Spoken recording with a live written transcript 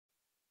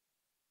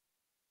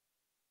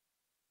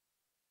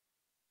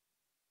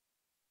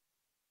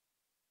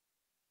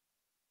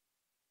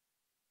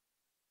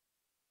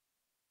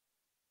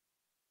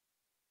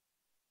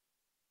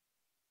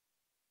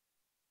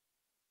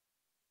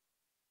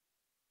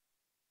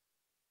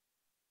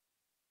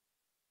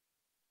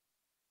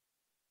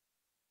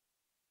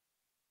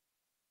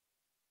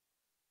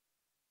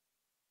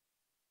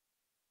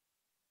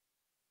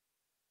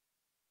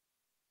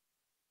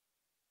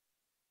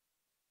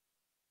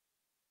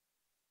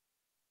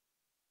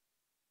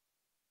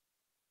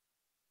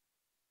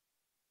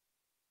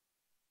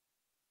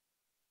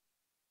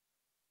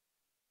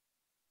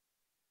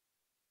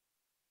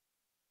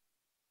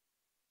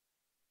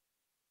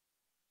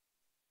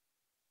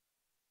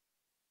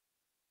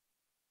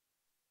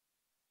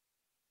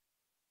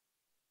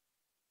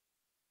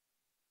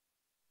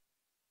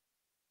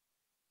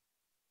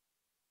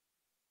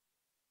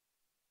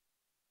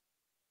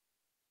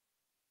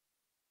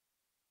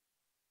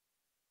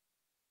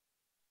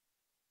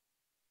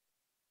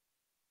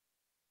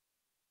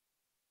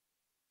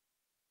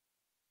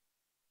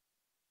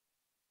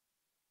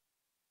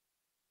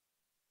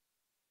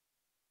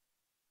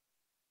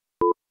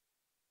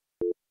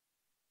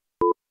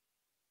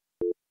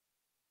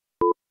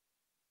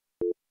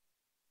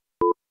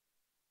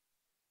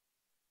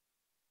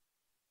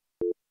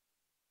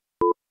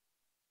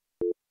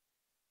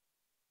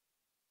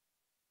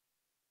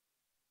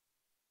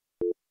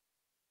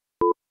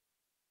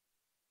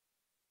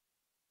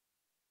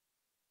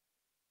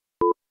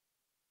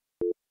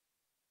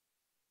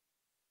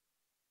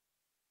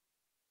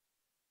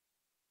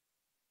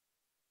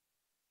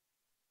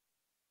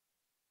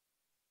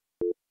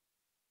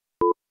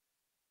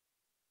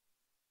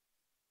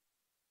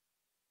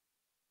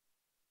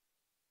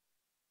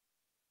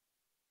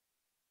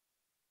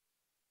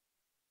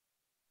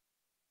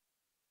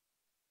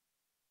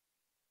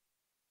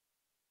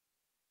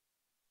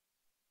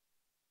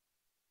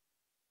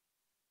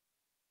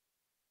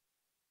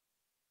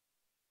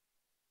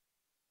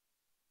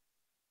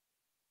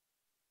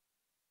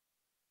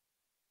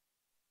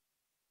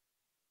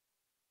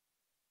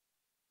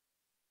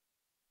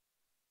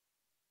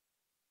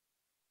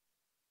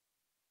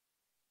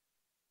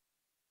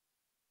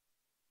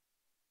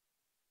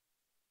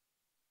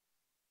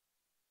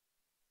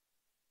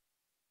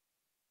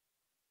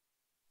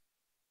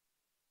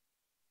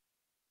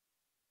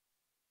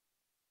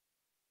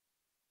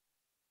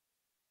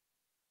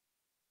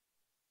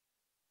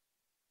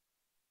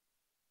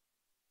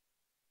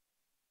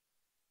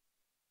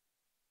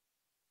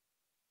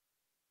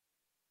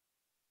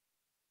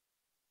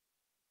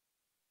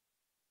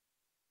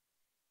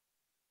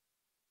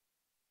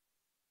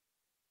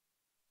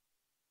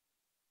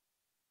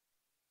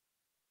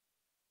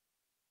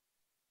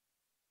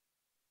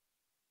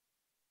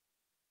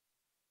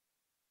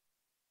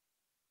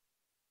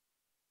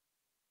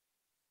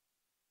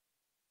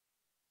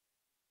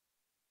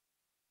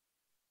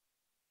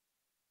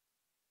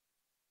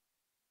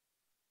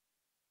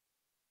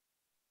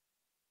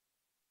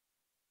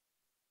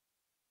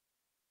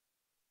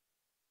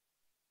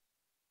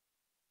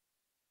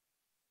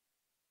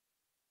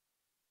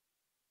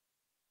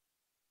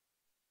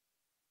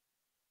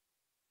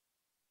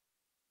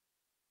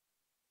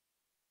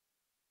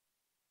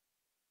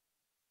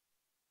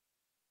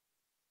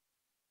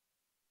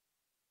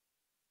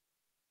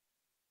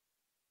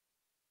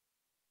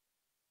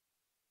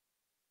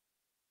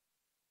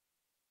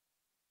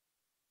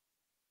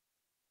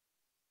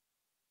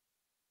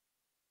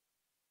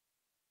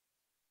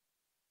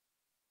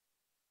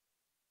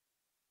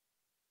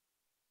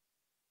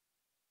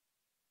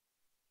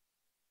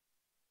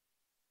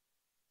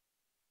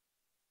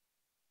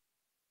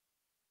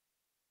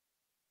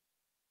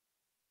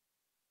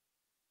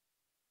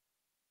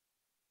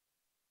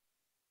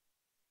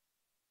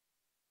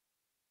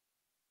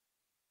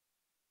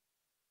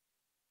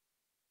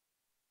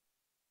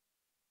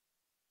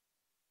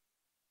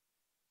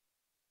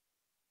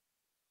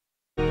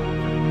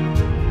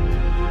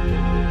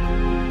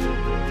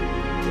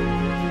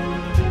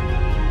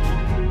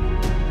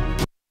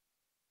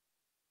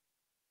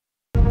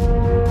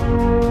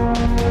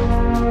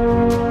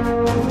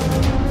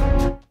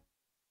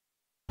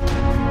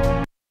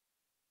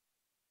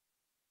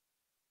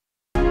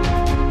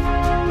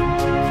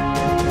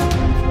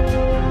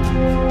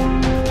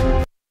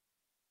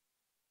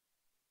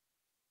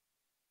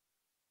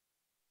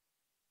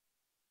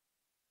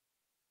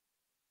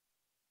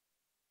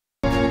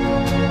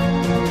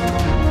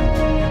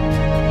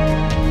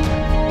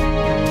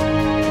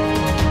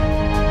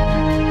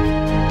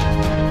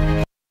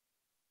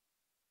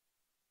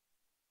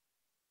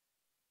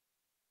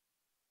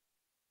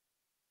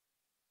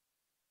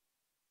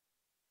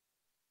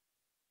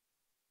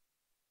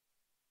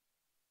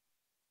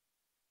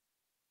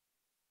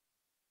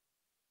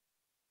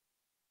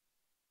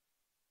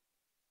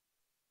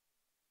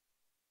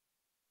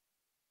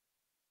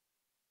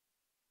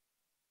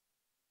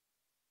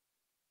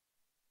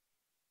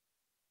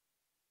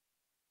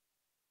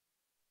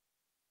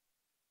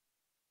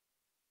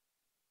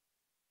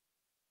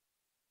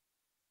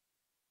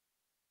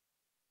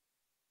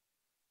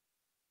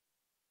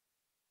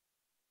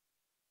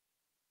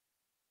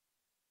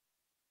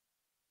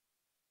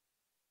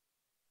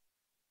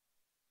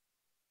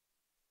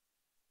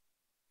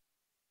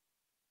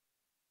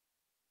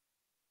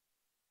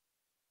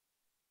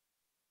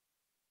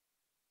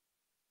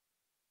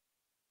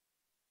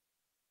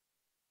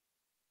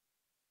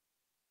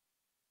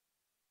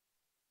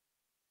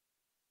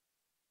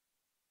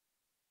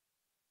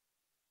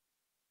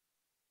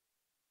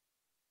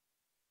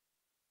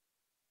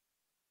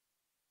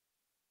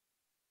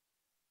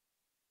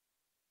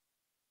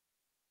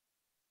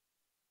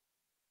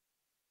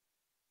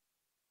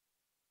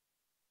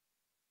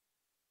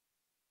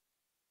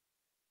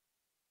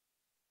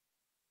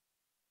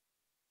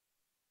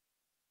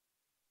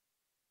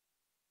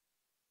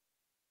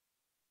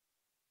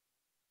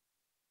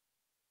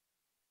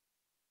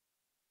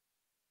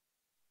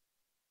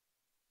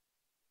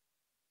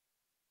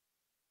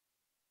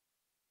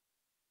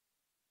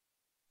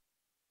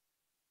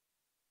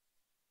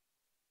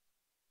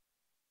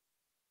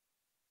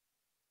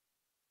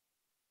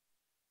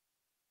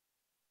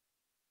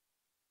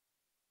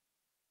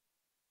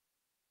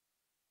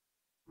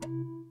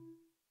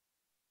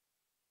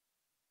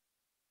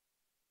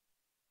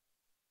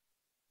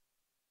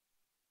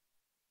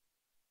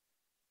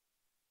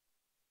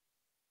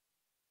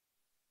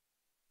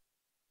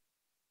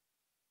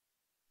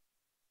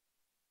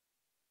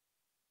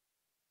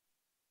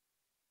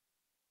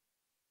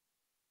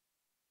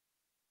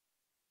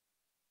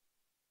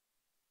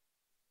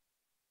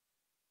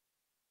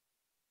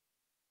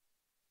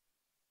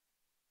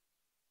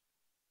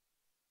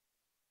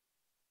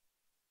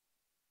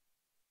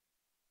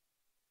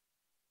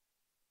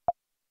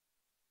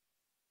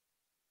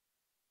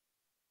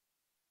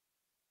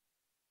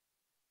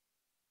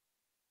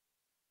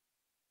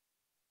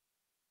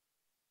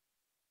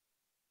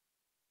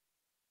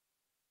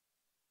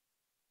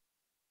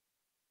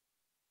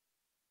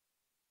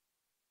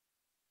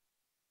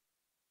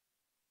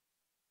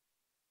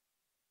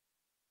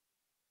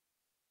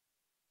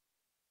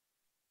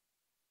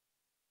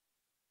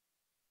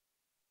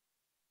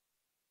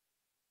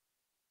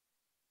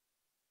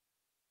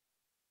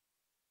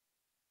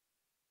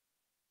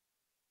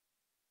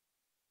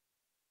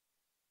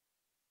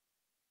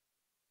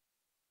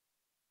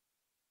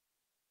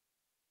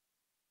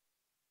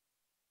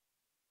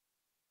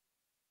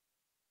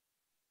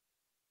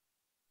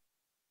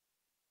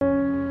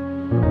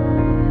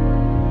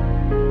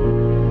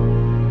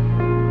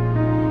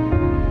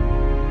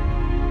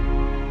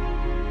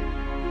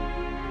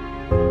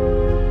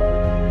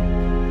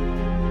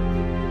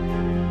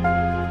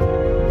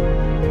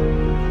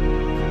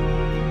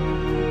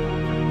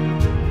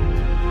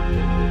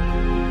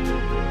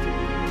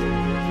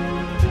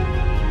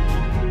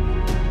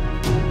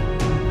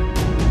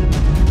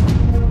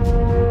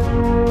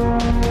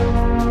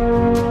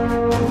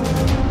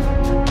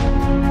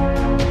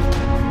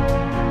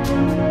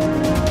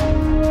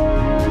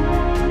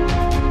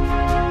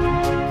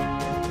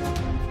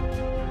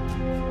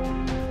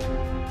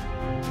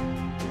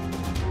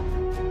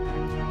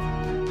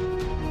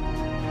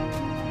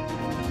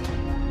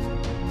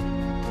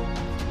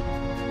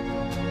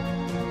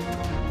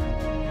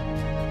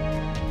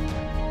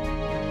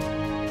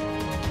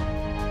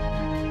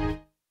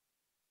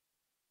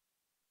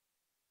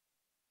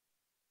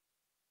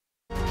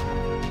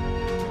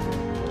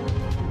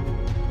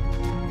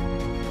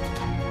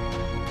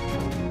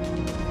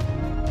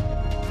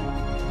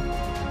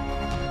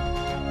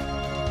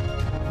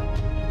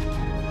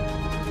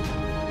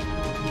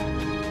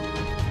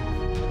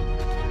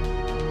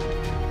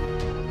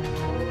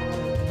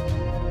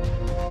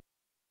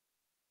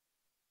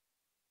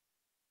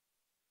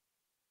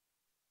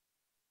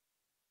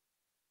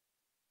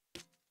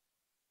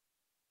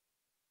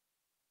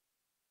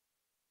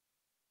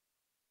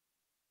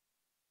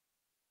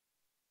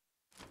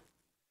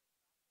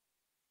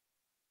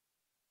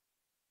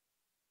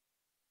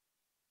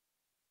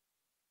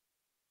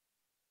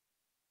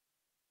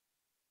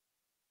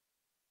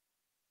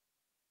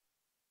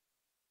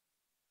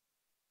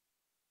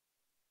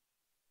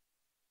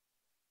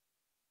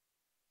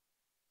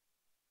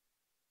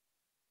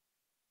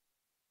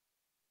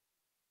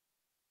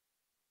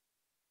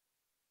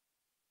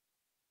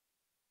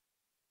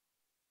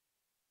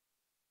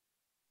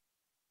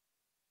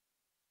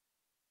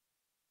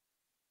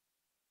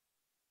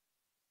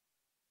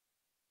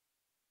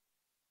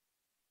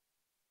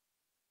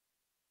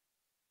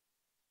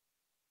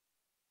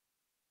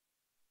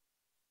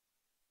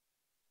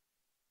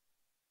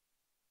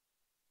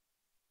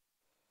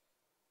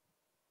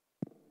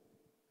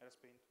Era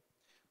spento.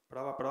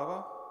 Prova,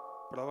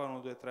 prova. Prova,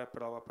 1, 2, 3,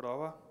 prova,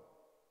 prova.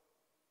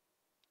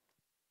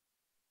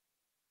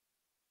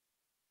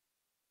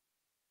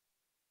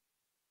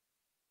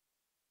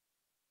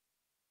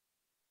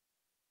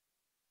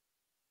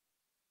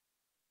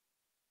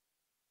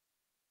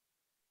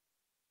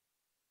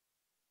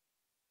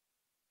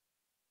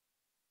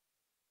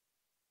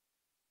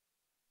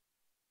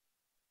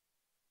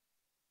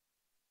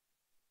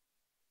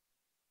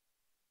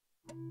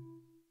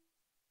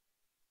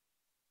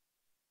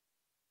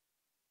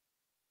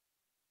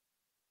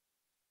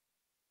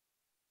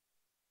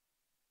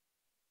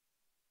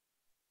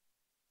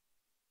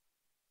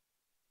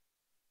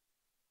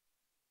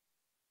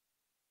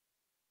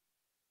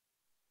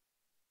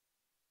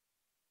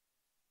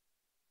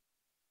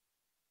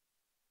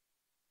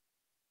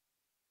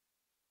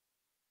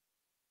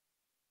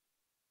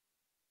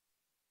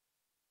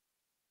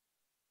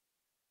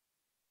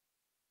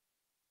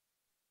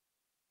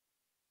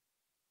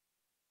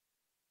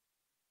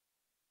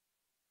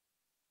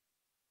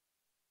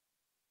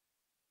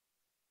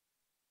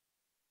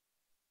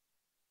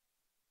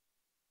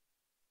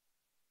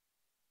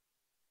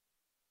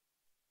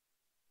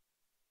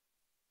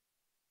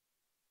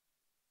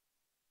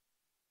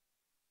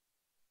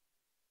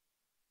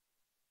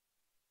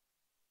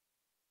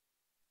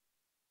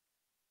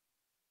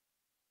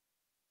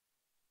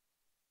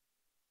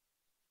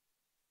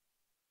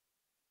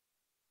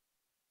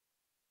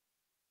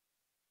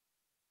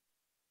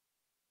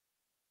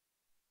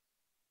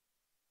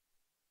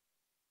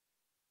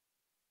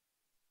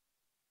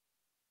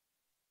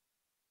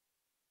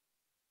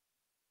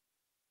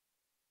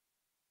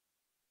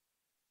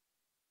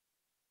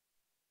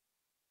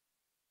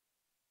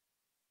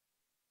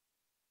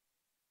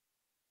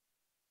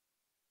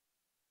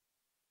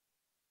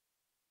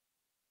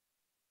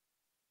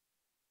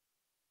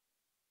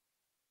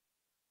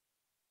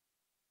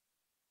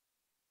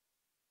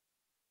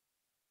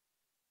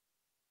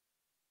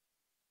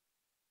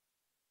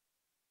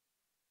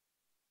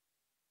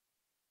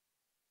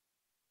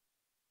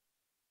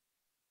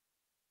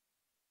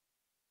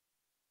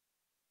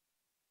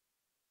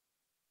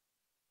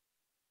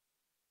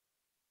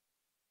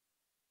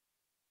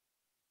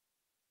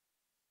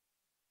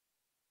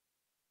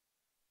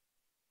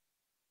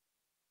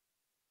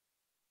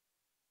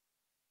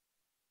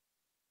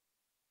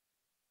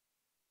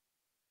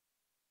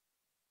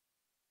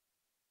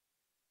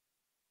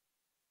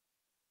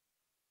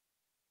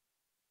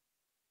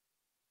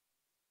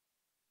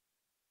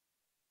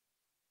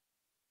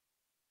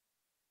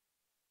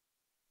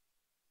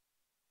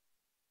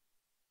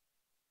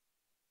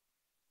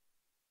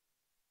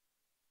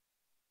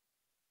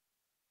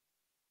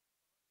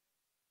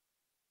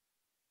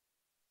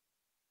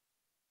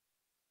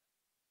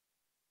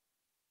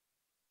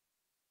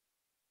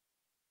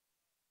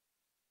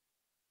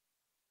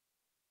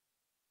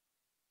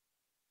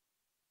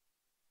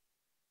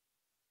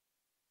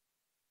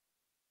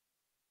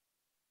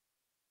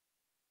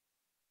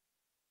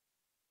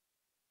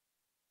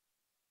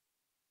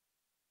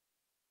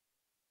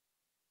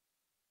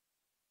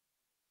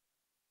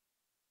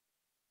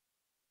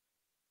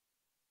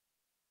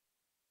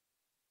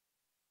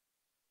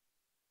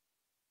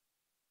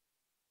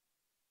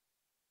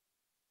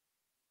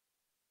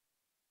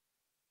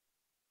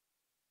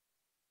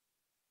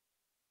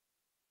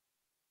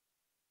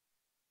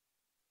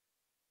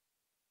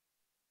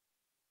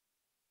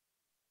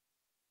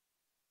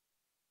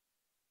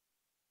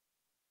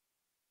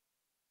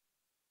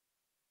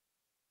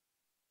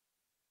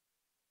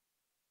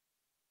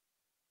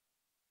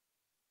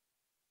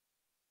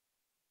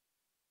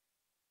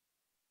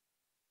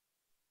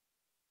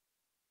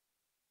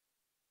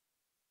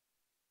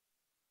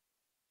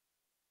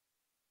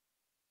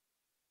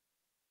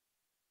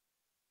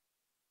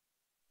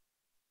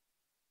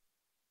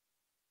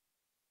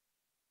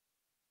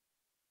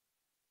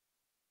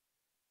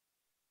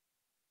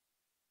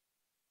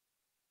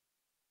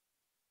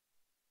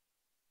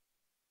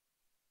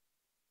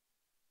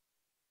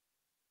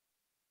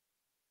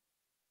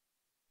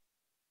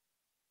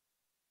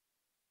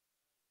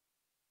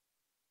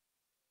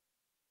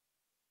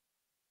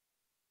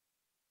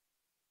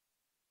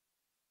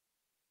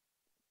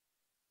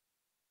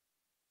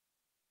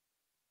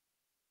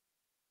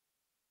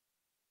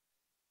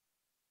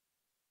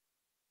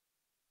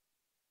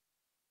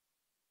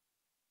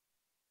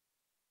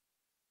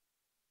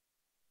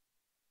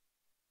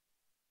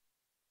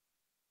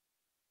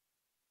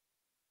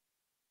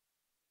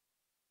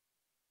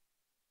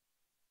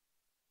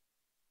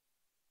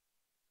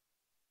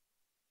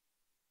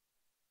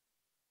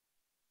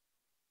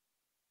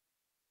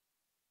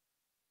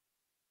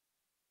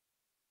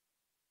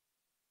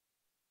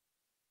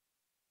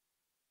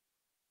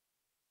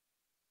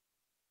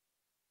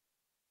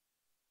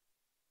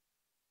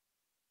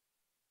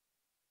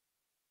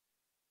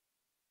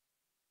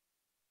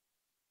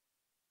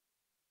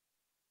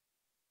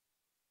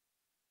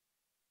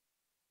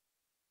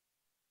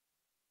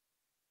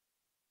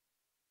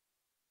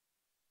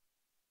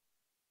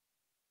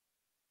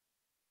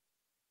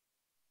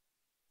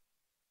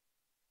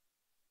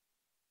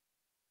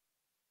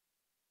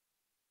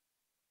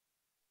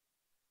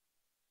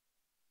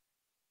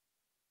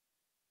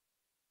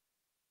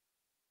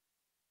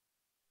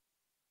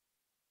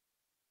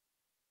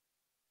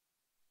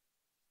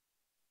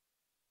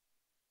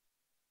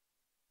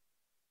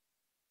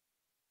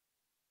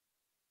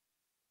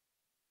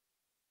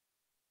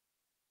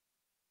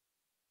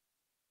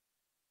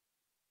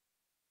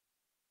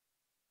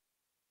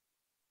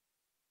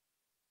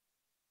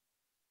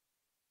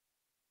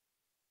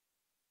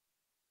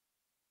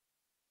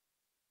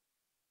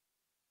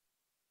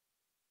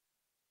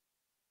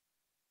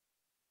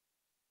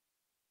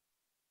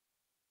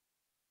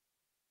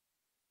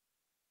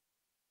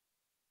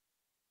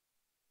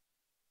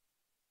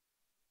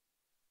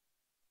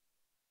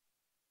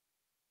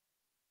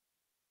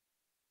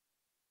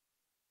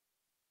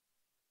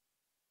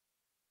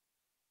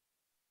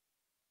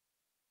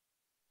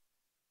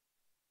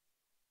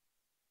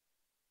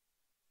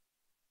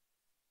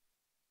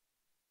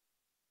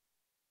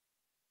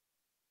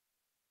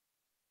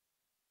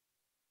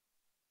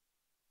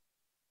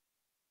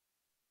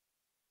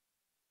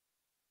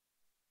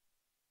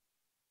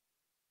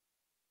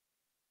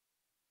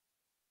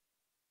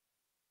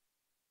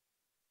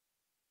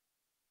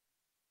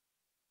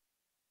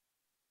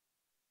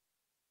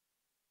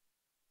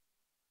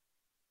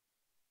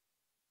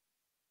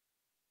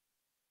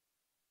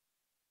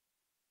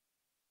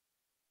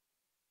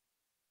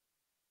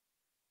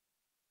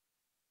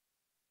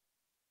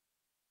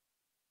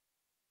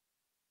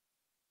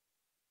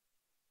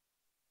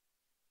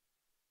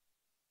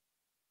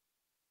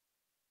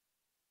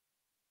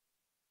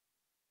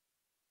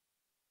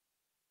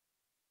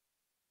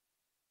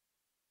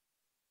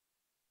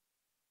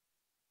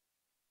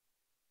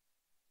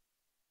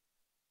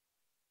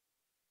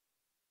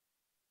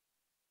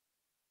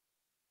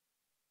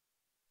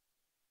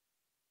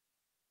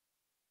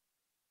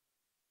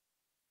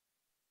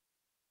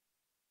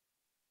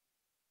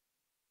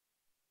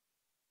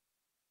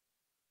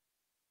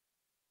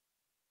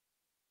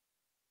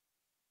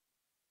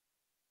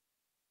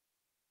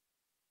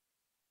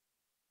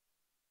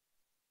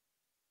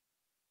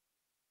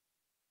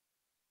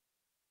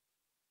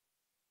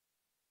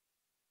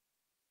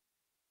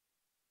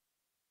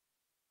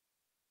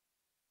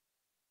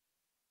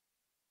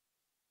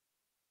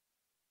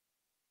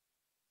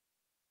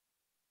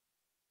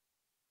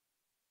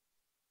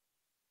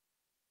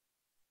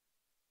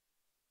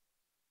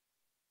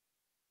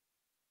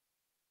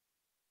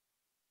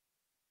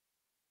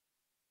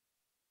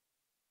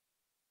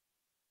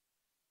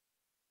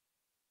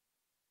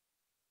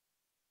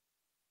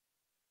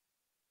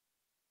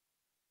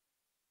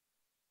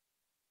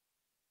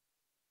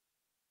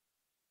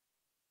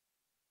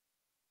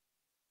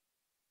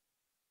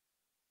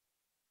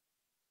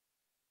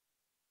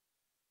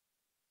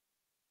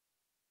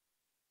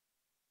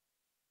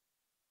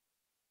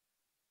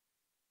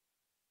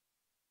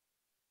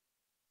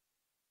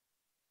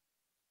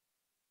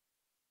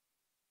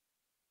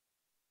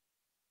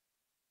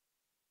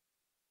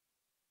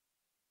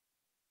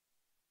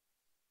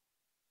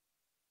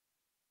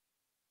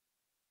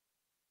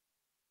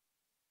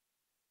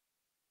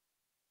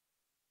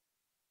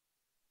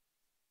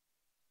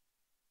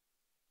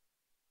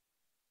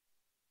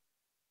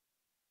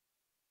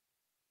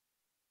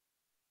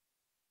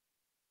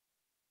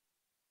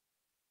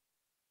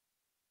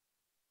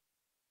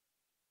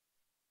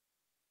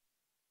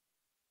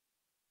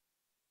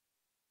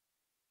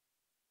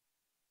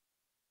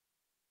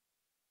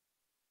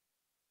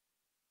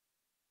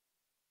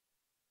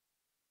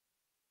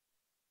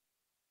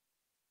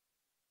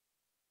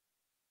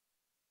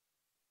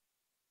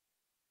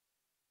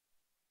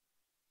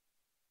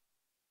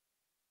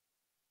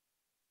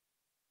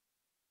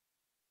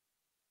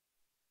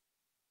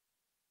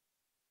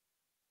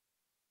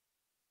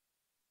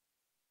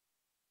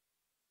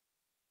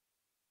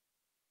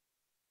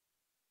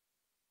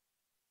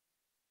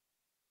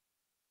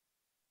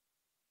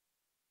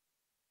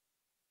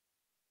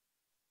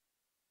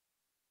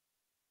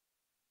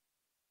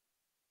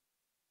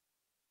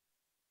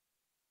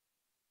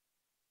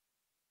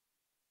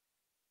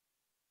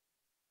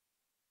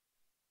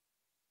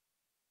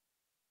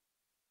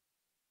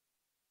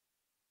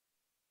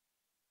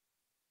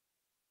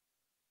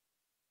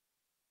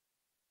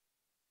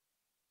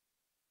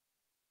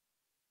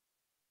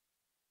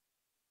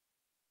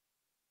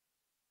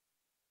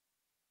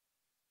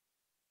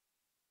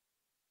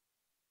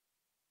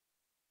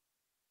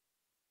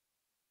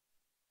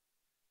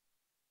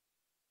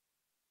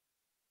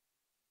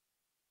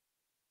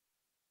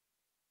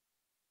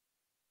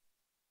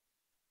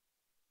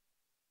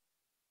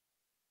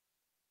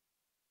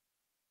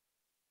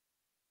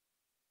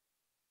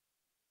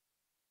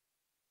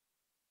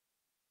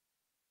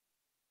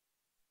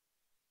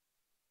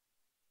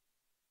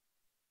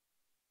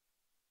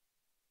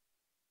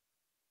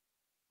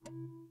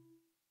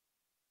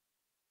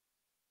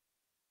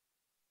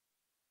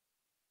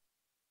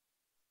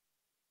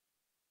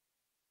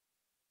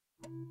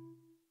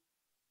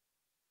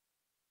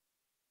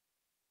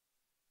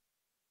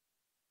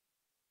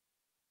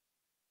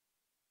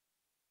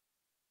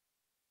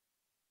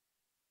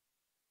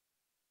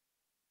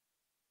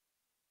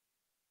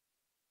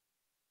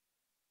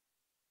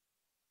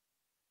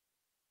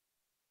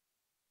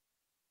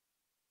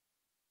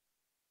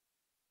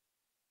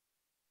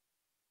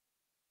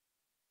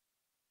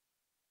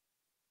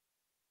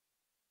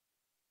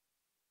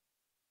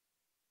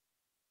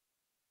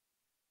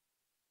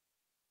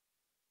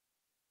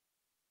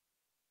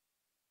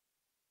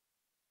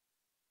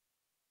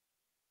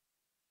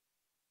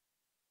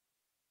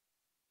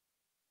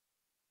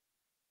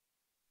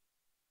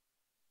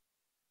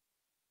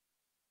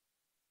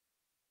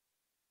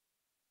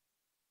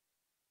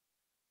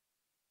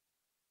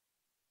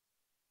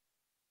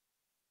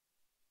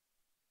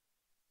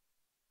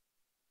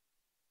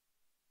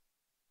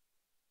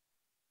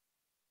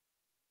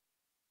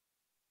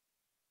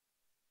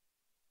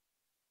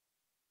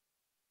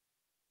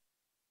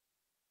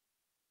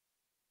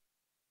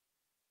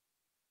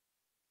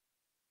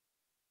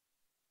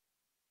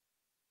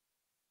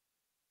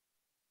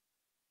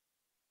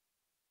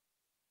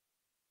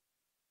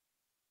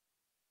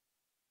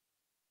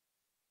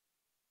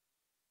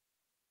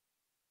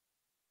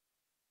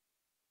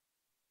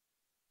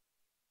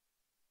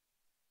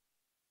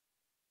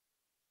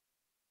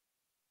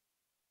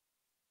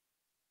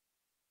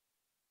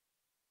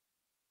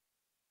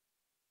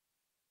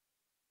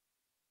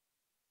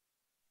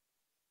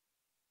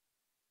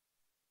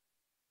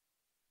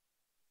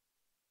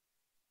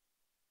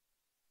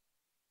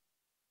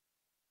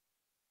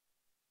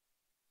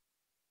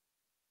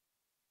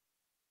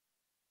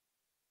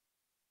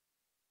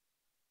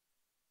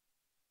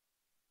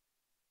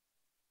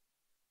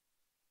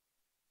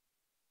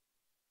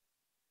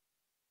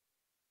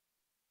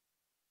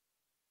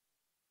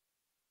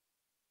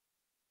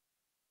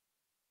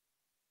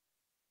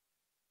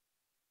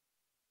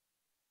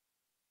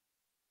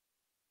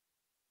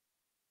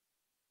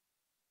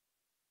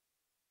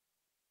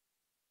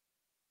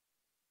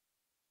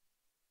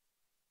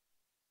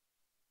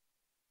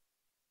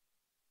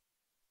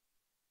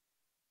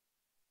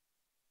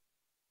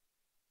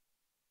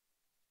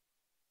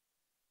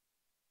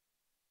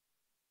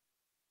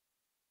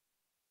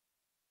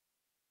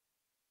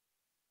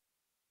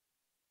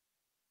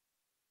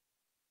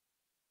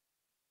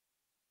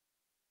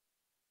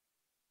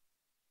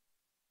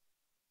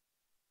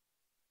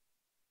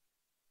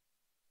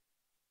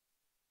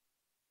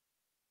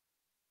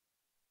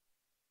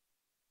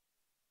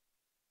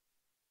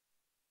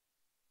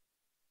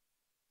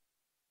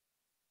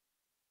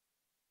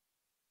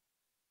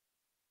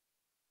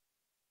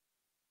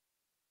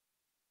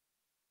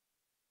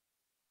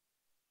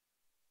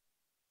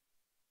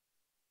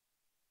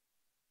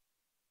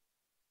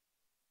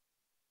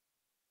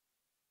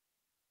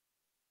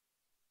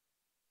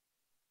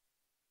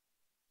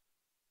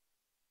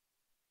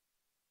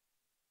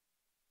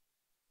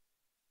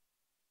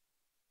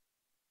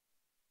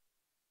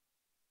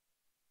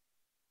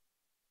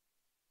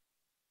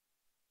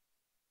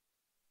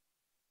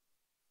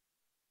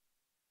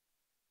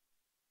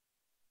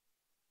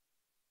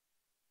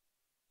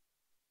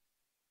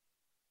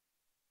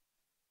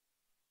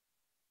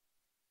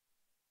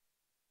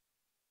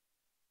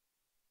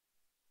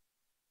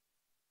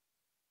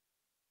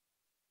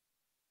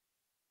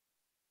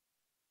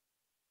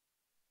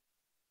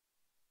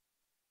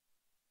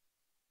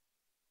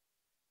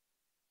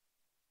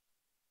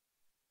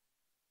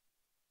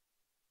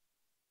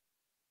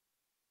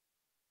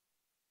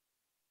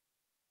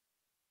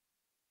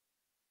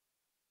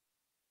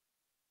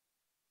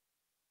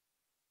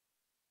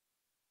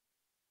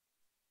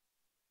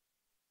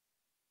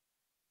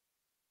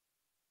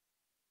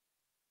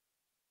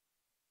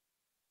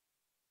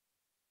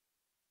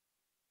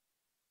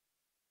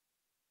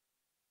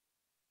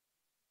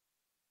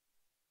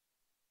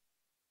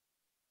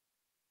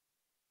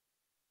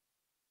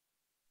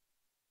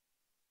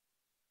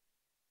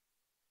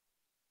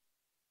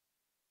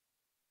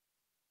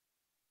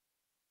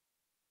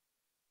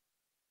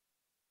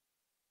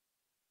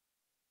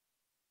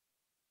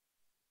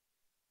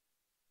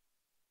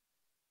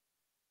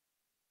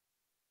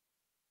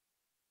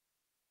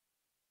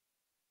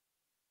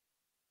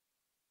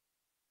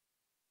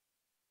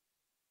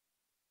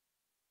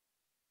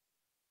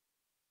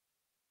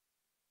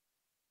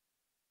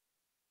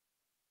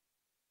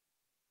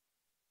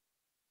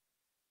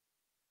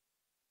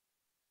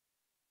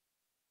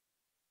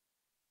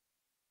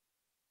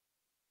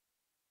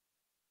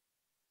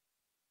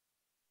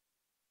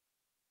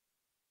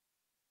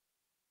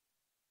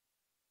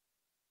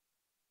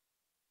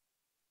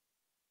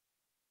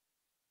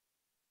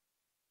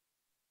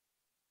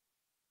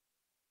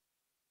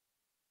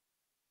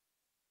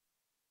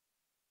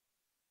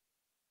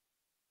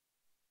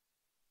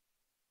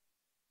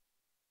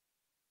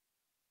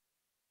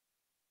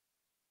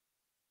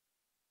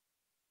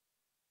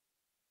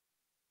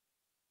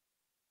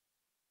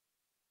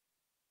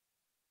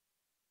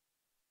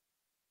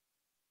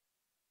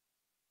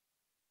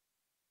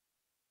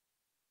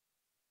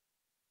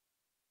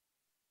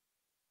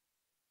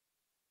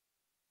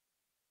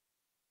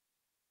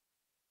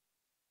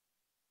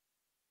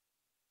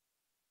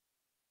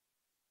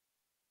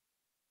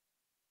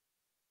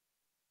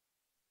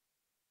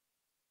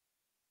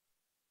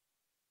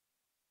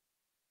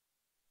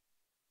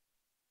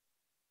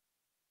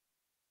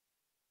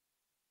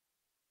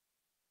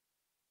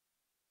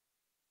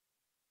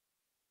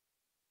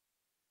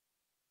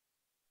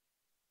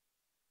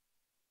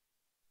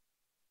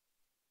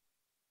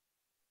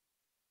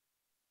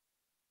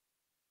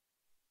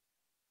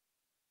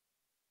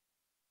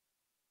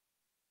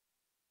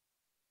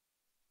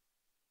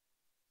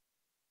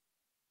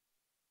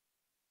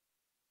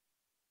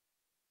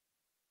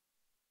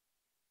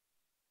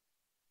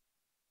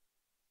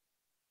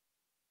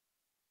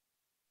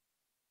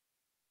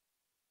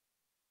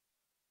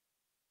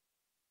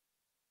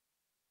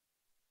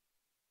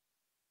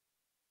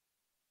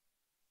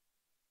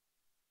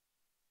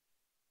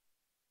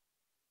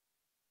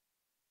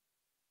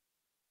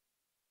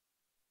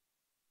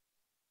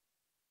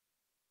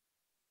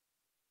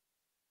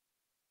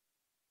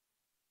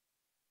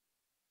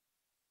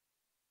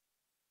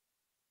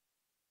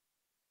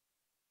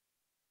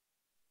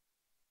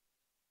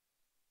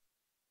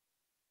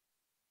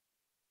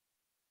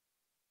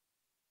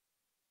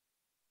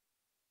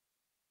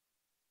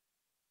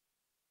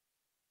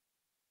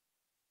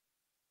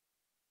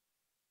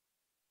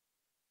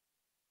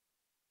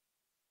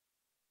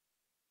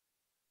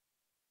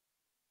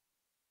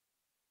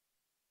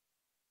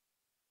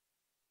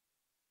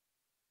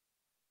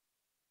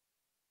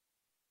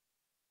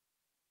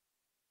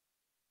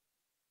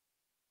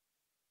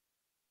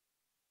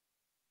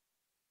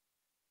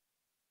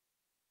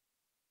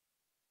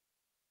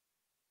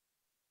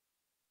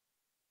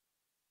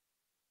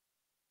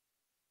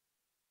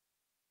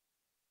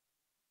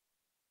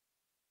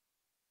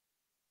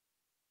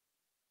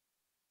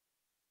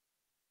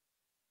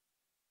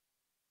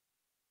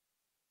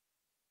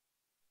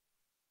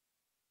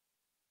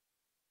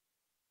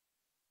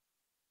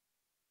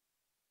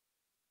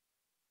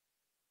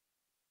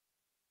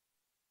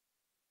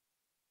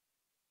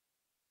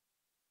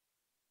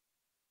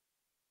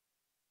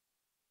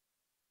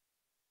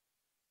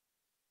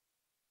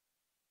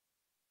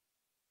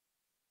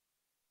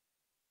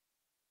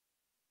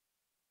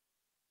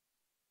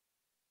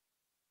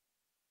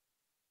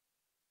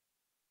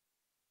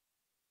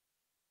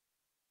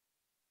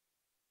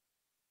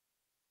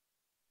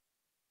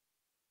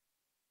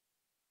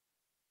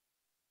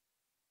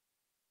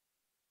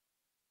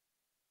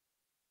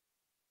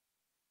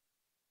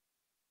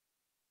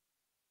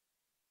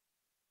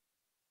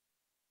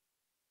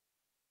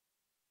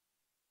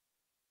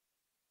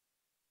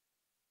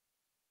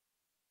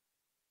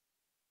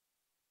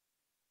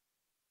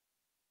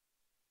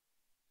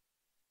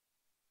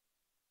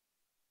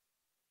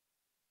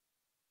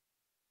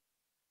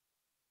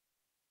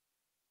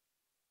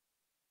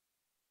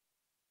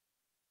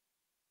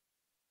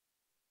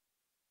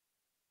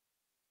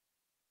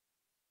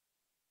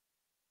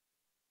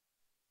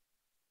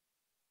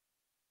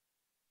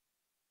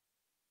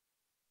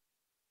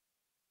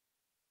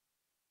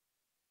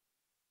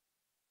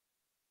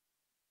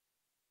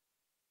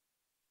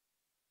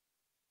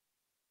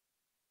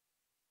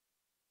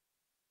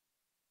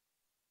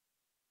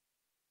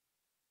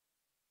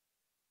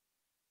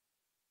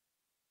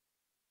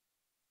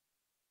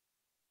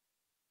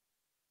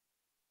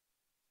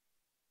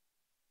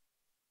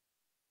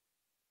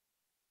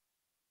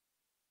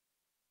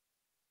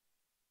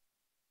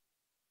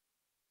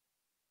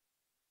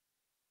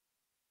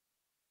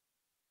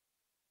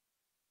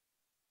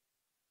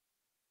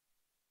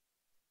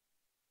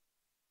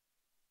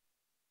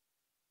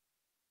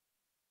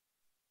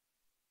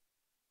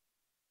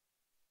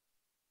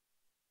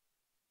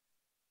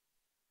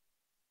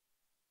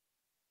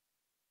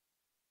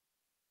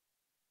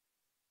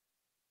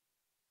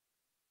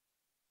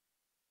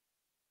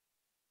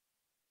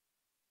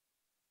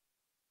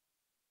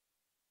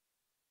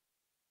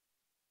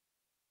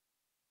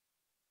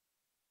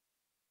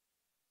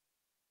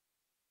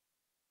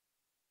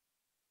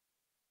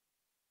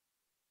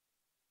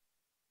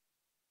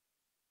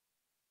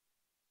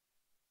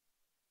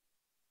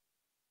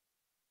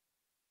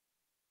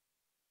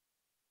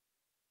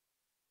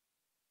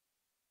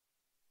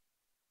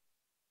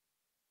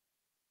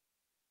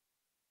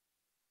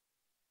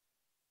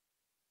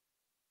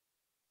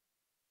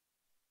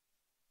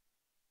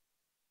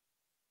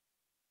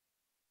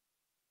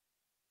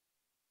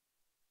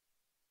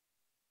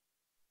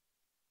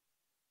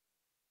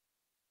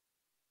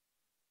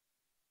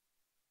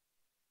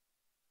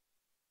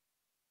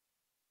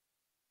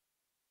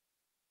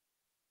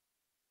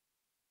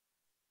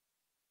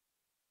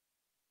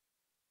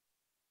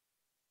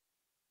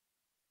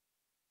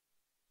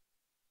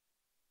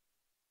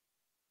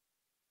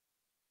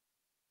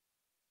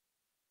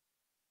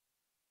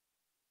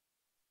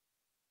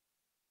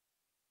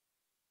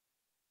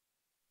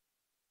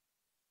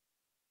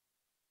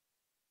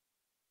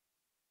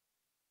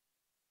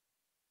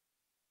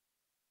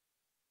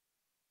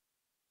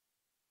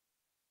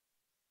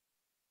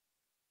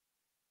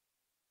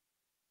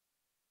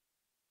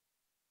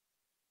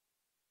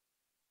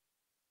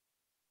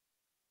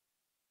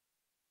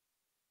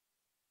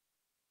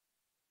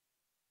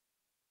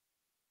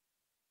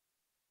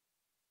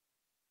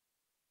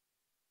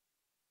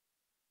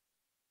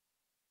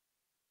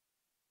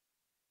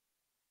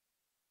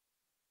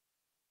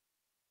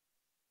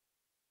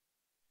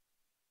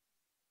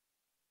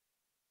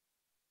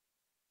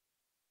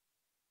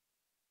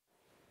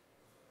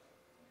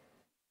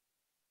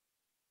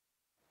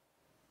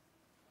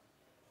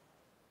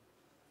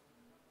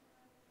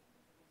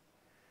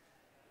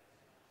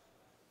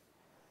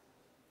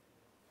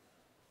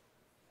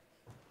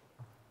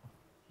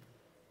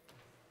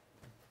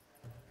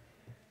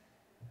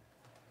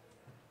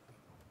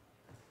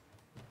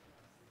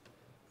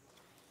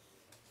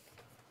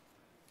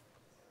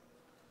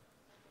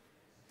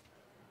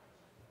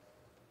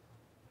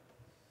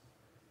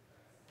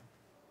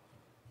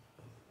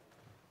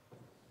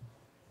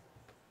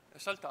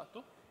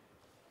 saltato?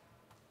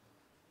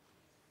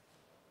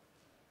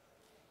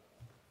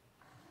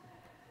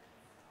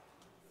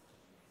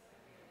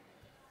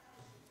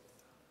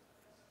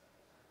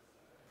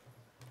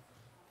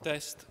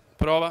 Test,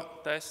 prova,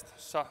 test,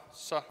 sa.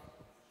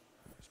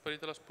 È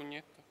sparita la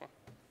spugnetta qua.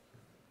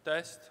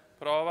 Test,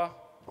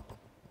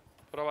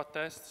 prova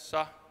test,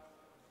 sa.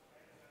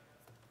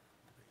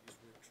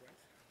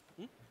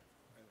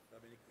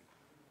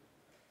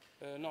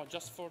 No,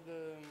 just for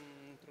the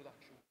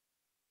introduction.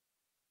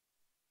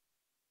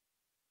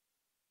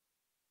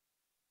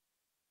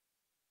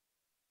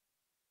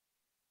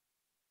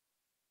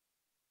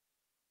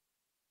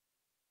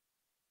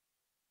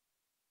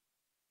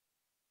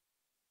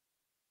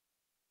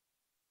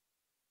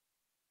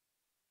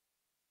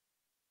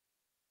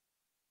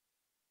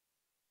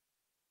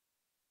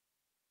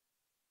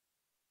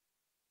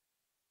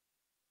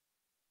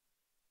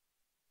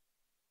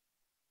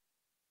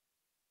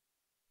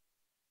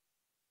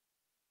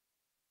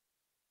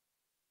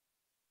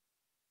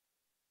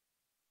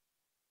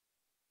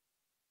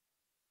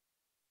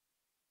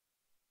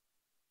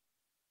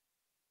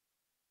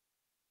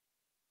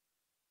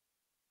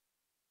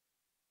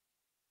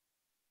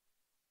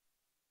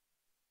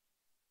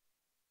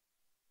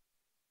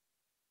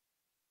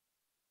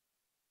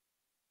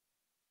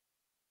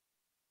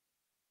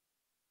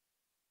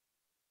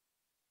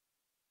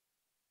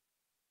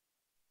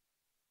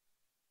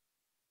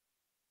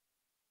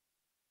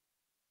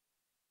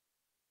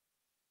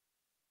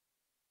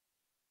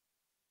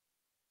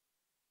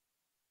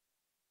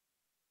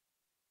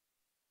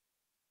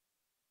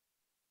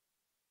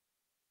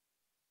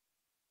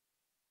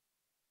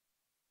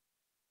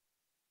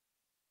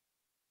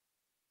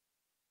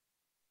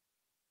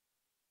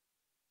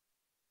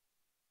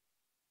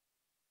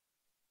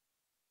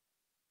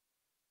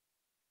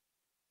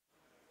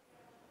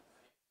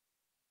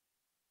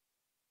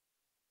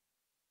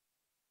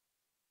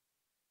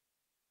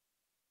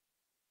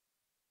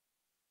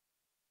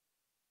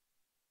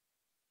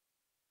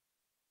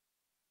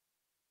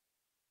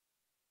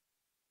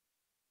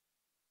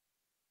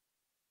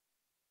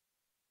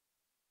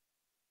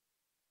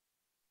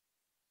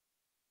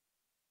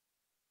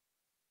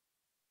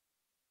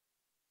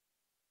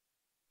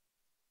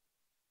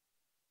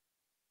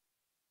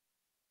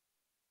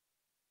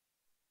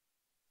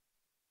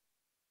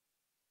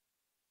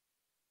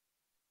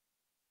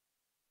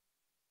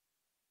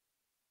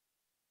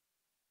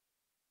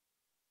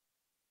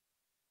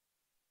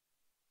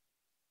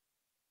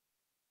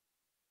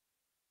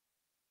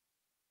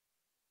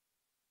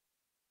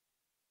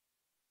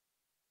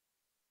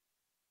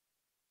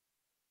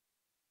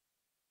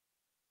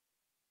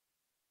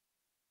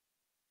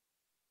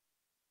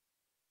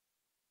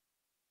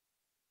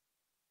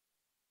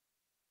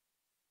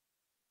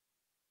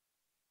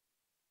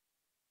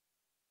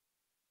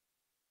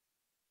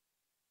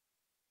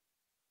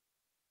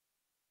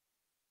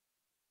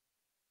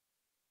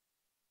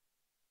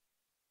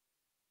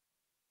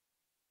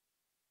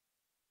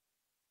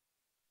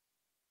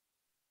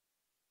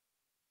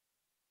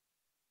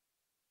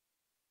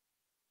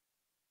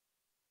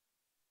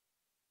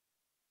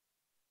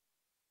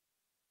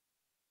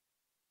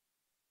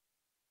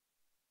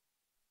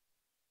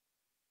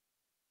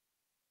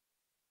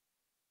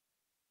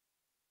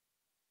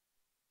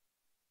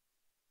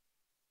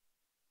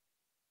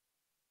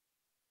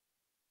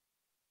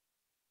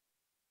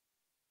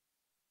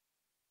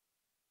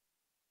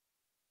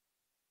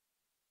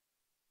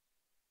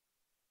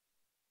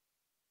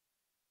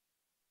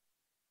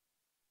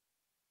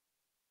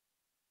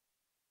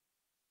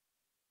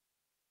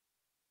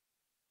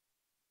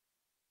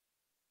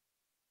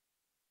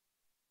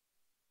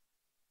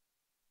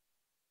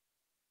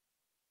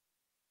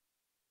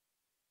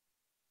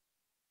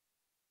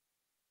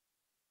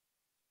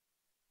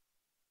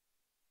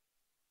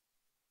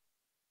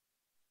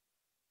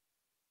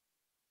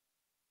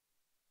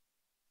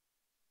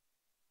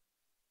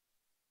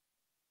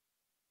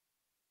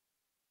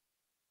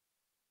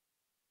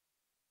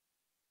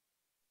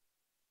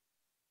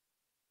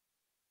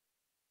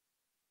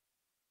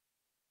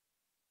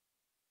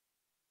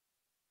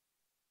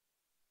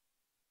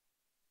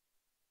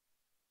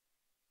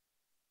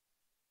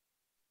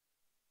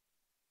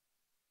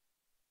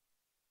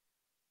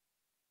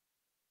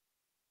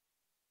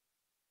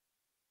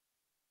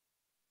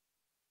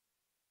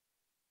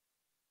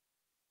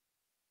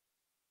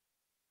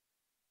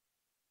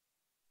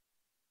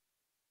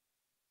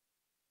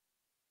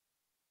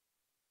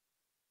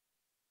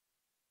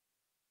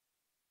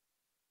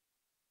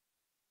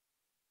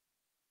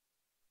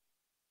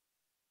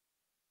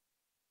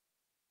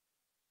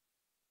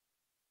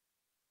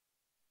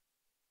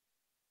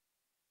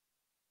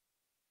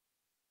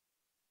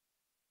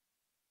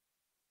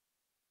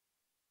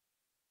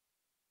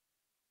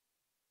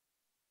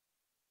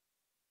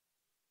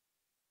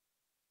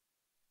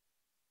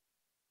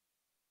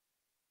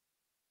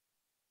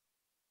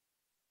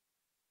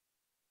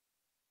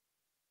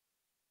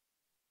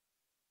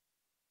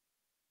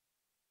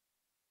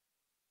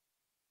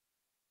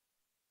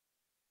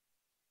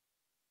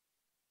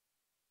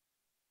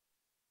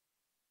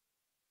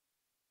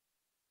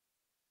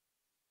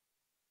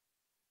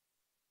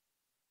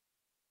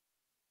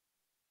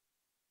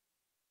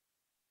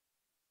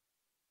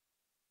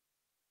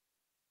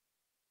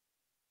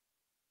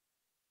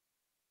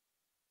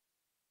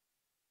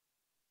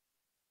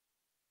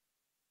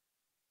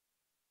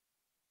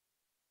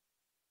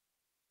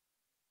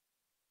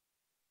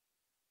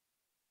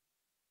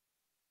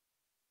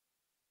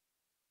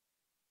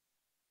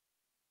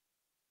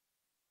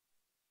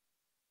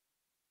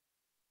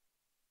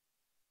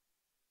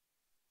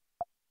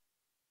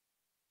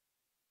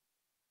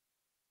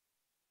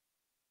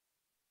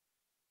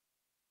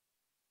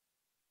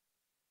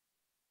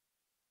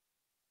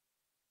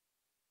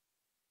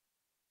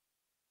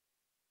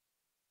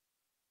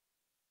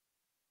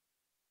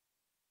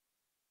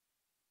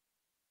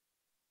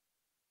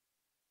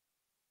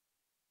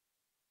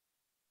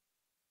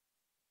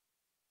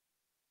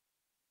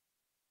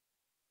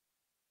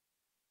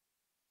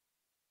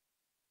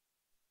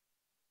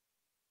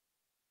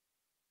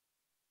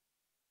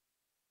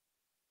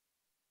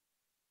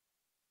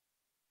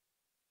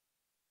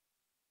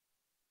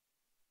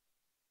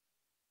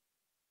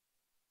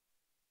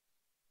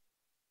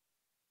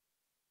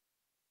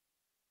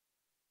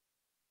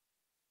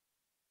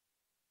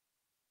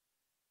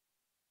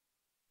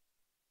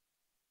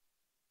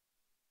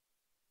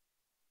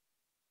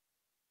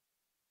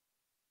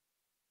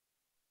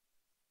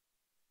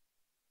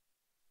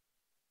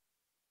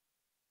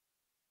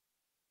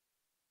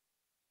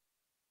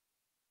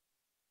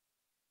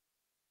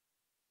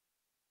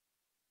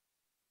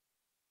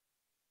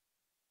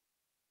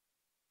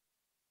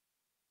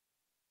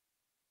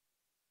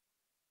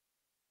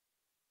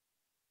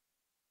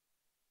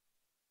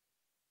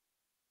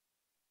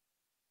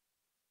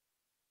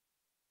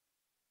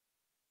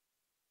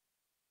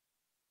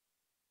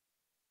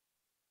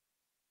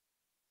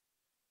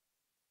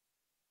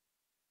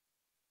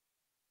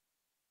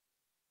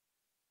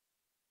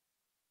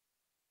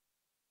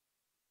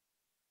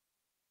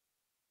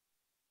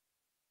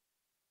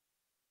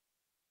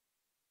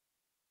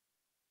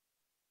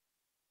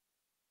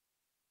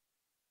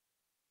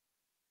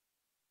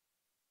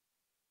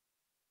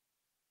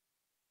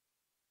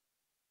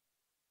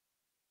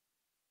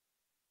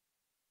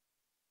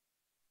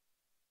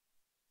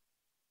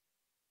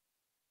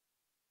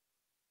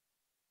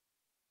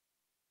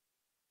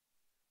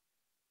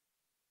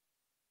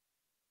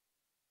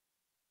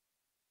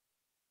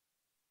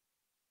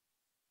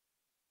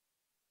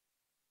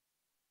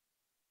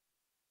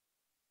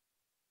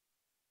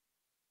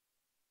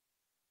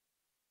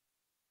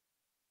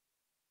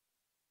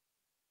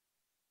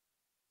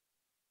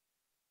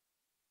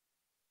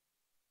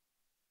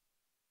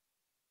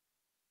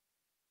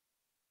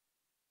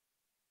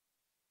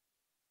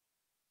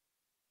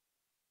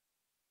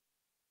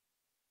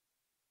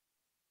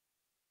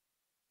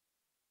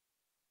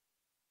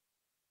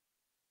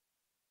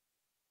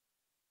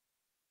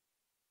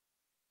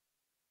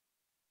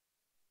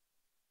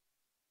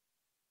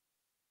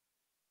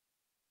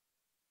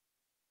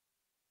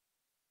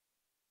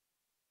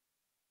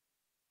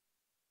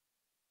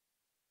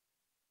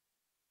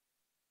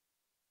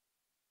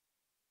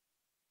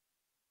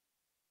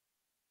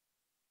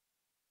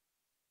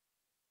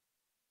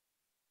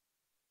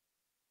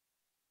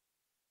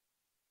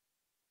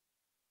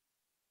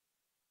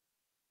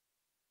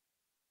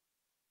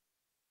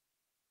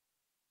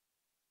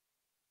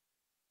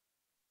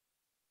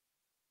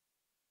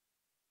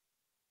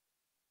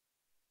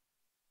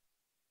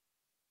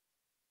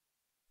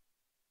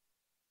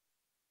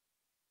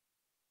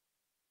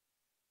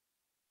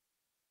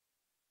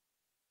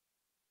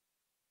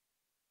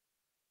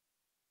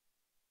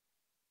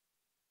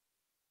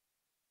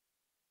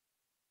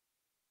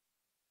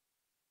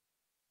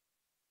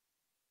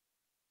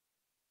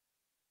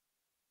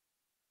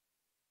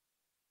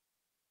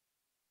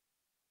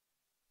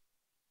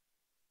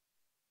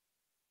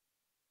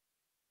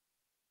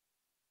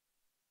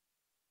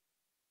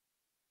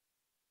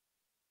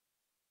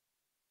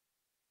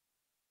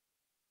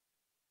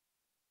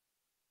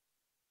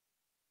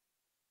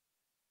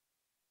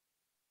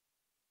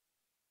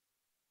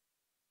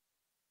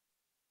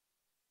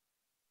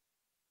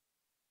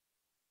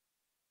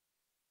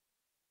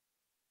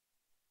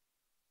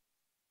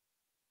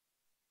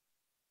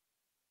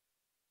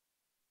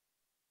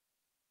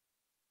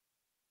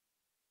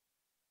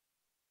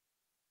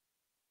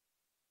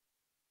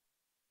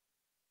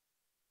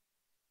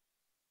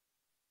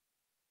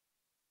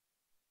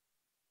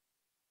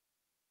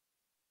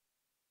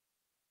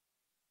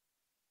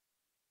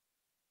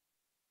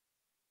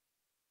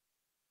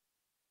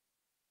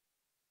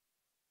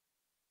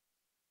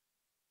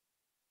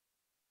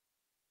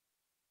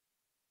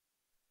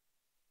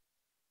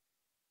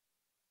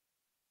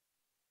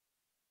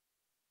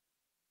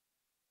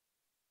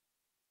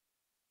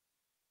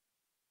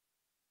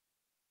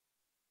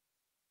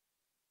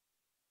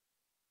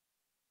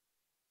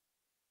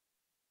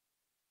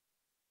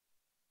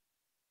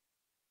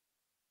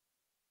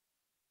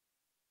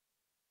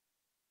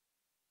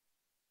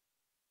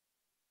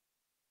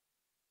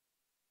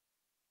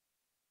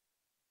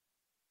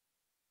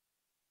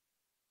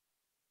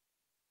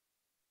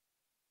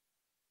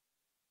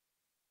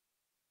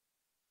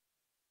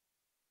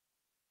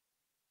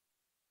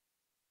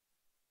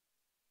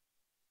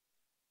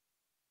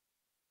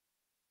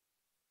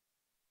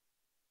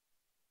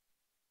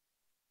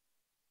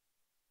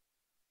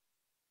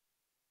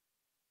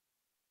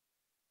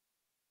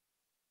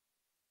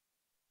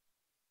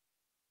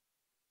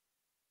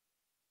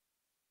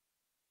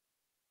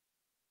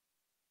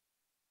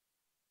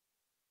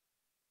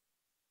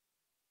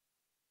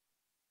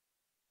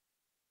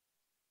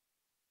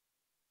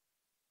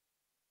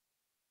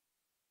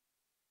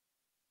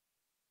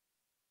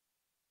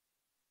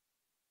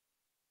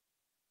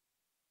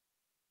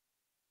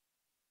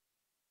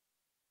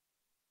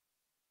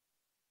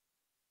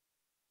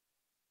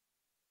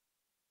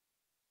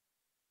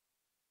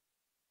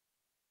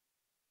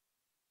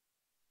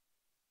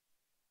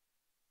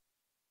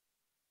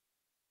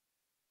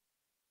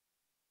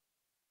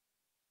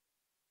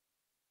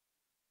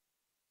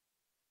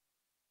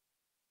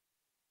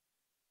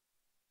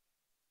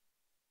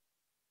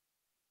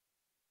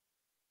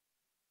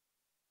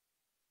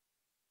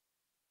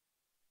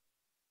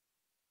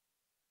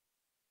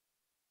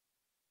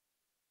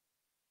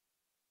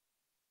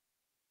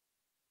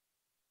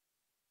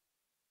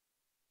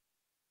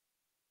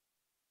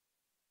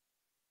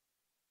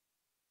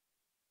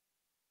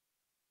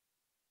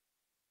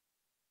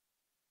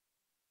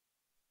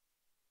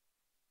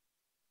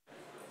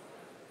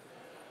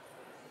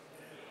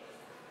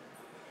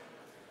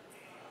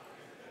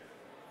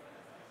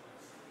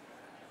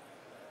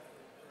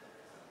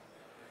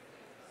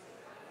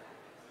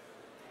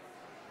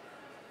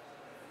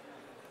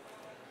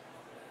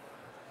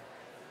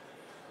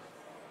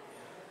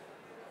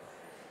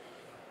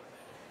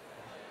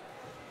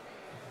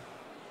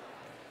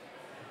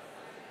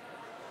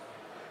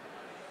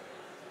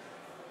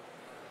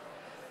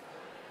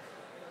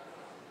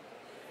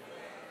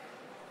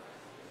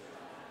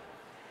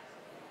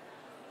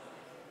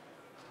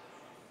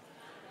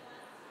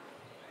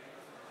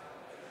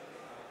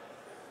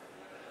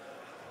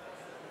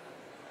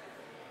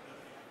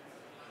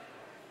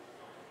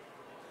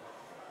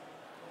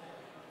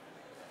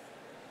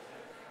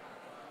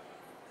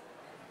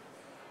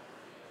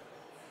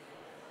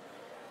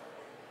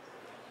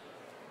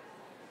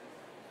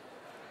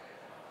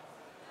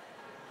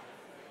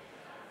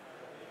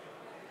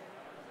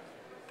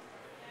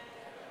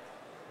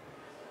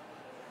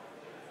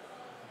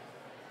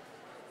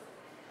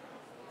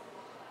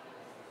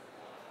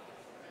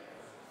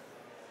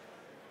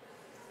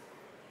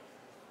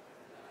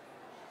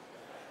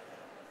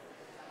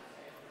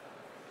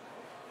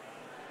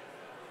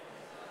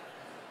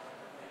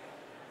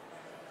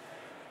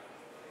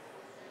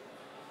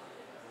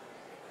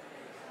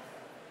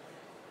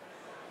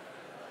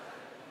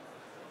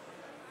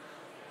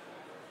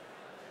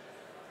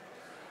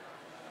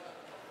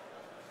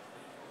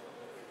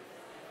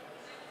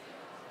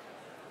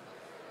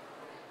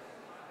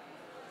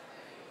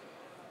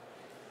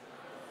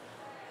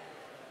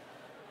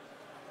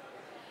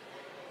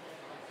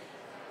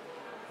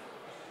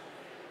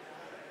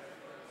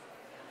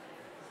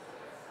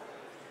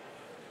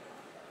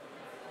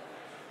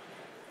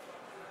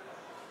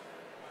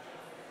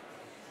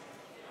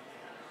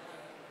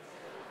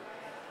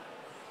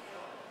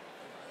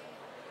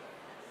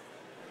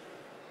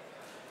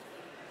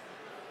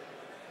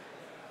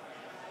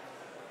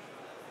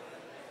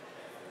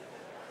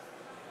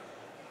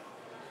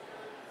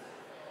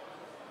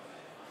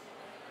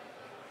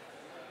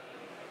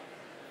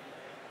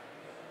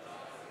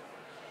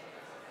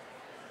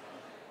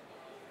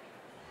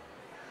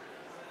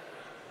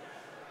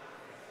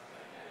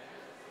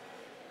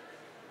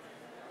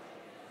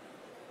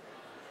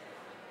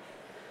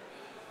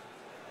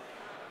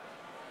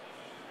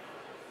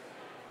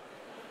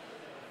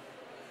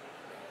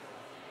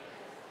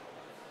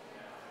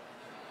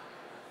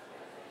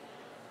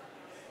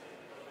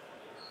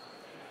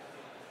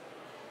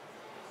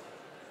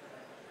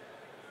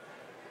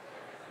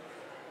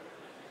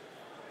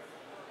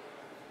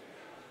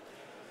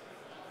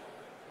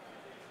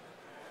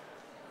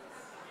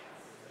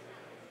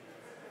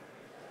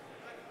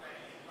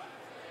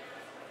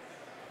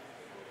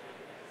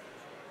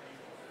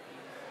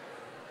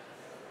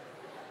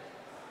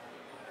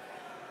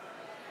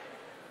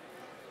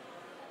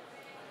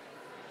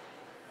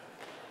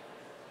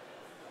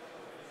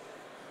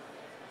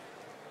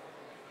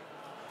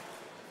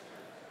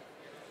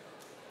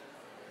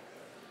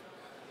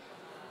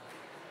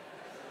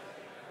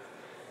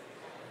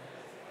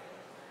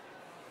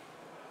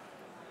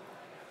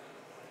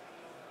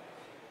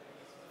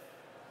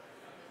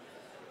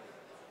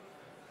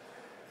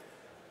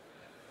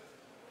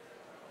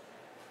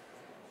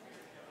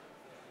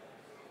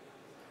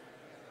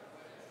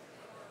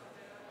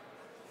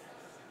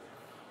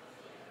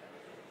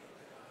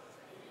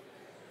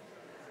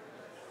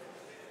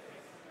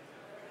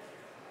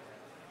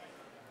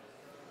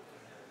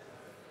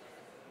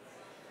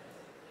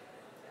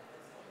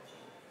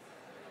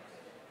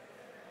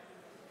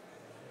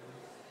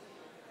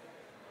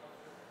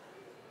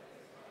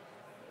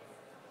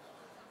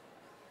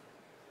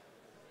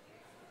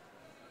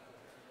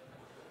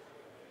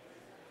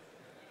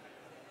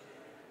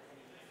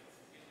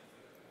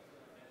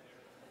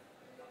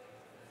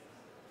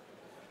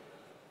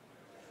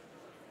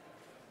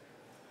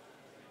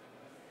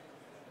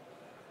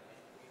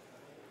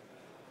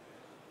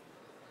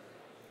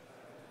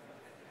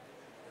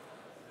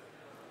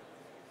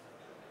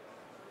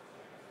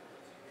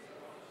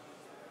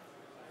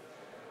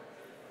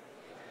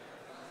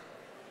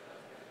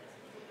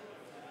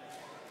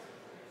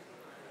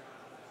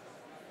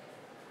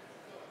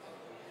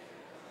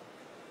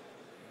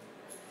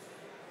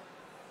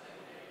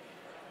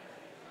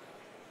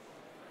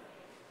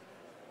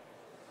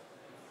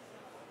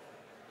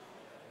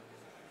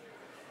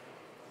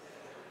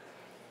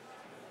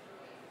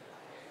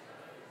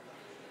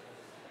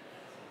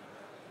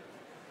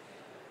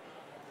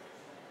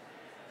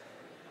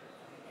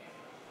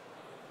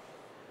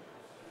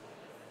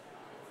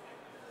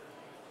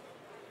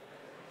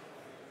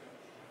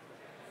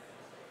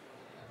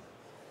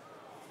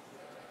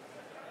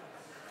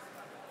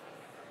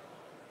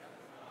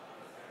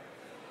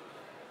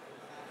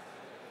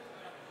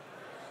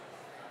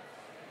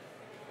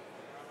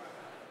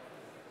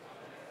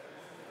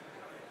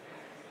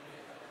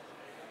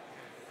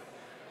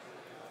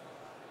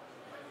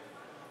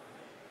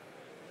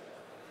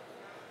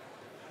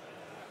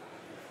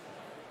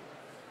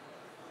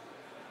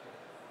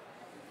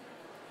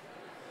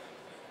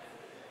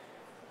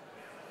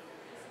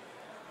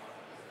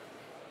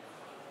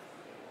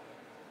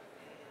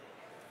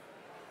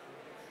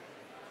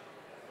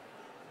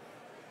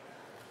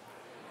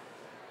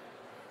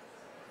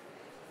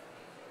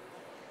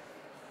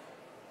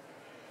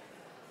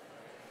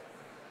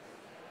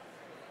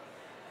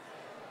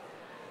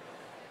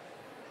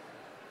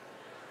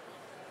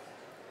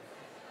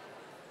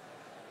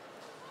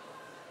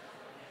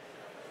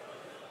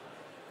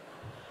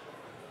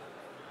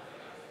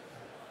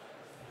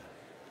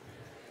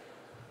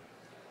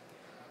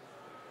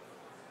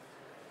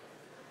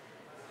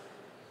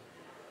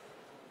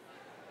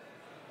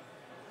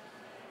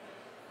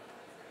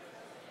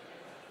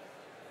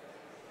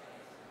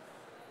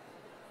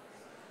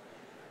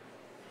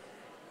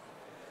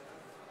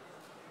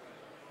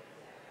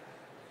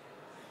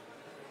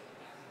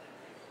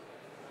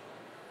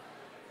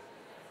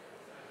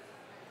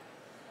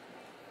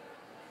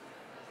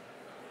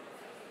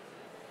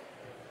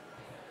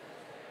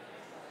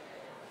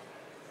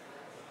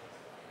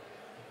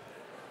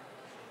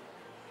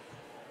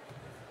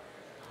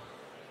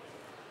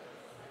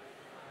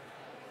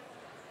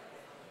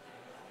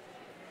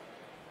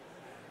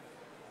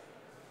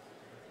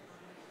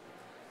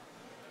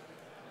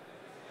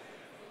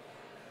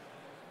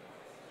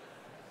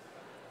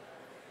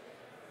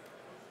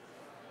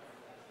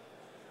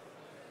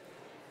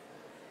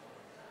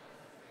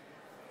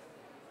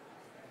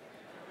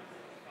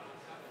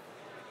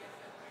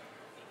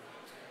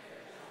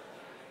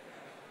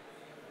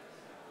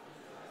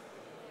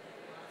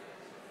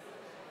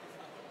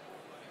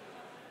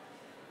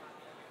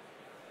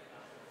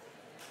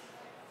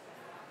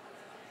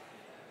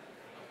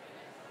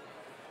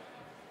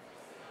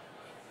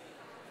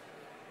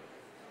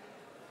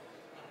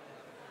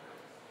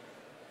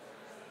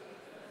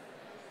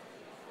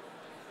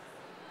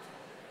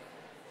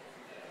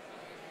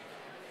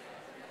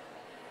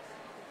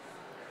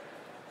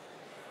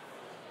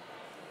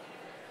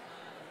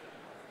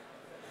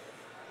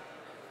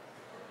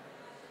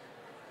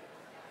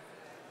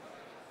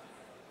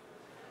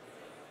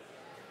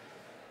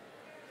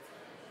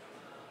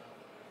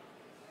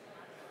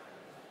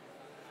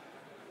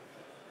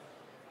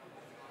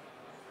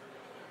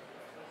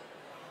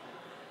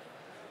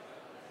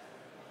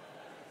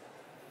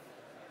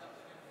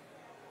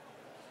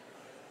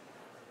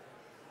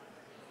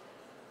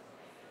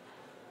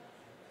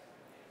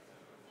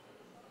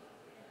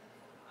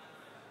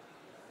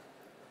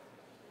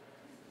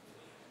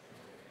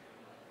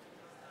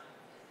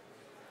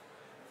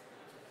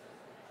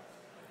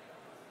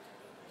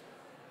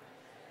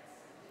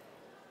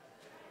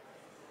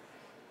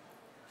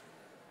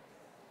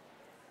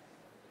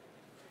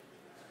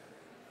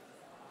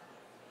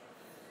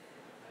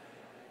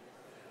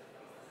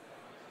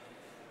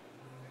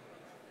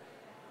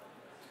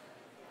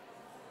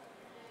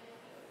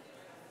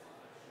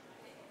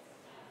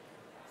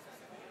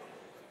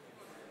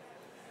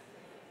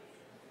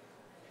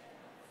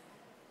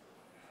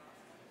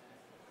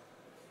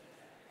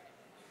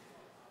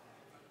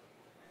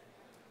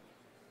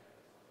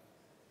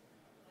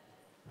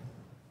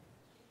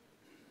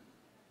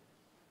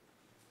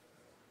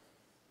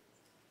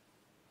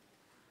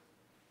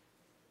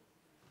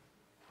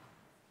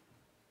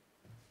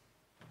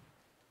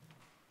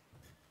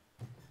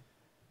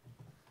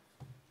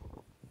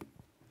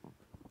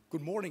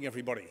 Good morning,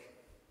 everybody.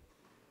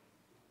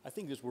 I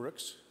think this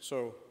works,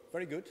 so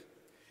very good.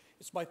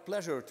 It's my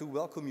pleasure to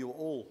welcome you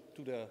all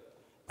to the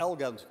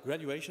Algant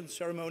graduation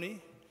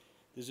ceremony.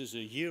 This is a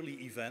yearly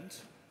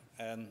event,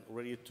 and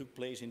already it took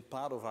place in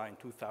Padova in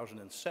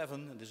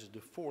 2007, and this is the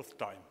 4th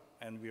time.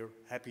 And we're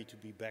happy to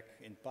be back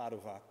in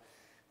Padova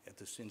in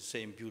the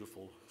same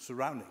beautiful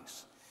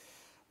surroundings.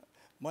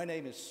 My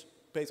name is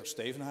Peter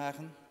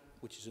Stevenhagen,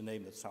 which is a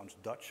name that sounds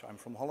Dutch. I'm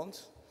from Holland.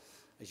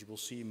 As you will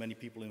see, many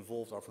people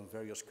involved are from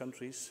various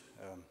countries,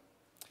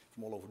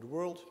 from all over the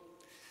world.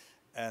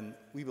 And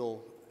we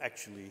will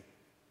actually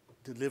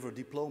deliver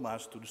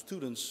diplomas to the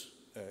students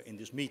in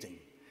this meeting,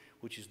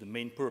 which is the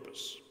main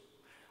purpose.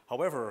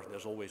 However,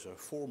 there's always a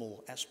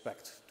formal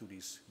aspect to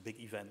these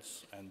big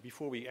events. And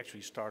before we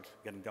actually start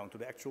getting down to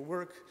the actual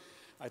work,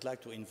 I'd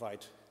like to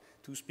invite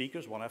 2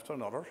 speakers, one after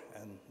another.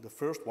 And the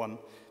first one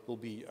will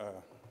be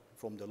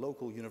from the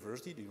local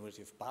university, the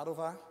University of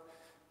Padova,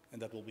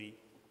 and that will be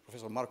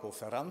Professor Marco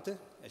Ferrante.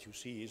 As you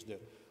see, he is the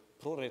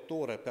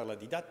Prorettore per la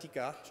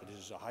Didattica, so this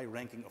is a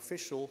high-ranking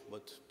official,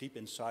 but deep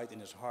inside, in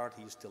his heart,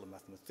 he is still a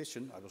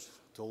mathematician, I was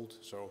told,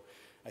 so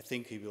I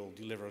think he will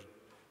deliver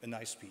a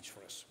nice speech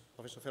for us.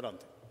 Professor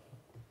Ferrante.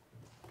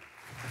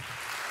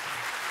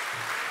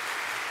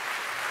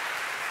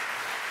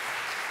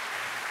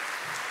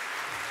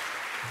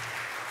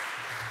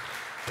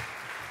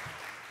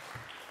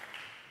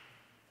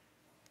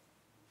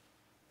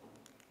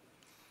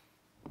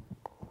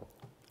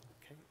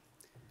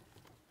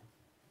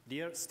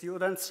 Dear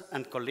students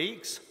and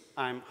colleagues,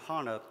 I'm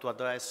honored to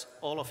address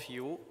all of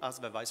you as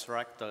the Vice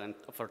Rector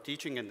for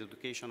Teaching and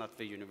Education at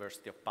the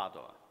University of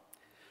Padova.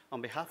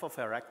 On behalf of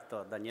our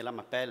Rector, Daniela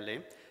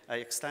Mapelli, I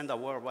extend a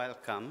warm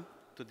welcome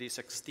to this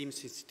esteemed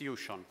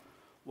institution,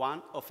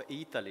 one of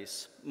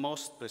Italy's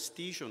most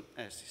prestigious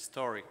and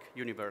historic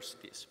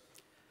universities.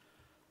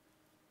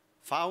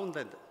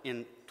 Founded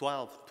in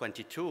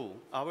 1222,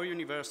 our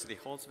university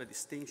holds the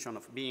distinction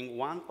of being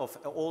one of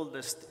the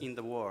oldest in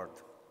the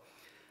world,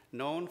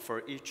 known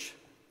for its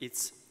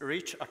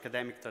rich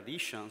academic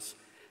traditions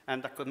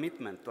and a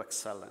commitment to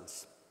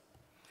excellence.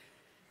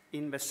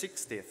 In the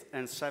 16th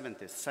and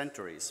 17th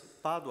centuries,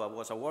 Padua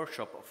was a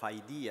workshop of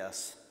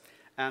ideas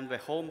and the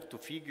home to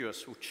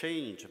figures who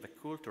changed the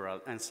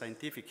cultural and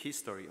scientific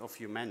history of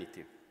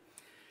humanity.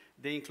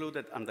 They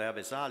included Andrea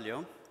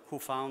Vesalio, who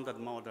founded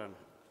modern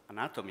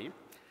anatomy,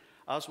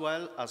 as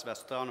well as the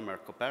astronomer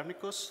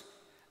Copernicus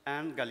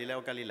and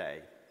Galileo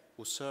Galilei,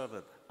 who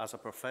served as a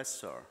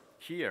professor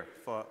here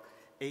for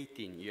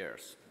 18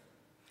 years.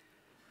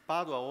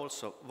 Padua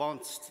also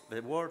owns the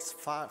world's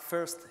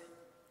first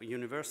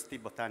university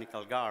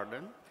botanical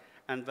garden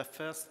and the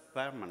first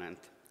permanent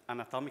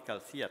anatomical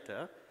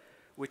theater,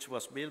 which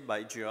was built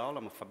by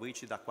Girolamo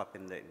Fabrici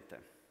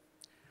d'Acquapendente.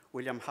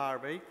 William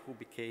Harvey, who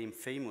became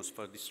famous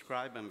for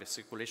describing the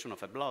circulation of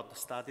the blood,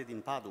 studied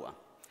in Padua.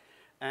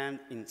 And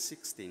in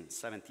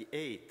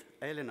 1678,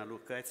 Elena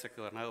Lucrezia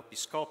Cornaro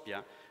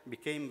Piscopia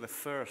became the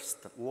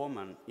first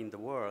woman in the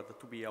world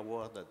to be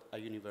awarded a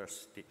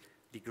university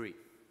degree.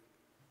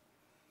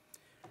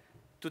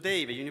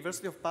 Today, the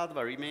University of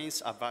Padua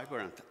remains a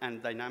vibrant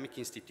and dynamic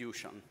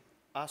institution.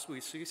 As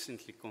we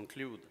recently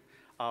conclude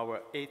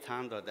our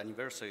 800th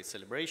anniversary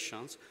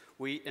celebrations,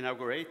 we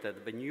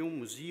inaugurated the new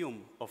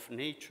Museum of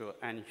Nature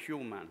and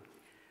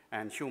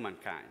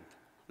Humankind,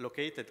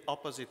 located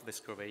opposite the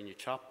Scrovegni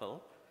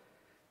Chapel.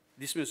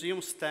 This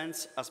museum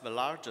stands as the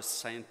largest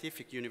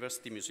scientific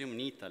university museum in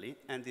Italy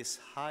and is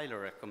highly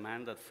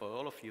recommended for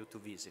all of you to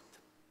visit.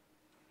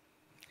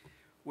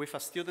 With a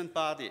student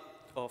body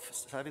of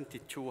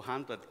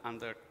 7,200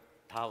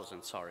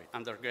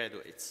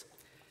 undergraduates,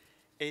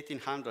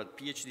 1,800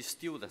 PhD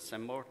students,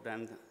 and more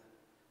than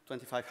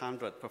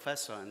 2,500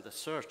 professors and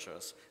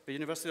researchers, the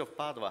University of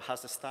Padua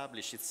has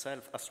established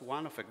itself as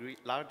one of the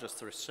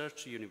largest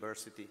research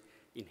universities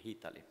in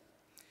Italy.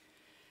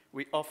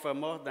 We offer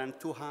more than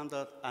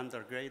 200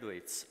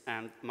 undergraduates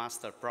and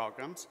master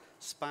programs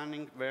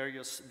spanning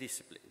various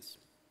disciplines.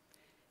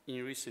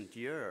 In recent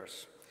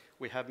years,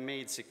 we have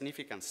made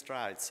significant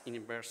strides in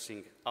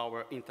embracing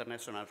our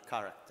international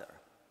character,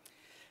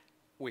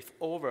 with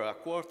over a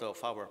quarter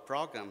of our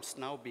programs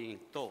now being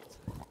taught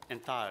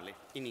entirely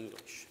in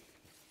English.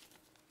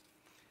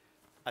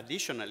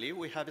 Additionally,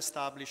 we have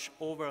established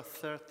over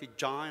 30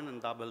 joint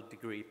and double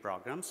degree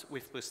programs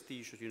with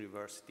prestigious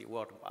universities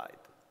worldwide.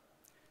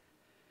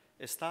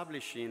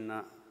 Established in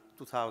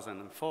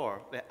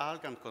 2004, the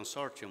Algant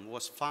consortium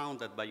was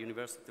founded by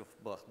University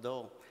of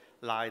Bordeaux,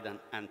 Leiden,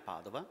 and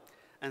Padova,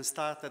 and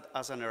started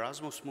as an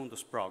Erasmus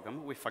Mundus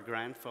program with a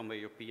grant from the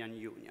European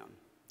Union.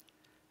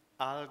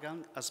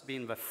 Algant has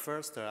been the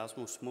first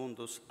Erasmus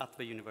Mundus at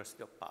the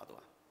University of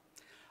Padua.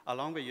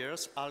 Along the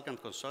years,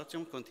 Algant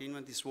consortium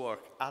continued this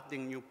work,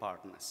 adding new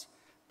partners: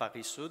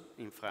 Paris-Sud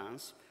in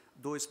France,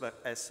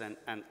 Duisburg-Essen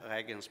and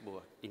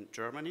Regensburg in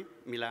Germany,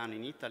 Milano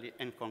in Italy,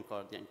 and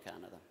Concordia in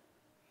Canada.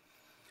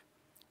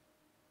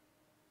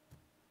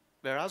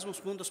 The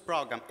Erasmus Mundus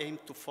program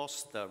aimed to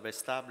foster the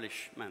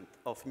establishment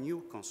of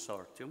new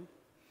consortium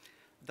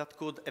that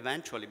could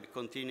eventually be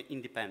continued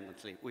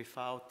independently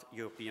without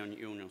European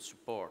Union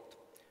support.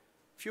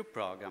 Few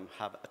programs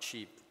have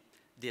achieved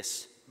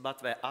this, but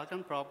the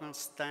Algant program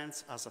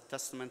stands as a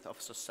testament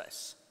of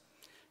success.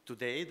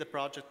 Today, the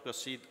project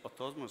proceeds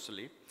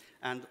autonomously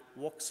and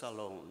walks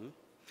alone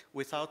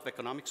without the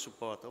economic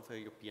support of the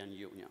European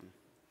Union.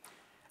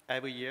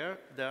 Every year,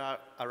 there are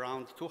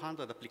around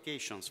 200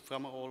 applications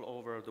from all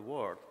over the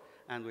world,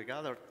 and we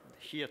gathered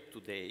here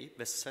today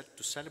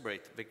to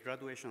celebrate the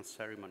graduation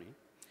ceremony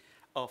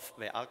of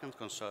the Algant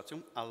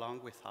consortium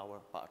along with our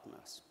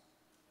partners.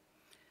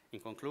 In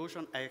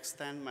conclusion, I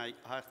extend my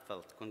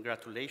heartfelt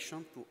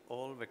congratulations to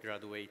all the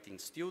graduating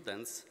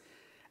students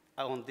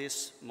on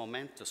this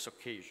momentous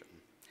occasion.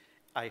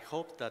 I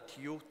hope that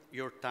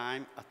your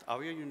time at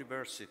our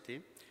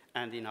university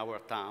and in our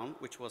town,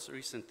 which was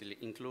recently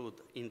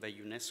included in the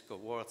UNESCO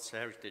World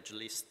Heritage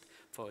List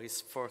for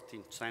its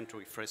 14th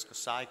century fresco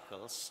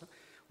cycles,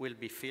 will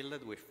be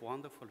filled with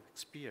wonderful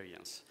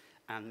experience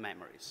and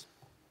memories.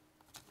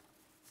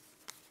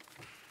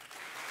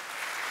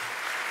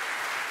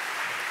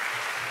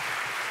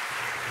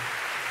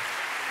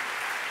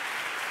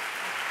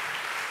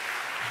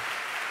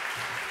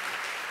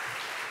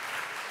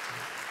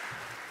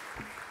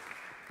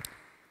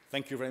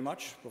 Thank you very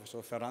much,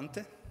 Professor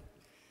Ferrante.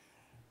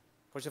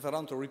 Professor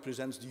Ferrante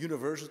represents the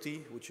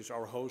university, which is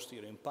our host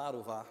here in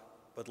Padova,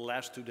 but the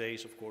last 2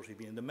 days, of course, we've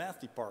been in the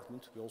math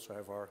department. We also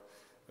have our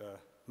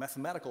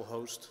mathematical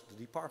host, the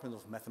Department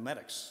of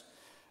Mathematics.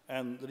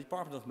 And the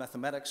Department of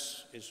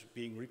Mathematics is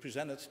being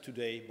represented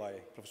today by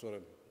Professor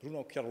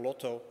Bruno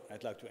Chiarellotto.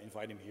 I'd like to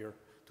invite him here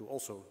to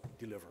also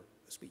deliver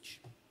a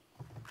speech.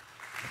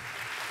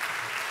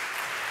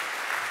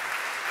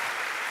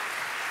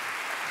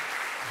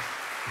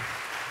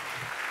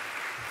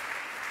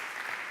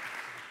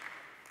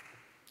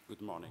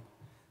 Good morning.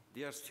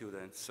 Dear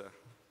students,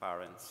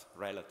 parents,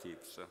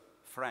 relatives,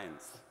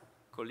 friends,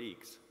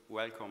 colleagues,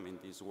 welcome in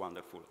this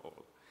wonderful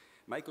hall.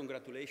 My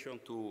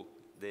congratulations to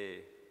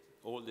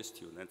all the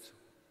students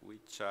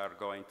which are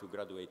going to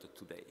graduate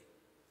today.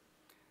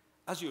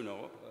 As you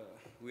know,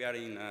 we are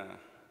in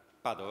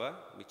Padova,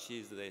 which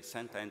is the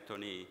St.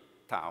 Anthony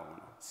town,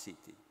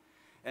 city.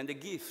 And the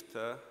gift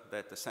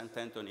that St.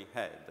 Anthony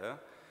had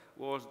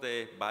was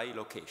the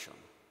bilocation.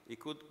 It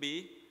could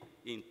be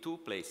in 2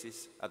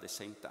 places at the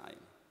same time.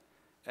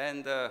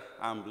 And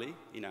humbly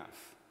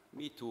enough,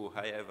 me too,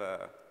 I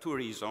have 2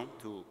 reasons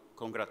to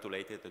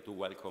congratulate and to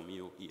welcome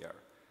you here.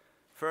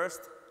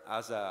 First,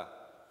 as a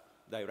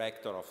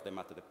director of the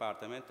math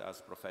department,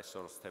 as Professor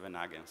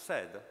Stevenhagen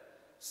said.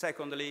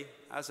 Secondly,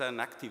 as an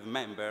active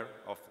member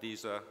of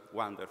this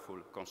wonderful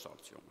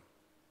consortium.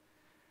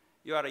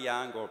 You are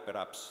young, or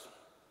perhaps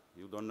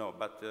you don't know,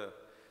 but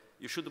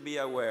you should be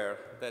aware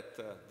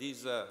that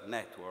this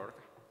network,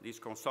 this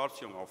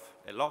consortium of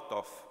a lot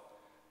of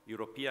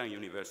European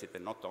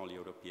universities, not only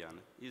European,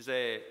 is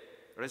a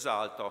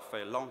result of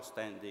a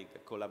long-standing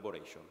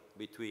collaboration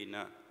between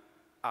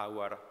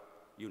our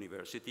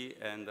university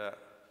and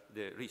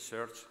the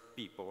research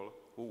people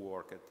who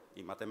work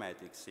in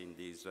mathematics in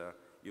these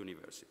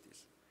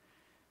universities.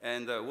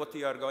 And what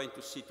you are going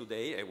to see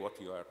today, and what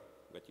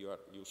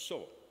you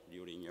saw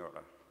during your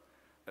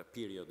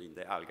period in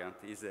the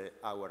Algant, is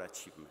our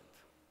achievement.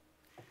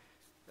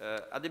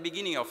 At the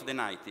beginning of the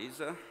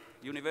 90s,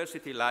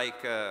 universities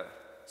like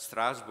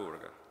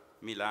Strasbourg,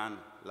 Milan,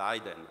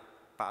 Leiden,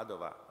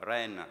 Padova,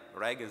 Rennes,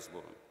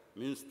 Regensburg,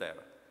 Münster,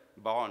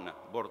 Bonn,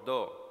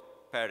 Bordeaux,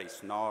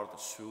 Paris, Nord,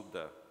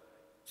 Sud,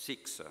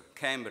 SIX,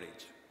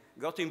 Cambridge,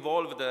 got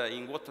involved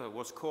in what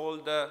was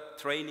called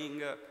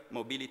training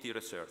mobility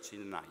research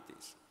in the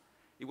 90s.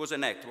 It was a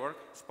network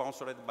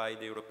sponsored by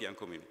the European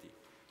Community.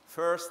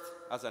 First,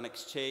 as an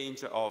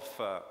exchange of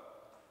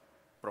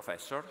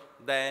professors,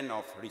 then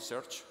of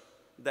research,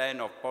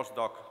 then of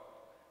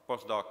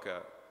postdoc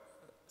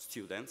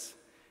students,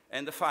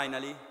 and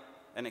finally,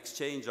 an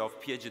exchange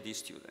of PhD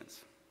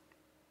students.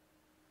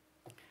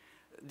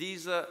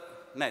 This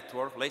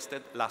network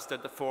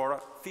lasted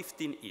for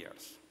 15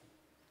 years.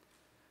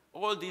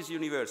 All these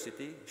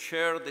universities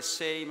share the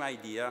same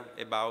idea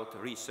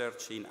about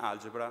research in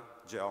algebra,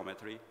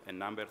 geometry, and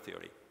number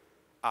theory,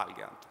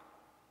 Algant,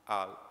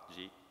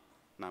 Al-G,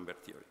 number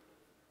theory.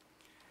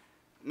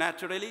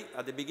 Naturally,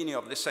 at the beginning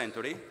of the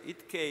century,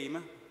 it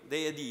came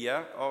the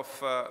idea of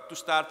to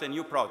start a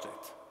new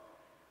project.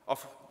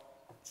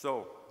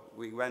 So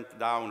we went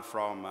down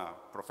from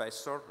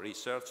professor,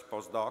 research,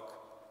 postdoc,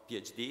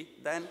 PhD,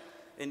 then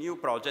a new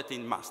project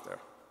in master,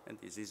 and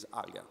this is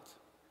Algant.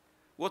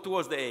 What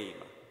was the aim?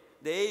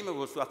 The aim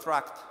was to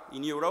attract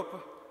in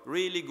Europe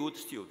really good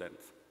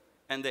students,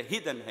 and the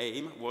hidden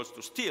aim was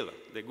to steal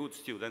the good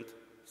students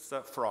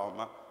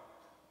from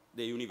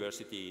the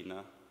university in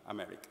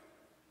America.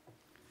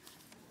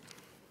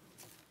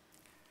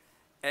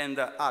 And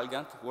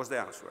Algant was the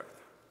answer.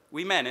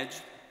 We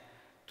managed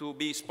to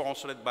be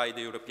sponsored by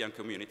the European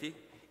Community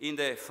in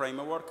the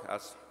framework,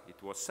 as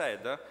it was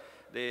said,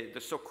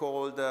 the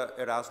so-called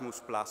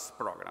Erasmus Plus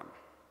program,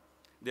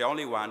 the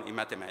only one in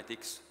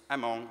mathematics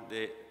among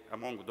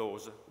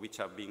those which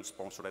have been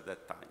sponsored at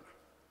that time.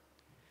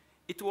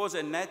 It was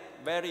a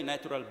very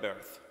natural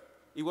birth.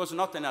 It was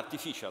not an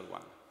artificial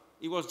one.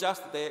 It was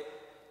just the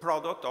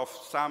product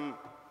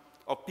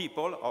of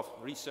people, of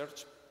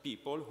research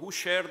people, who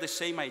shared the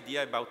same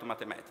idea about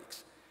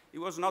mathematics. It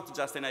was not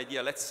just an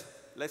idea,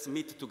 let's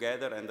meet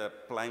together and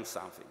plan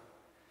something.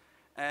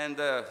 And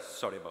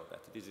sorry about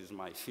that. This is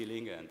my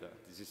feeling, and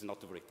this is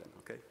not written,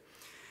 okay?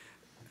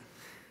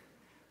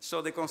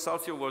 So the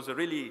consortium was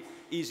really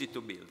easy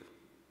to build.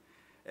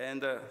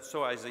 And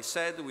so, as I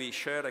said, we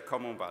share a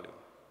common value.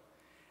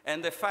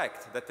 And the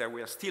fact that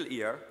we are still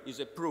here is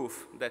a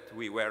proof that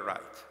we were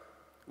right.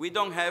 We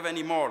don't have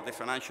anymore the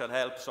financial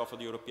helps of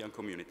the European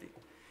community.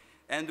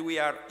 And we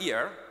are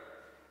here,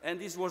 and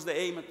this was the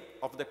aim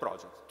of the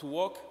project, to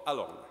walk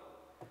along.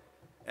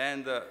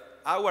 And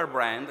our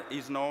brand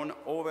is known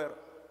all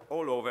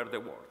over the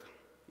world.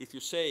 If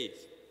you say,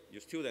 you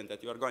student,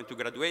 that you are going to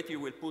graduate, you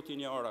will put in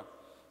your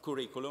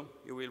curriculum,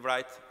 you will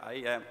write,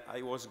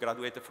 I was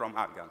graduated from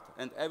Algant,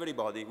 and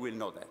everybody will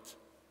know that.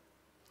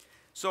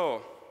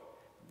 So,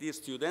 dear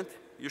student,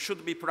 you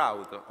should be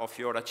proud of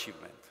your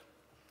achievement.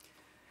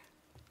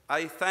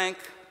 I thank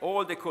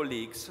all the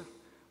colleagues,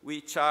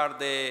 which are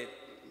in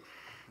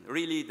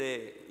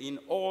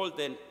all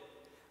the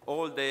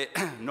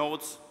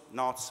nodes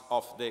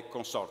of the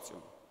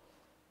consortium.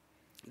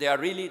 They are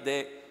really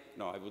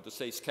I would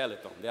say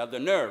skeleton. They are the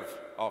nerve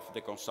of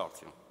the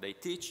consortium. They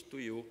teach to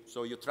you,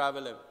 so you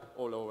travel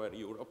all over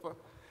Europe,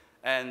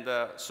 and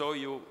so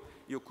you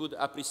could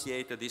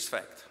appreciate this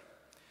fact.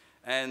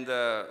 And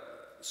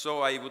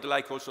so I would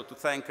like also to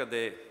thank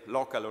the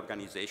local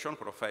organization,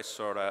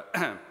 Professor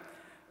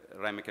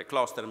Remke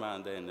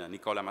Klosterman and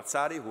Nicola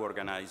Mazzari, who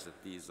organized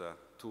these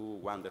 2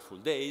 wonderful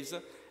days,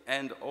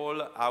 and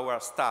all our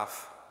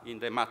staff in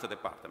the math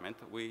department,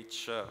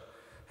 which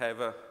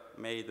have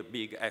made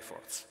big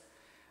efforts.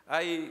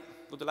 I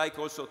would like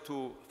also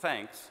to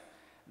thank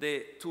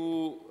the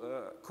 2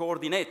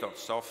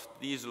 coordinators of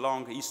this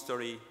long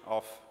history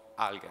of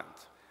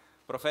Algant.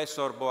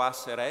 Professor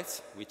Boas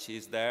Erez, which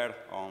is there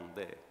on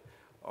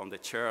the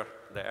chair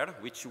there,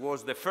 which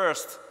was the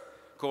first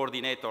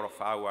coordinator of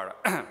our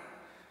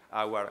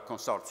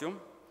consortium,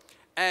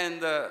 and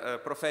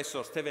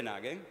Professor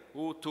Stevenhagen,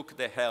 who took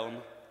the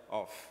helm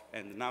of,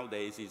 and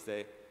nowadays is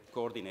the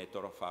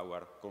coordinator of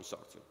our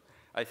consortium.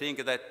 I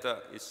think that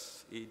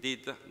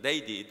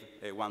they did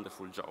a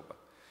wonderful job.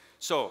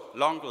 So,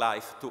 long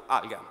life to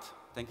Algant.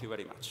 Thank you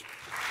very much.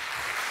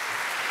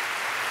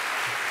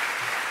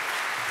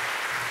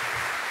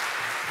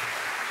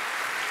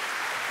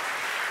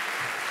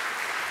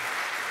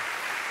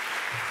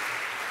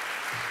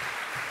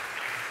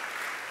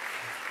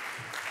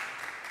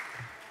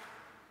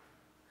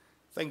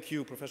 Thank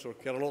you, Professor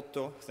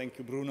Chiarellotto. Thank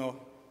you, Bruno.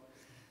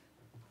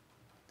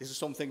 This is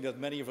something that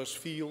many of us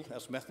feel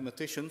as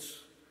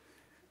mathematicians.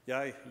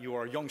 Yeah, you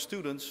are young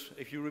students.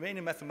 If you remain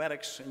in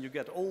mathematics and you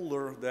get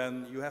older,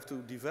 then you have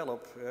to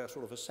develop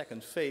sort of a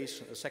second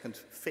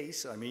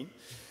phase,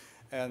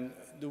 And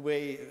the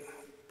way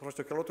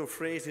Professor Chiarellotto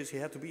phrased is he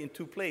had to be in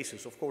 2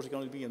 places. Of course, he can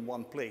only be in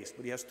 1 place,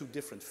 but he has 2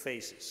 different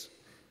phases.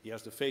 He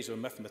has the phase of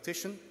a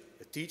mathematician,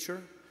 a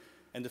teacher,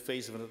 and the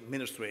phase of an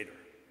administrator.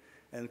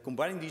 And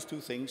combining these 2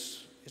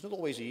 things is not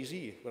always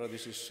easy, whether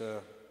this is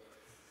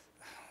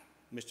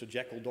Mr.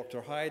 Jekyll,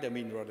 Dr. Hyde. I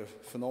mean, there are the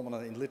phenomena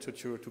in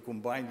literature to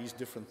combine these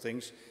different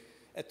things.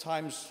 At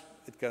times,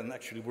 it can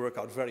actually work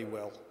out very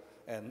well,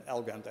 and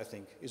Algant, I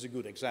think, is a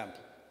good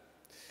example.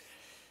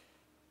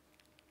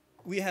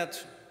 We had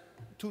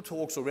 2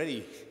 talks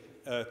already,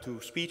 2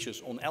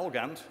 speeches on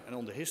Algant and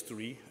on the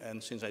history,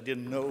 and since I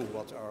didn't know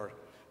what our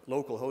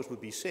local host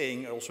would be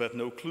saying, I also had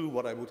no clue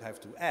what I would have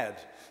to add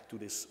to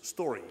this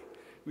story.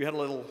 We had a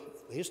little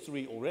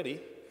history already.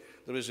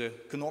 There is a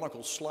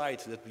canonical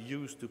slide that we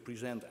use to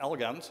present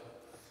Algant.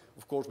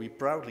 Of course, we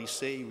proudly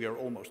say we are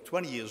almost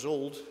 20 years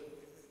old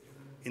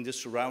in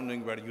this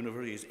surrounding where the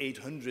university is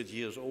 800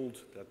 years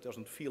old. That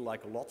doesn't feel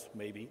like a lot,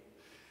 maybe.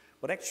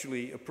 But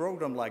actually, a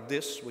program like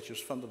this, which is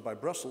funded by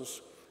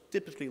Brussels,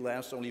 typically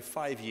lasts only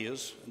 5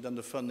 years, and then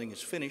the funding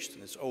is finished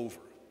and it's over.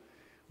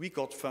 We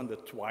got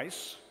funded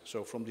twice,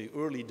 so from the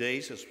early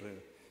days, as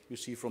you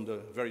see from the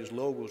various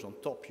logos on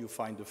top, you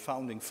find the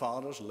founding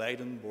fathers,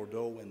 Leiden,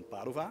 Bordeaux, and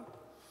Padova.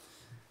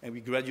 And we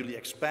gradually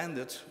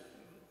expanded,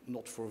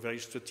 not for very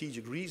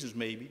strategic reasons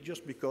maybe,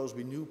 just because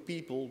we knew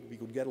people we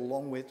could get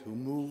along with who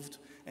moved,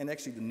 and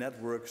actually the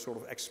network sort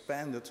of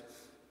expanded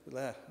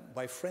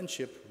by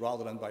friendship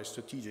rather than by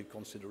strategic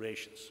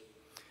considerations.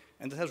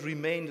 And it has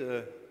remained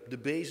the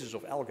basis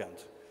of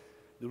Algant.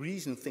 The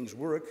reason things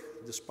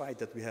work, despite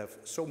that we have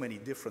so many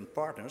different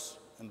partners,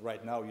 and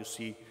right now you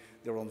see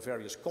they're on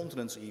various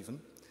continents even,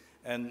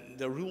 and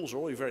their rules are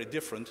all very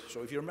different.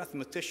 So if you're a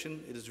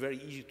mathematician, it is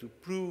very easy to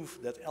prove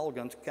that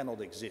Algant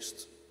cannot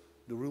exist.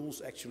 The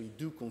rules actually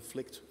do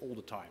conflict all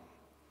the time.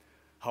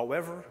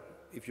 However,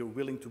 if you're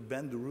willing to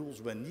bend the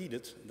rules when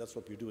needed, and that's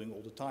what we're doing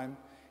all the time,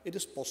 it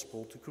is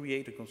possible to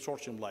create a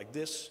consortium like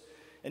this.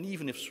 And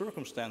even if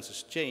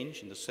circumstances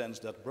change, in the sense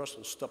that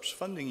Brussels stops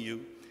funding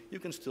you, you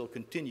can still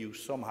continue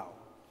somehow.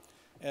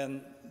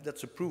 And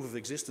that's a proof of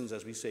existence,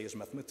 as we say, as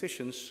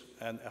mathematicians.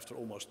 And after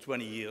almost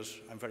 20 years,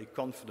 I'm very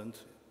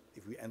confident,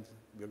 if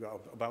we're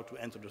about to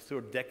enter the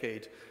 3rd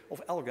decade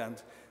of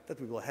Algant, that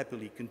we will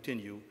happily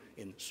continue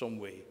in some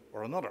way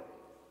or another.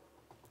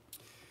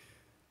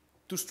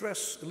 To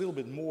stress a little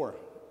bit more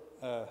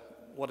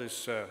what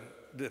is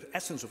the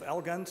essence of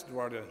Algant,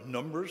 there are the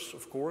numbers,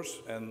 of course,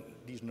 and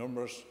these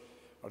numbers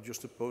are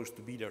just supposed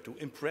to be there to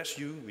impress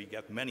you. We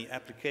get many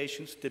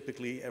applications.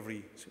 Typically,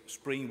 every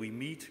spring we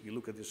meet, we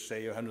look at this,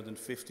 say,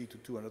 150 to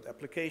 200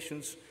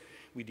 applications.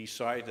 We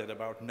decide that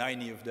about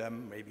 90 of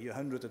them, maybe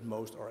 100 at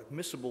most, are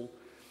admissible,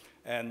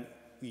 and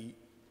we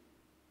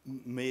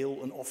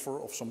mail an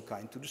offer of some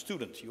kind to the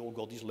student. You all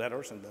got these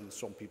letters, and then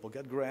some people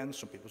get grants,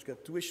 some people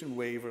get tuition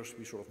waivers.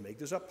 We sort of make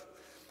this up.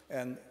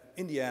 And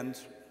in the end,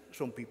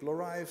 some people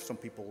arrive, some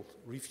people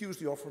refuse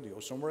the offer, they go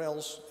somewhere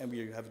else, and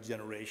we have a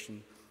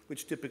generation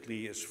which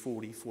typically is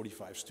 40,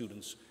 45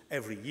 students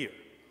every year.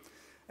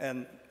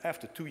 And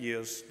after 2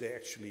 years, they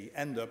actually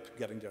end up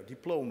getting their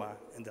diploma,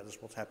 and that is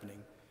what's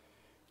happening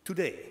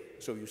today.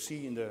 So you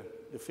see in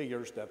the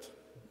figures that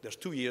there's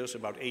 2 years,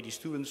 about 80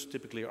 students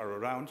typically are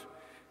around.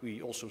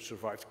 We also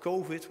survived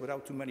COVID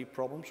without too many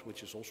problems,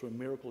 which is also a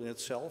miracle in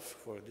itself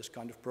for this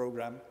kind of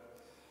program.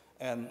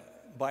 And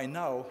by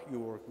now,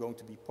 you are going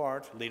to be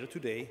part, later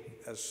today,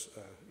 as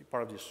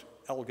part of this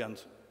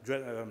Algant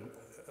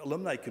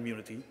alumni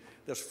community.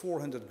 There's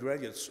 400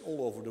 graduates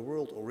all over the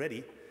world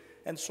already,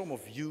 and some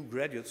of you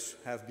graduates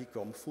have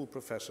become full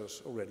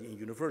professors already in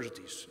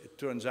universities. It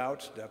turns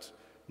out that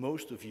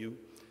most of you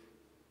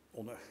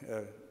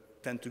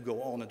tend to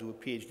go on and do a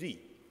PhD.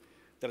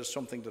 That is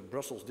something that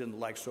Brussels didn't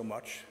like so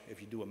much.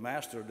 If you do a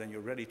master, then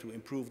you're ready to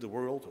improve the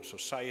world or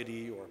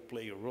society or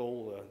play a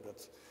role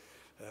that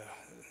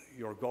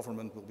your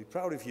government will be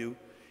proud of you.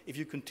 If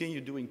you continue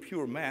doing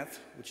pure math,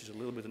 which is a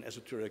little bit an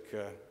esoteric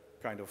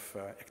kind of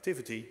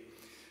activity,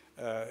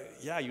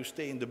 yeah, you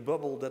stay in the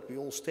bubble that we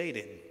all stayed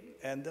in.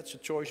 And that's a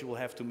choice you will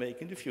have to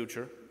make in the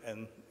future,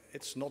 and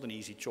it's not an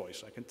easy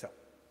choice, I can tell.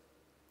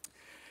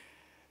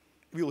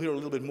 We'll hear a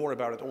little bit more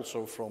about it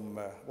also from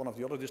one of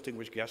the other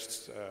distinguished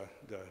guests,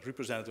 the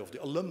representative of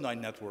the alumni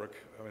network.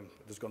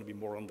 There's going to be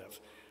more on that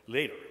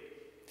later.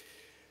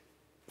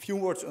 A few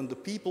words on the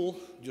people,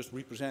 just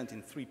represented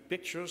in 3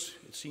 pictures.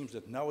 It seems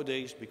that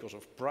nowadays, because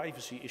of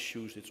privacy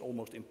issues, it's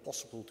almost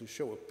impossible to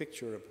show a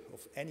picture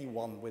of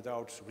anyone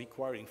without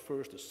requiring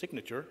first a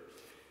signature.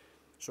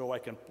 So I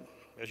can,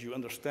 as you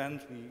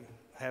understand, we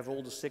have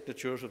all the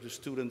signatures of the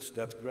students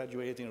that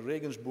graduated in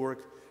Regensburg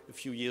a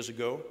few years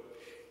ago.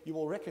 You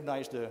will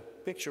recognize the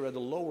picture at the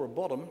lower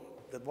bottom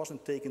that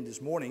wasn't taken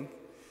this morning.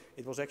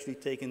 It was actually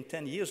taken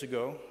 10 years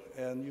ago,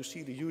 and you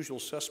see the usual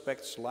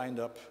suspects lined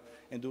up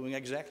and doing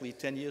exactly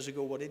 10 years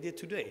ago what they did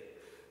today.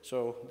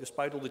 So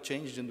despite all the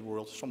changes in the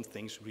world, some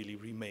things really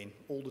remain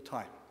all the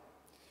time.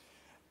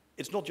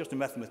 It's not just the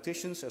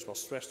mathematicians, as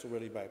was stressed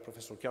already by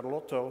Professor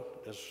Chiarellotto.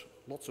 There's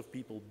lots of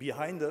people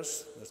behind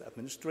us. There's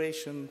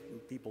administration,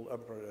 people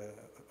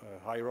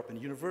higher up in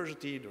the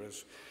university.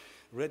 There's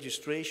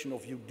registration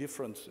of you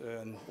different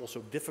and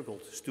also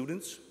difficult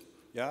students.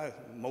 Yeah,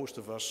 most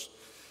of us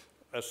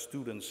as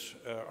students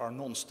are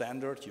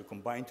non-standard. You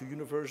combine 2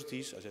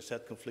 universities, as I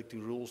said,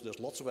 conflicting rules. There's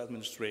lots of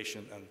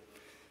administration, and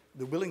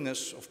the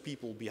willingness of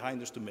people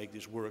behind us to make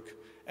this work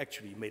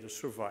actually made us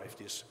survive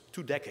these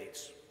 2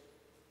 decades.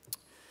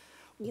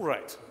 All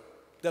right,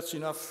 that's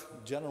enough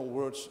general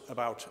words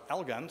about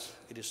Algant.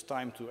 It is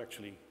time to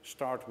actually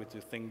start with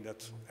the thing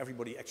that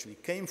everybody actually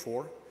came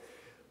for,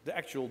 the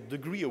actual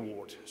degree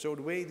award. So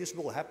the way this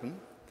will happen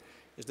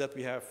is that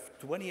we have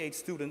 28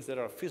 students that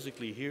are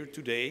physically here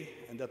today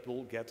and that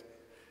will get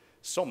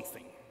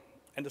something.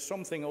 And the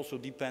something also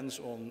depends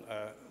on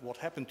what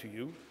happened to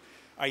you.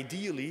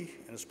 Ideally,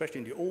 and especially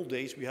in the old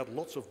days, we had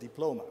lots of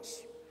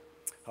diplomas.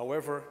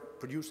 However,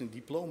 producing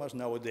diplomas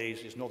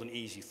nowadays is not an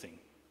easy thing.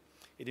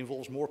 It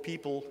involves more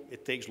people,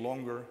 it takes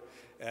longer,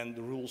 and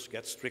the rules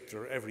get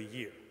stricter every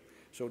year.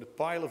 So the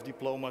pile of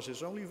diplomas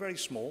is only very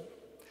small,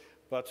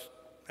 but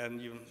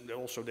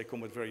they come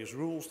with various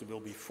rules. There will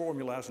be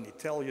formulas in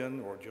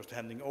Italian or just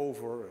handing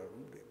over.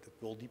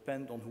 That will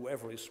depend on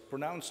whoever is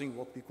pronouncing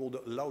what we call the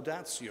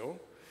laudatio.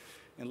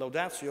 And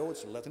laudatio,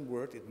 it's a Latin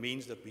word. It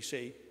means that we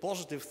say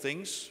positive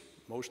things,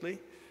 mostly,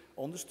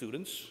 on the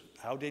students,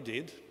 how they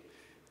did.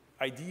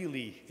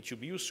 Ideally, it should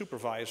be a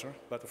supervisor,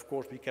 but of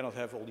course we cannot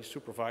have all these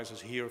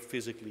supervisors here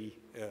physically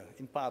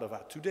in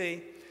Padova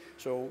today.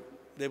 So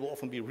they will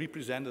often be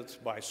represented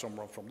by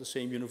someone from the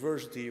same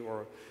university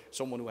or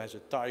someone who has a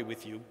tie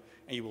with you,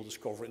 and you will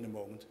discover in a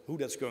moment who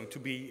that's going to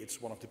be.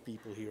 It's one of the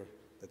people here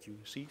that you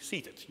see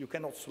seated. You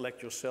cannot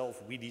select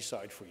yourself, we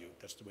decide for you.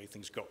 That's the way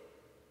things go.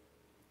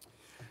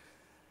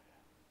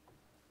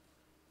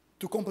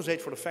 To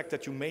compensate for the fact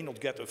that you may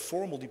not get a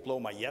formal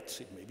diploma yet,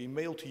 it may be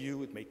mailed to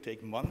you, it may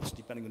take months,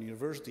 depending on the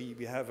university,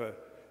 we have a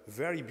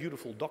very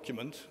beautiful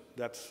document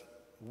that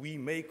we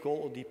may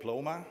call a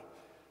diploma.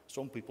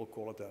 Some people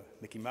call it a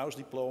Mickey Mouse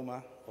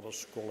diploma,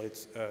 others call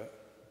it an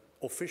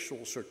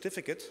official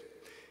certificate.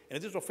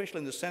 And it is official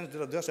in the sense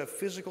that it does have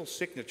physical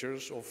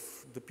signatures of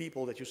the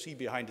people that you see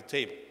behind the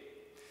table.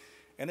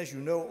 And as you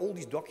know, all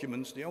these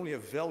documents, they only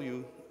have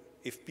value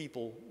if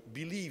people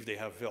believe they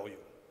have value.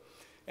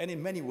 And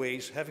in many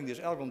ways, having this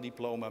Algant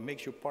diploma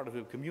makes you part of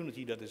a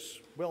community that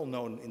is well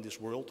known in this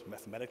world,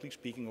 mathematically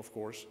speaking, of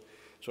course.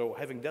 So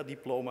having that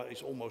diploma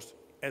is almost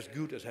as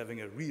good as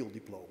having a real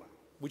diploma,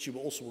 which you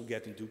also will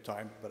get in due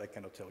time, but I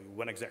cannot tell you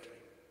when exactly.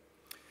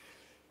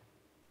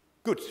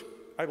 Good.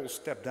 I will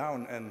step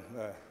down and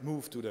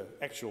move to the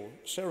actual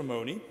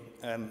ceremony,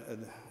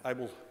 and I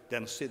will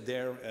then sit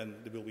there, and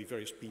there will be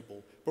various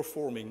people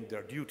performing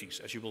their duties,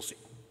 as you will see.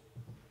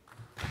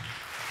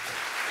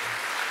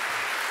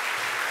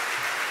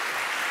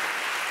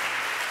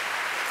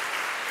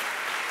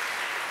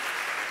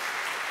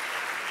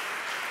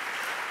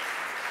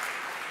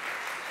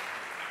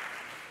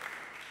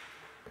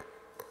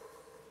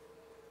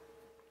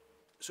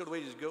 So the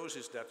way this goes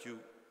is that you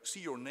see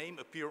your name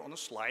appear on a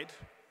slide,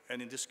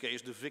 and in this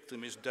case the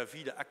victim is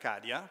Davide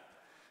Accadia,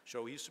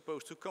 so he's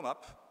supposed to come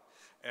up,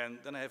 and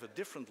then I have a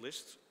different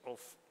list of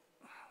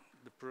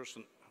the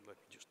person. Let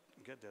me just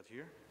get that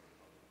here.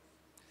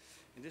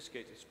 In this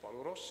case it's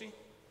Paolo Rossi.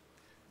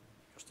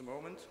 Just a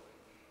moment.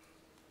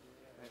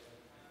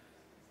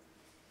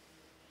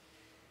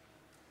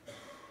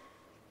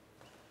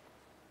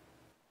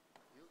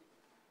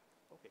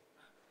 Okay,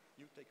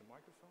 you take a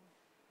microphone.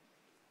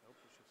 I hope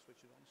you should switch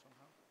it on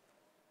somehow.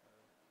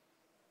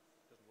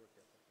 Doesn't work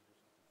yet. I have to do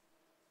something.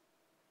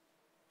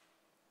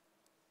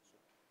 So,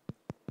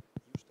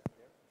 you stand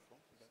there in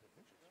front. So I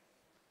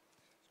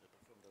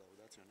perform the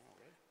laudatio now,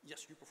 right?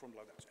 Yes, you perform the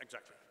laudatio,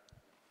 exactly.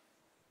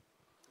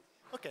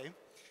 Okay,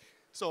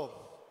 so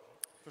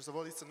first of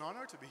all, it's an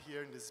honor to be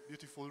here in this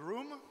beautiful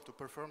room to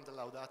perform the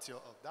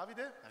laudatio of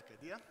Davide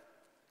Accadia.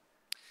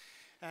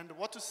 And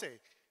what to say?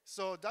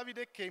 So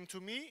Davide came to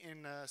me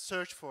in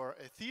search for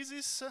a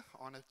thesis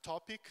on a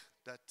topic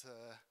that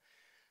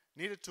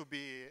needed to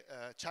be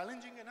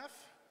challenging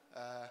enough.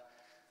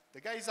 The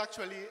guy is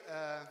actually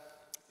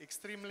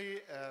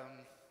extremely,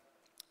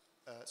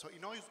 so he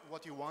knows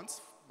what he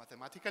wants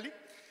mathematically.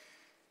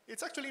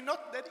 It's actually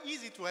not that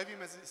easy to have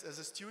him as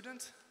a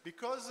student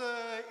because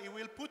he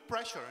will put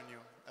pressure on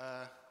you.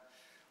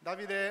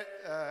 Davide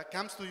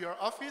comes to your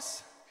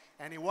office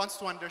and he wants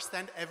to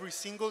understand every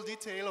single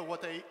detail of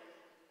what I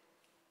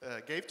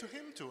gave to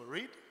him to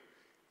read.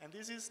 And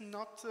this is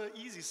not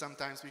easy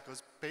sometimes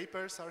because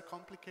papers are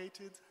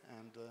complicated,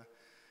 and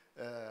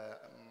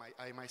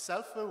I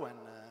myself,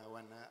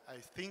 when I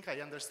think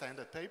I understand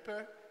a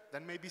paper,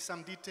 then maybe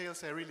some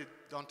details I really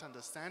don't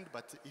understand,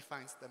 but he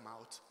finds them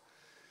out.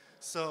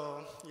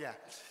 So, yeah.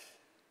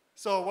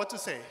 So, what to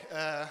say?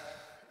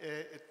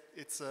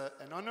 It's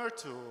an honor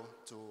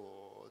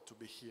to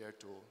be here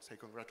to say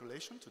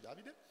congratulations to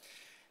Davide.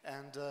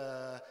 And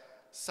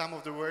some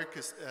of the work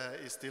is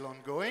still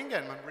ongoing,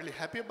 and I'm really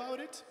happy about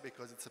it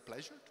because it's a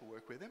pleasure to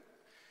work with him.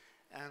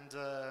 And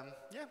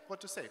yeah, what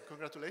to say?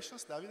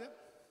 Congratulations, Davide.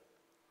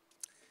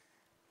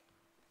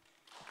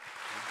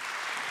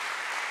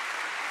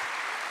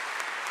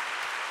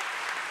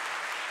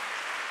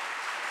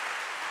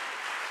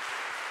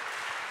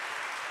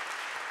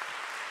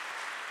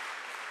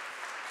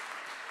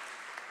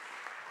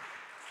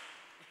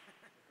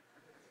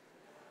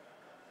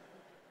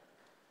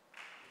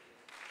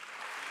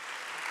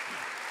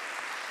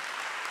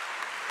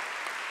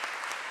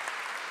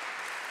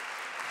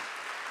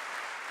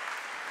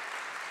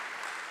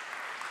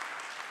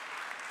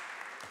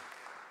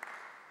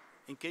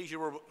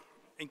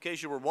 In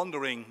case you were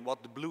wondering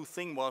what the blue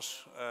thing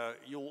was,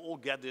 you'll all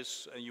get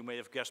this, and you may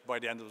have guessed by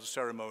the end of the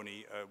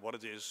ceremony what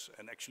it is,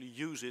 and actually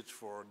use it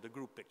for the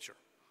group picture.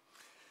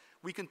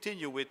 We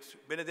continue with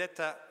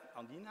Benedetta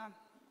Andina,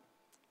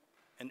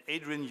 and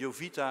Adrian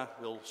Jovita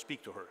will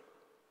speak to her.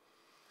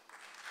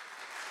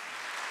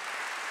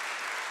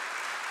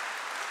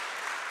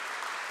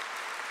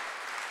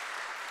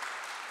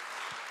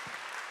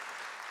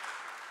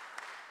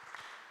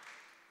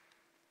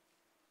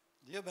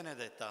 Dear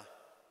Benedetta,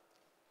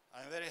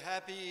 I'm very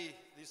happy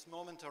this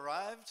moment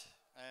arrived,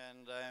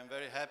 and I am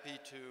very happy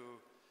to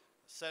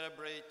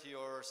celebrate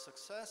your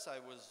success. I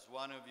was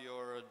one of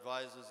your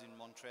advisors in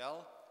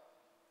Montreal.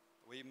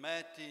 We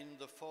met in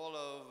the fall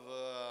of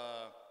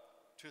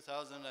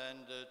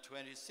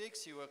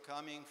 2026. You were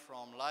coming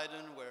from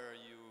Leiden, where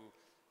you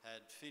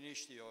had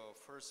finished your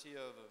first year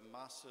of a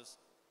master's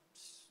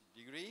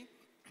degree.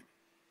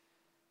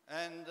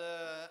 And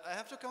I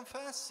have to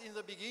confess, in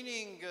the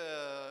beginning,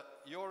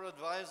 your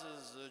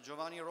advisors,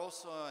 Giovanni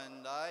Rosso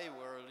and I,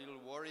 were a little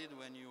worried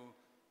when you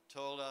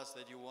told us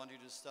that you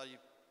wanted to study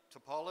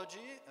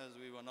topology, as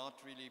we were not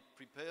really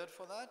prepared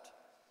for that.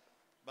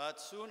 But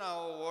soon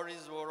our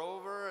worries were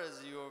over,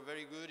 as you were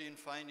very good in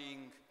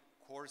finding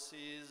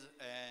courses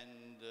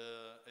and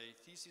a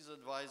thesis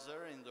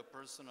advisor in the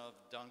person of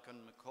Duncan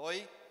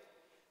McCoy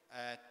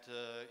at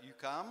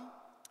UQAM.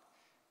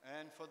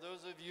 And for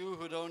those of you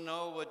who don't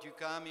know what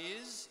UQAM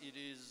is, it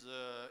is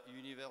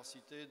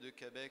Université de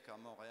Québec à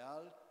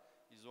Montréal.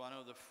 It's one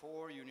of the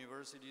 4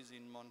 universities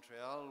in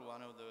Montreal,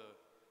 one of the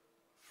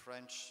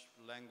French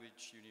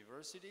language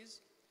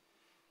universities.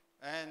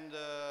 And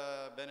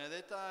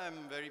Benedetta,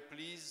 I'm very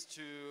pleased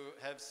to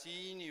have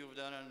seen you've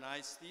done a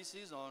nice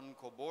thesis on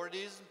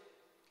cobordism,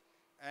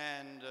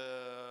 and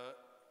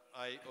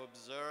I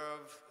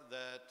observe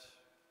that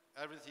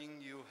everything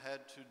you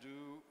had to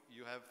do,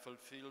 you have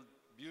fulfilled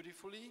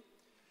beautifully,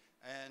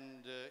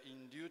 and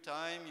in due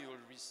time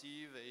you'll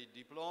receive a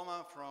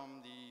diploma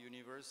from the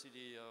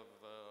University of,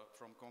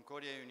 from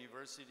Concordia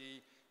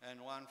University, and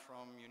one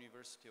from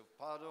University of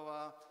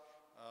Padova,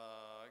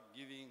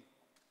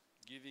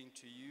 giving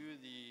to you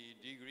the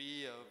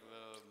degree of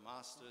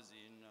Masters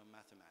in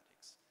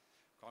Mathematics.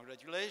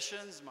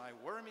 Congratulations, my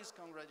warmest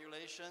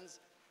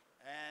congratulations,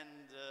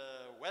 and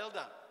well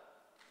done.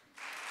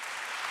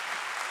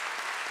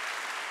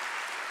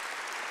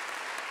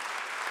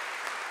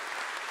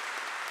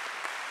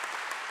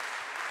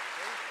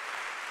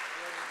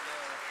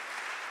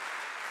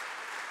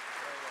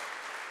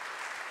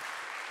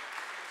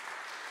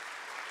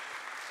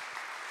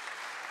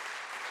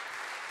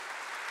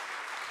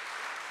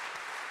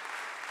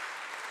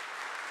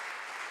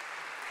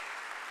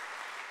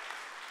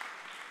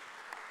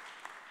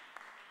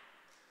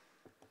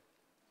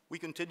 We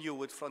continue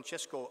with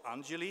Francesco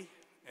Angeli,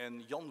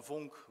 and Jan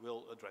Vonk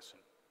will address him.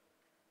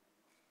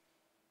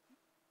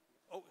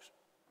 Oh,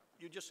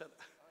 you just said,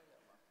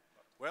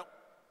 well,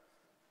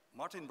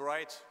 Martin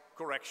Bright,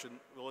 correction,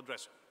 will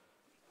address him.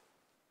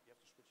 You have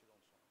to switch it on.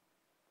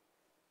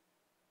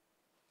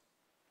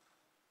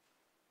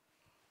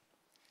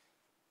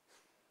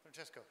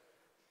 Francesco,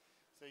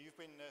 so you've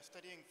been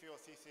studying for your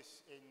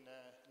thesis in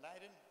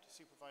Leiden,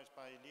 supervised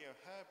by Leo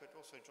Herr, but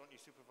also jointly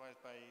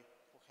supervised by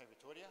Jorge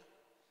Vitoria.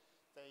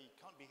 They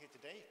can't be here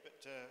today,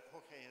 but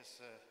Jorge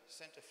has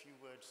sent a few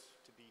words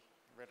to be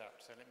read out.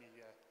 So let me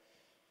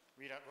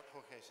read out what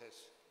Jorge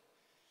says.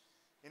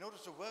 In order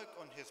to work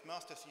on his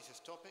master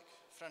thesis topic,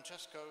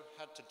 Francesco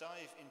had to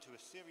dive into a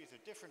series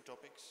of different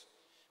topics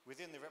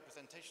within the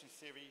representation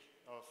theory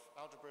of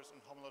algebras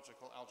and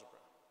homological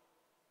algebra.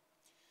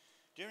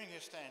 During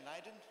his stay in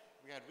Leiden,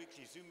 we had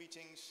weekly Zoom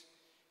meetings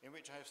in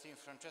which I have seen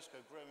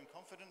Francesco grow in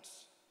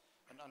confidence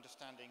and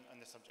understanding on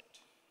the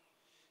subject.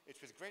 It's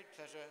with great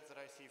pleasure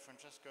that I see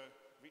Francesco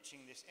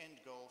reaching this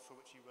end goal for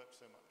which he worked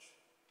so much.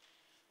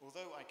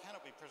 Although I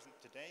cannot be present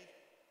today,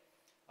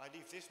 I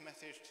leave this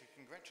message to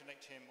congratulate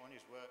him on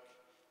his work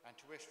and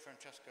to wish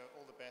Francesco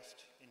all the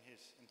best in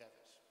his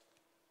endeavors.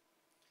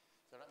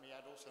 So let me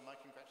add also my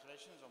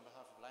congratulations on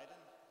behalf of Leiden.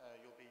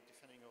 You'll be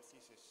defending your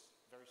thesis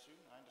very soon,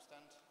 I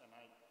understand, and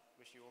I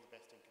wish you all the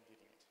best in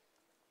completing it.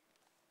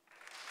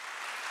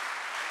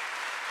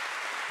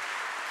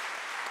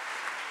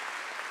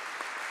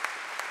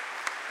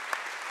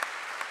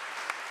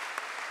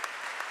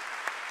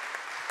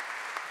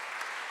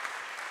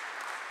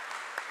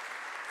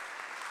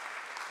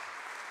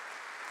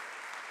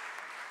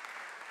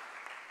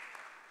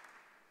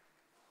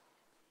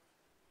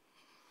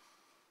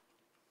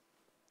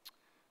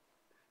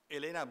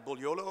 Elena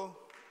Bogliolo,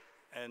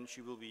 and she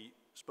will be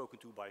spoken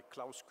to by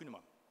Klaus Kuhnemann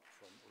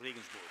from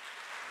Regensburg.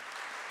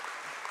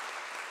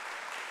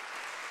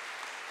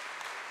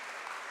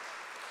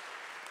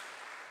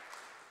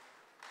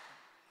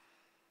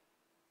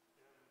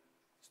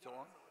 Still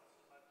on?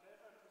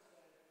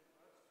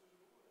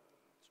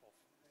 It's off.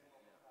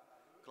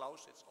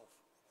 Klaus, it's off.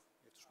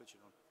 You have to switch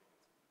it on.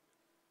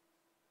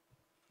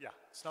 Yeah,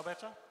 it's now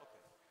better? Okay.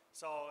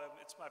 So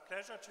it's my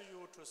pleasure to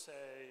you to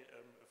say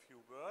a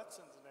few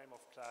words in the name of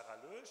Clara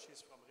Löh.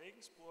 She's from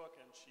Regensburg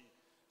and she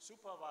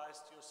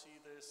supervised, you see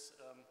this,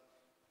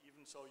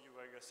 even so you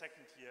were your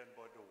second year in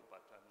Bordeaux,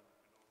 but you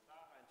know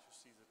Clara and you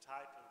see the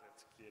title,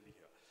 that's clearly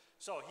here.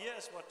 So here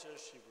is what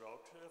she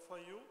wrote for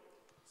you.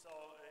 So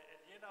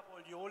Elena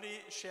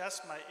Boglioli shares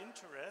my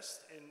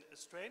interest in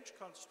strange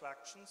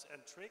constructions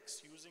and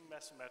tricks using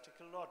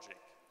mathematical logic.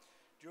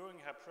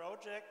 During her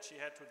project, she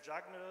had to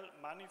juggle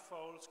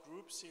manifolds,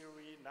 group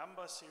theory,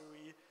 number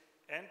theory,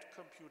 and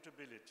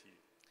computability.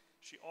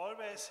 She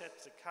always had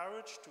the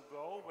courage to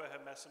go where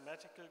her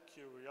mathematical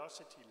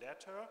curiosity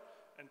led her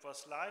and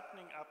was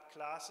lightening up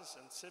classes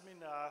and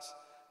seminars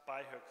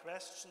by her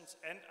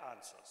questions and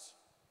answers.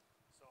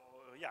 So,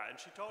 yeah, and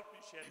she told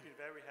me she had been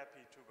very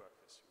happy to work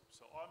with you.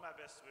 So all my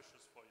best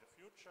wishes for your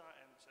future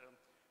and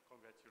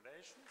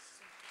congratulations.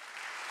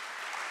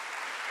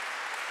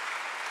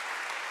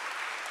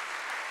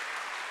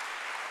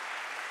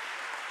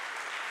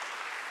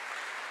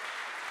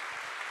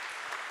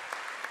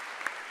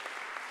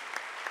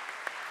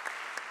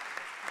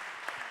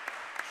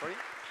 Sorry?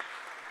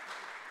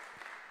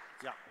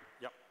 Yeah,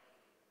 yeah.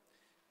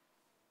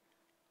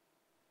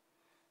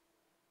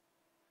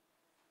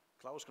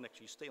 Klaus can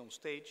actually stay on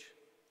stage,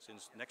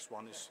 since the next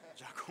one is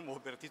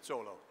Giacomo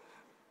Bertizzolo.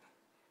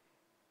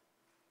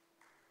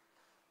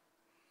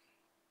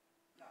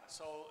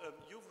 So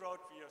you wrote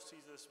your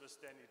thesis with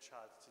Danny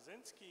Charles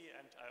Tyszynski,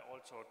 and I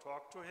also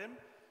talked to him.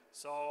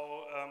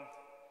 So,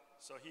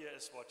 so here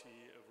is what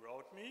he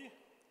wrote me.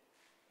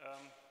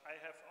 I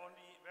have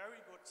only very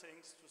good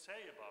things to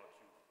say about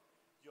you.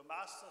 Your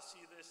master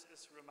thesis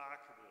is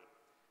remarkable.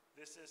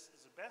 This is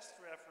the best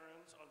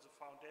reference on the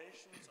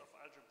foundations of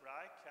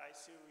algebraic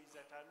Chi-series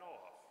that I know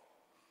of.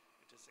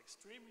 It is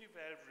extremely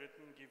well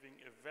written, giving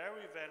a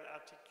very well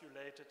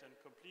articulated and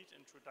complete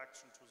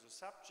introduction to the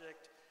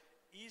subject,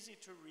 easy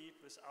to read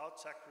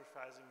without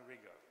sacrificing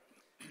rigor.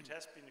 It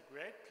has been a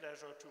great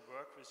pleasure to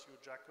work with you,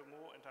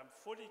 Giacomo, and I'm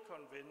fully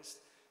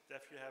convinced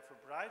that you have a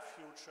bright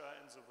future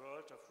in the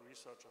world of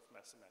research of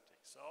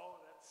mathematics. So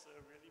that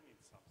really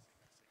means something,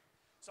 I think.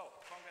 So,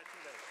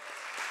 congratulations.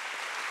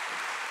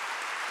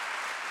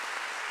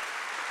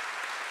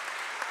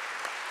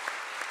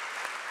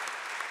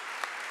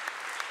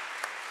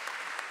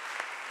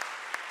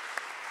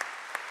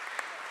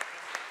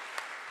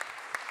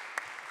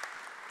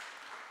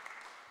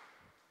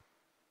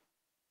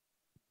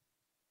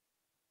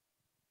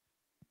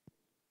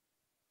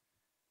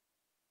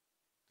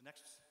 The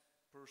next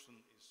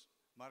person is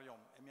Mariam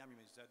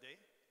Emiamimizadeh,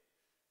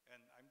 and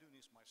I'm doing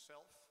this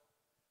myself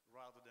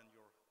rather than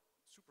your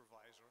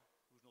supervisor,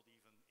 who's not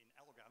even in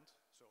Algant,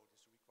 so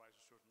this requires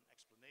a certain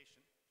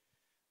explanation.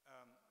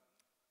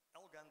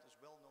 Algant is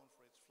well known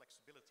for its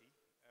flexibility,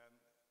 and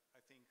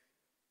I think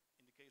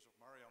in the case of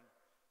Mariam,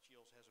 she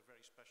also has a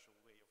very special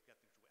way of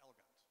getting to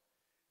Algant.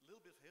 A little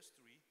bit of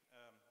history,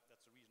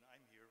 that's the reason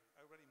I'm here.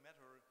 I already met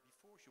her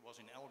before she was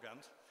in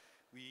Algant.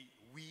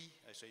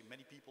 I say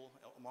many people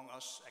among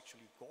us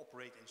actually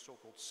cooperate in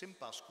so-called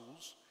SIMPA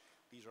schools.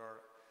 These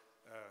are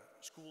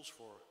schools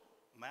for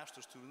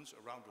master students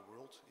around the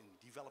world in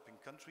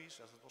developing countries,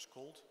 as it was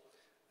called.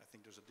 I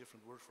think there's a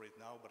different word for it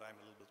now, but I'm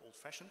a little bit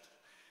old-fashioned.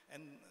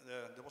 And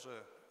there was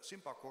a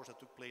SIMPA course that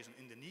took place in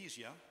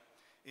Indonesia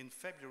in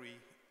February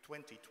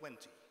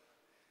 2020.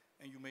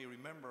 And you may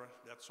remember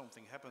that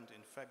something happened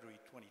in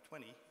February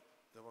 2020.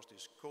 There was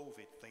this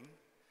COVID thing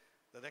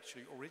that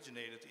actually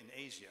originated in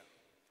Asia.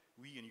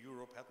 We in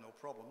Europe had no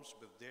problems,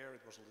 but there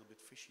it was a little bit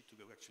fishy to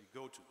actually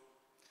go to.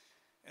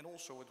 And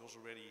also it was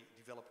already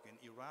developing in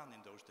Iran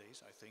in those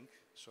days, I think.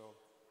 So,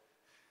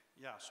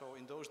 yeah, so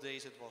in those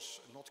days it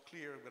was not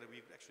clear whether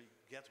we could actually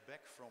get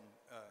back from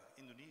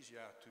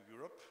Indonesia to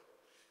Europe.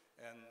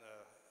 And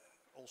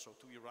also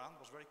to Iran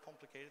was very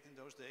complicated in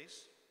those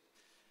days.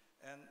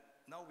 And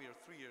now we are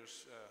 3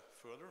 years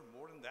further,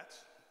 more than that.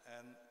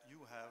 And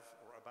you have,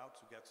 or about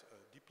to get a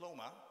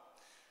diploma.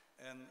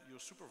 And your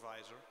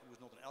supervisor, who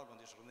is not an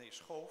Algant, is René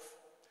Schoof.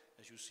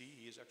 As you see,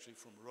 he is actually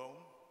from Rome.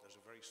 There's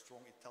a very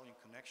strong Italian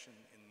connection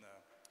in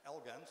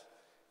Algant,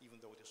 even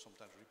though it is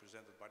sometimes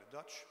represented by the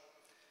Dutch.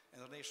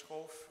 And René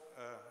Schoof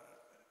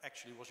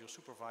actually was your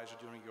supervisor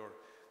during your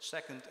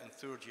second and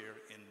third year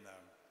in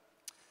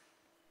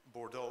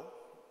Bordeaux.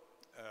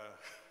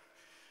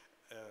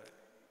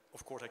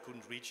 Of course, I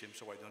couldn't reach him,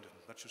 so I don't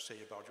have much to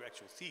say about your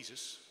actual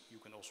thesis.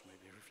 You can also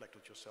maybe reflect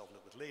on yourself a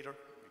little bit later.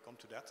 We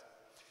come to that.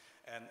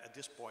 And at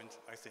this point,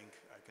 I think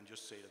I can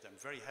just say that I'm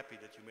very happy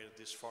that you made it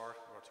this far.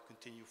 You are to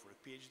continue for a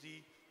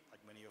PhD,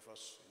 like many of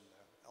us in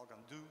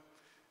Algant do.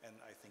 And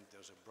I think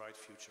there's a bright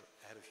future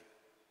ahead of you.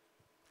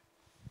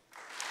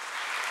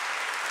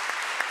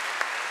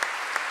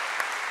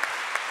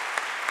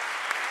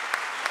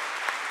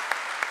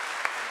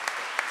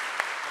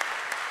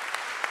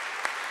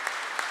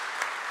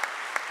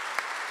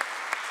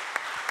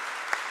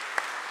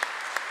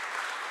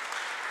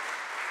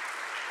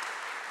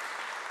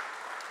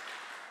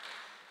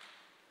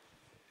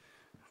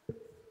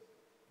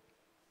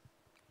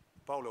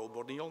 Paolo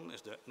Bordignon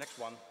is the next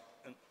one.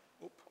 And,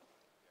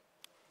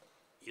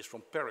 he is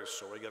from Paris,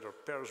 so I get our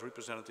Paris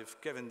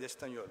representative, Kevin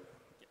Destagnol.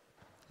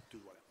 Yeah.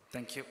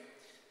 Thank you.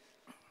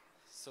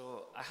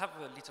 So I have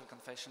a little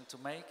confession to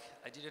make.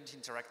 I didn't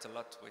interact a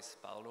lot with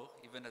Paolo,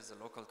 even as a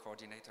local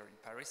coordinator in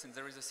Paris, and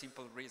there is a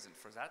simple reason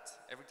for that.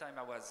 Every time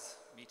I was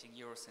meeting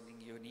you or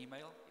sending you an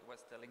email, he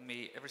was telling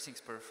me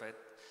everything's perfect,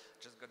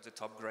 just got the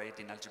top grade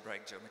in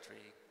algebraic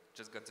geometry,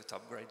 just got the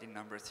top grade in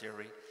number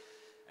theory.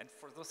 And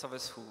for those of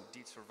us who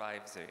did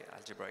survive the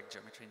algebraic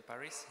geometry in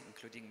Paris,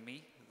 including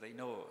me, they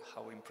know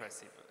how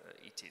impressive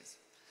it is.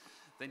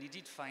 Then he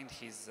did find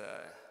his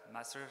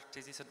master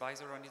thesis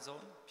advisor on his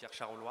own, Pierre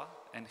Charollois,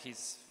 and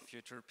his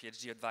future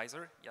PhD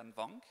advisor, Jan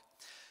Wang.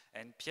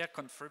 And Pierre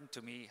confirmed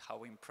to me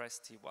how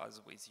impressed he was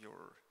with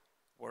your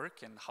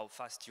work and how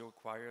fast you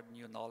acquired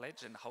new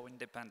knowledge and how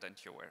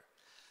independent you were.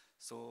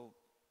 So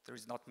there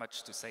is not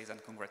much to say than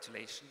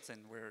congratulations, and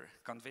we're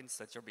convinced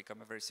that you'll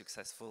become a very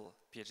successful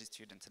PhD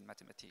student and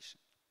mathematician.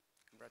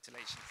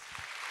 Congratulations.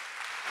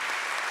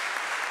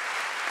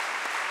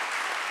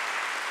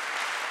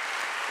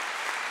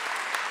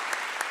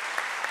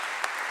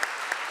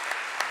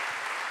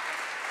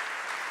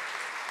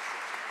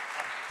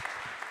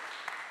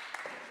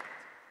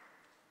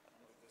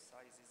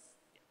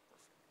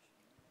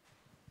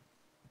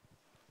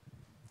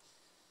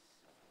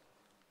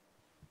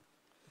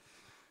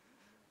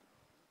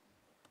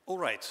 All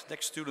right,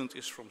 next student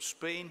is from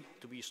Spain,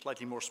 to be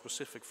slightly more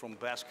specific, from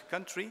Basque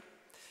Country.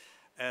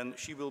 And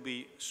she will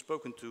be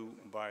spoken to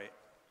by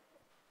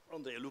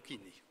Ronde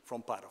Lucchini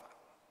from Padova.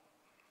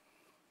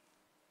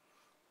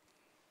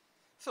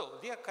 So,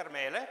 dear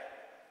Carmele,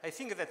 I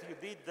think that you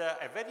did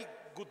a very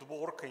good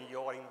work in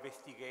your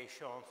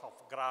investigations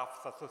of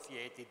graphs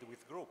associated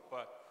with group.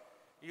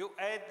 You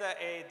had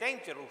a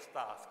dangerous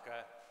task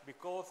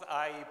because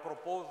I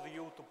proposed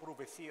you to prove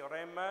a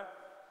theorem,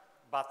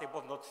 but I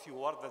was not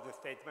sure that the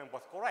statement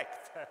was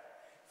correct.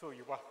 So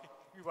you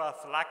were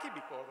lucky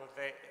because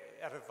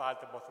the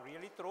result was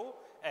really true,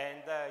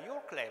 and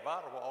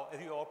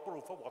your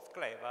proof was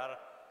clever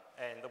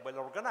and well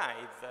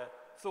organized.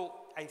 So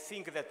I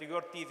think that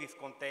your thesis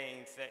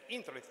contains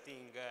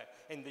interesting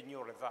and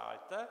new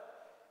result,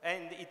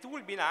 and it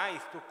will be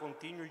nice to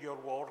continue your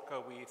work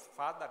with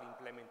further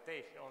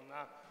implementation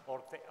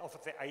of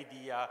the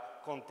idea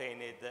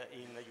contained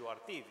in your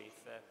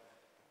thesis.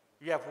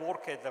 You have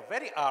worked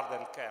very hard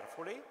and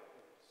carefully,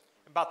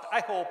 but I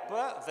hope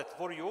that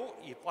for you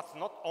it was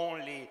not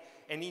only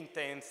an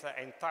intense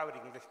and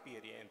tiring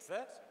experience,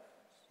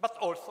 but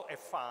also a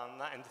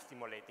fun and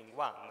stimulating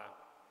one.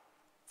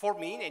 For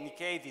me, in any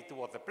case, it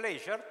was a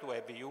pleasure to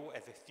have you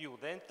as a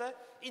student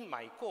in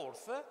my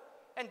course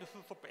and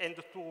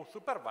to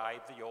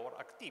supervise your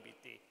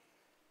activity.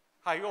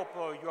 I hope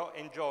you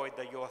enjoyed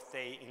your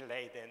stay in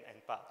Leiden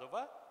and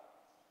Padova,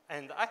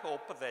 and I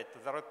hope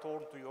that the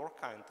return to your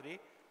country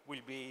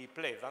will be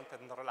pleasant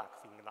and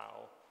relaxing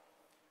now.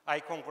 I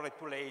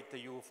congratulate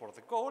you for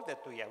the goal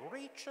that we have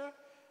reached,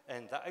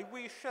 and I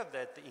wish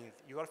that in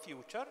your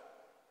future,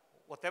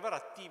 whatever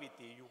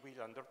activity you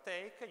will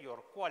undertake, your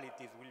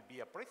qualities will be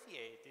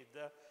appreciated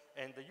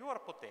and your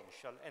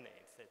potential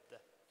enhanced.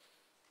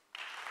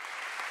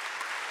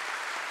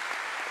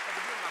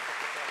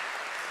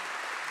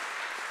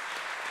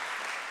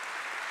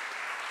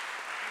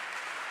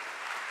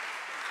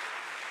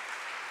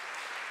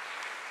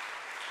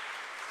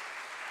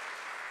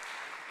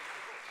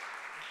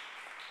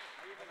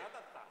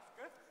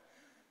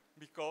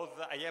 Because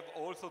I have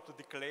also to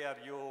declare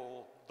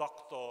you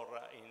doctor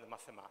in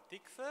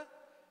mathematics,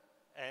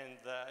 and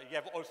you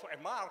have also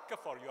a mark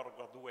for your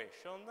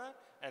graduation,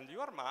 and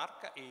your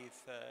mark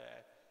is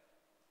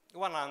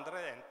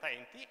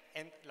 120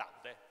 and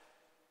laude.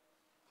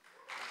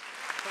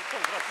 So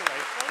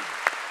congratulations.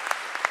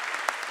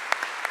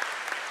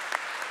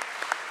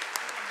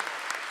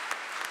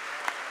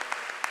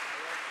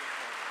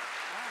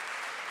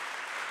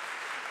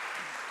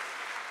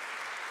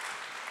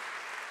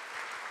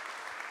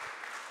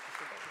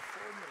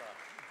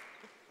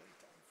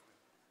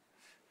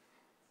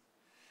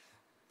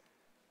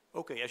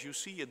 Okay, as you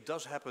see, it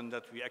does happen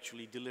that we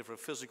actually deliver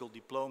physical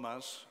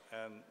diplomas,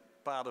 and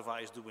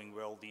Padova is doing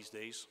well these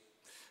days.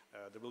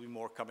 There will be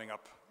more coming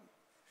up.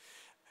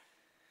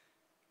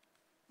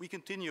 We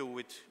continue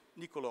with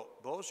Niccolo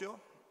Bosio,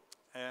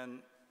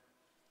 and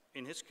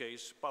in his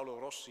case, Paolo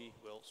Rossi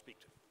will speak.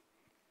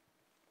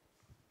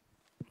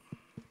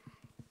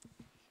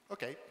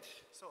 Okay,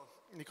 so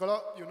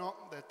Niccolo, you know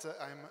that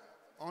I'm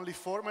only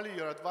formally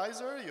your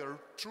advisor. Your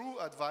true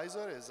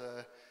advisor is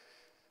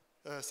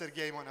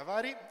Sergei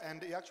Monavari,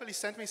 and he actually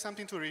sent me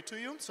something to read to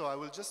you, so I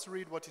will just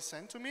read what he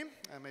sent to me.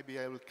 Maybe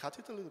I will cut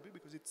it a little bit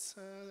because it's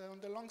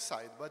on the long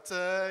side, but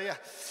yeah.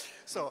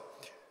 So,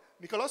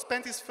 Niccolo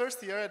spent his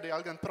first year at the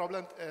Algant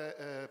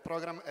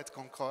program at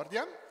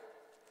Concordia,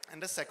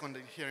 and the second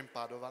here in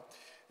Padova.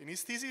 In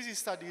his thesis, he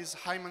studies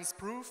Hyman's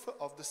proof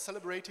of the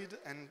celebrated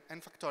n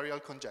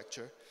factorial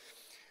conjecture.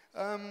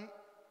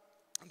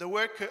 The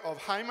work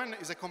of Hyman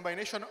is a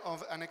combination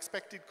of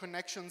unexpected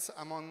connections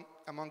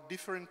among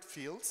different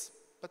fields,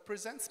 but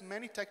presents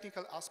many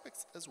technical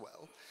aspects as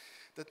well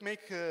that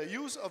make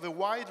use of a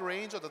wide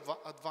range of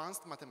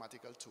advanced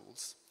mathematical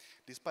tools.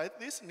 Despite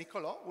this,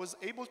 Niccolo was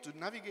able to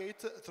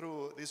navigate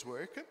through this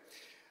work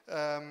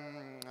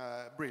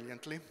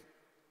brilliantly.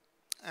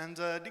 And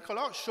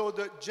Niccolo showed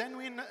a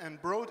genuine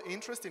and broad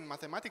interest in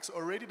mathematics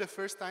already the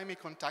first time he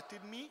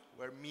contacted me,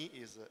 where me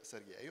is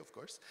Sergei, of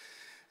course.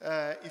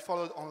 He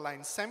followed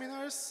online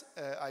seminars.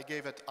 I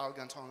gave at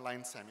Algant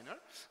online seminar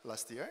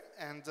last year,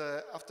 and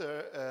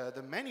after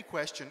the many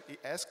questions he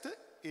asked,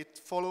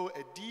 it followed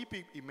a deep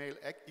email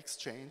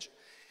exchange,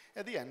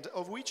 at the end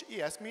of which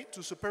he asked me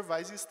to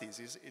supervise his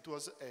thesis. It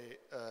was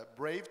a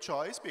brave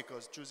choice,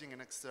 because choosing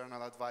an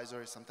external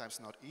advisor is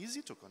sometimes not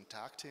easy, to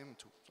contact him,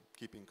 to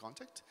keep in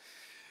contact.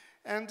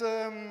 And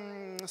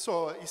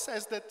so he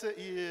says that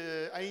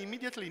I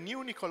immediately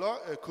knew Niccolo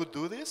could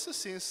do this,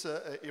 since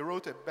he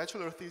wrote a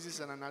bachelor thesis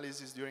and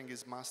analysis during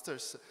his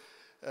master's.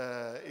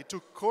 He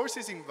took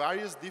courses in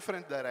various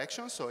different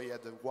directions, so he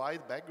had a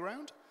wide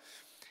background.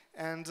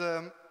 And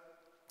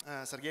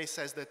Sergei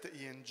says that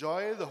he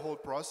enjoyed the whole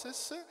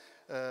process.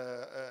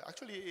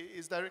 Actually,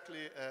 he's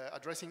directly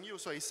addressing you.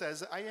 So he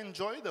says, I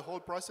enjoyed the whole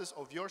process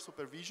of your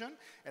supervision,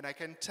 and I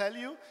can tell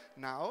you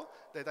now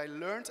that I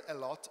learned a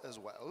lot as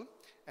well,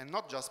 and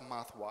not just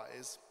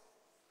math-wise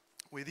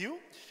with you.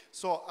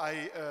 So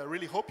I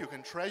really hope you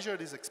can treasure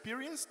this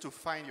experience to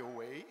find your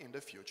way in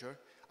the future.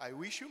 I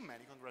wish you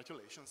many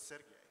congratulations,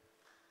 Sergei.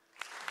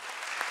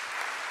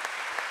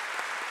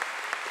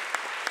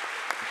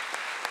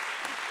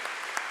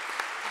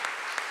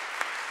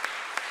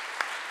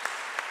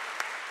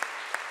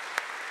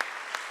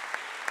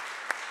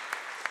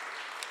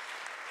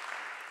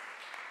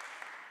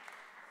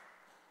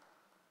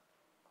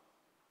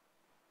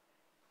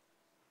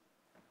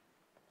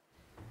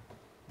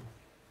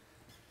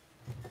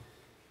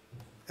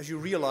 as you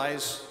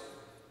realize,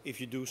 if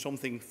you do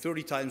something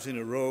 30 times in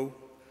a row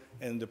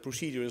and the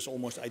procedure is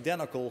almost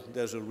identical,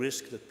 there's a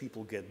risk that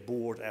people get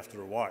bored after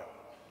a while.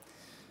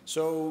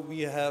 So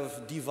we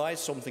have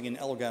devised something in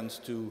Algant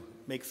to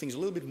make things a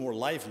little bit more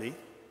lively.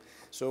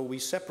 So we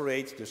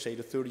separate, say,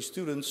 the 30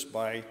 students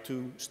by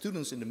 2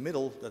 students in the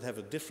middle that have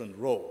a different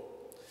role.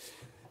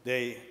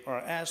 They are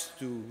asked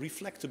to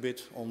reflect a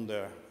bit on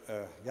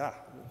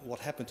what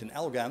happened in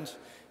Algant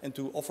and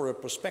to offer a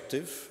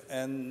perspective,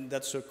 and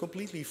that's a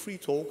completely free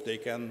talk. They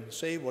can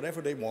say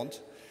whatever they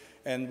want,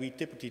 and we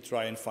typically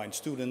try and find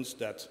students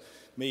that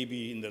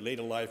maybe in their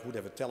later life would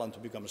have a talent to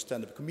become a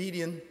stand-up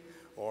comedian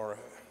or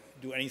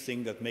do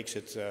anything that makes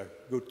it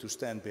good to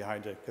stand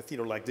behind a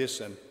cathedral like this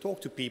and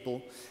talk to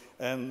people.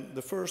 And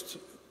the first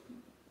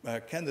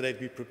candidate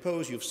we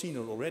propose, you've seen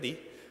her already.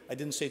 I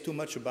didn't say too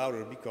much about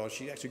her because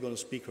she's actually going to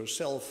speak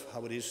herself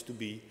how it is to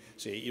be,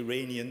 say,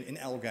 Iranian in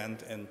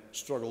Algant and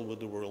struggle with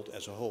the world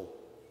as a whole.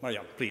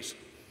 Mariam, please.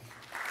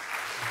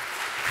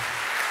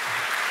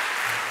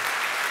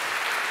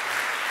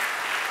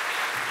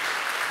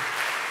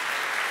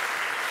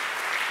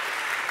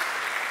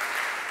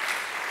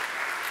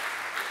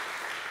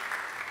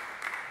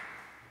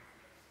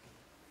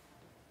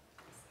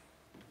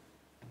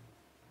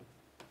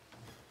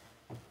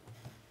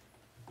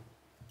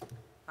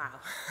 Wow.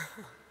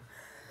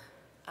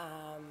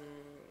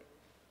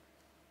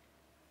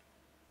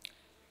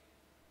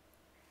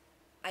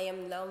 I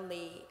am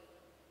lonely,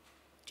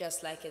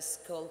 just like a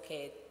school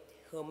kid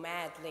who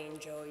madly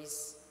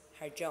enjoys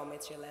her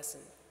geometry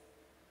lesson.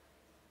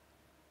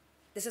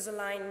 This is a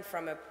line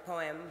from a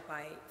poem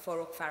by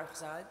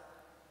Paris-Sud,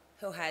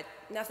 who had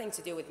nothing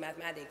to do with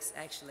mathematics,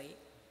 actually.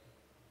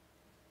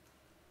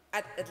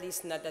 At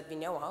least not that we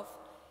know of.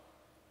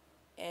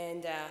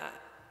 And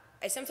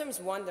I sometimes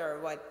wonder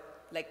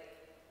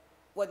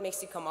what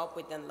makes you come up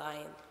with that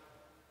line.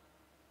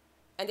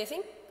 And I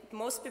think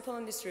most people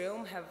in this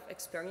room have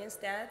experienced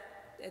that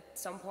at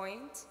some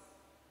point,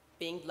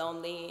 being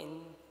lonely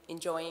and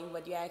enjoying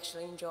what you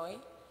actually enjoy.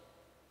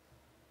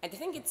 And I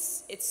think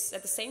it's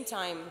at the same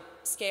time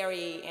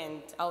scary,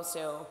 and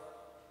also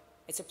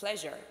it's a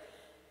pleasure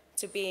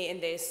to be in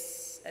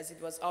this, as it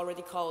was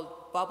already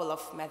called, bubble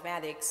of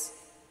mathematics,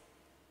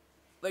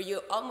 where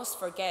you almost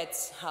forget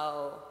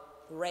how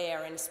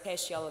rare and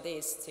special it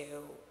is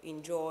to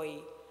enjoy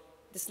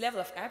this level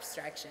of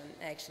abstraction,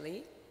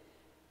 actually.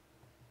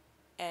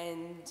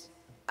 And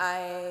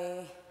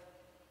I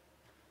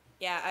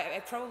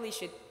probably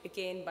should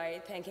begin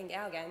by thanking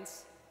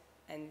Algant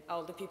and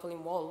all the people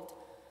involved.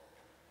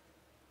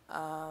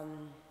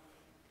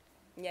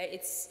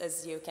 It's,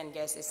 as you can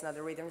guess, it's not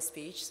a written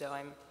speech, so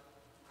I'm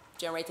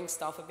generating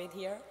stuff a bit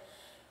here.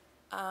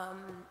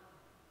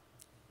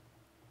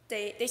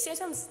 They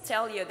sometimes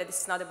tell you that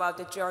it's not about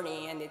the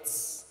journey, and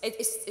it's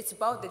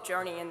about the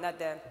journey and not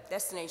the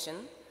destination.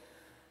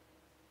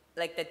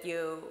 Like that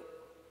you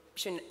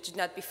should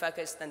not be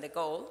focused on the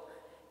goal.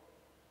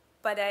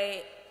 But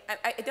I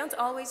don't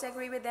always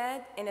agree with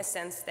that, in a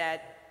sense that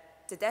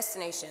the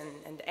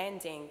destination and the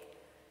ending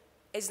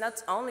is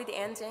not only the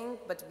ending,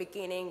 but the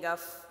beginning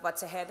of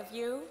what's ahead of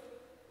you.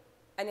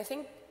 And I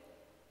think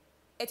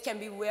it can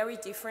be very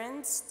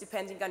different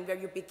depending on where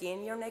you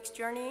begin your next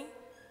journey.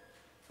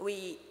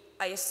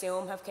 I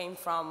assume, have came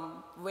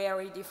from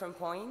very different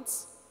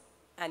points,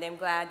 and I'm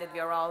glad that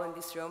we are all in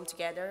this room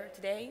together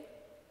today,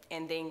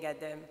 ending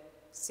at a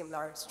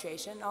similar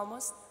situation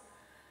almost.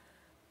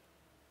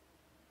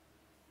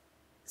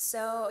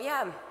 So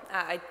yeah,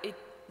 it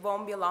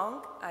won't be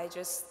long.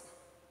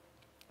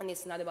 And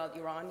it's not about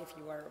Iran if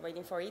you are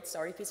waiting for it,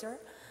 sorry Peter.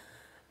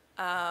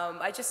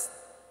 I just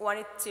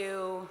wanted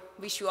to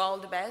wish you all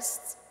the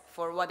best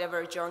for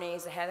whatever journey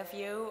is ahead of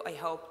you. I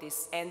hope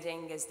this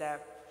ending is the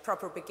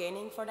proper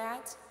beginning for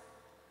that.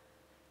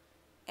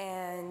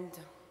 And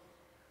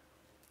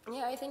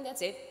yeah, I think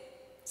that's it.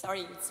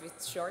 Sorry, it's a bit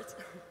short.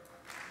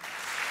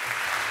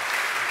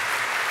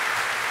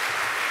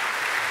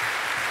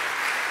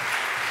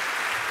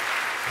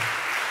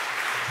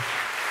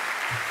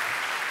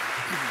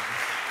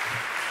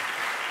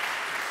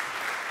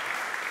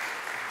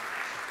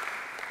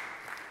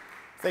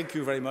 Thank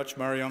you very much,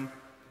 Mariam.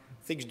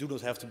 Things do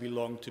not have to be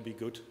long to be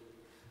good.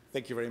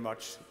 Thank you very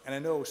much. And I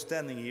know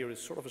standing here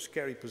is sort of a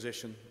scary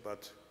position,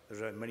 but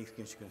there are many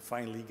things you can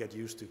finally get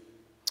used to.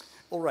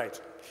 All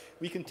right,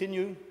 we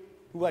continue.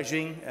 Hua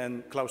Jing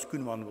and Klaus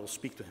Kuhnmann will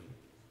speak to him.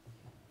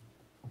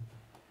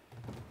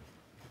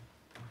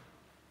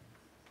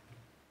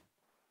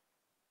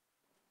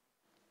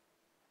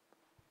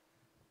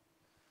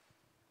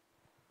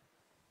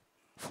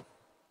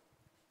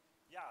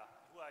 Yeah,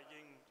 Hua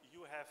Jing,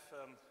 you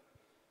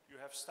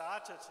have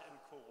started in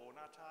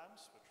Corona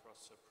times, which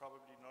was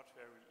probably not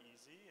very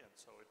easy, and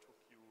so it took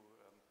you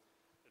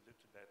a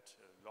little bit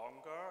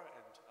longer.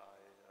 And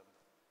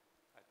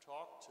I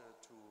talked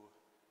to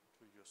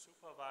your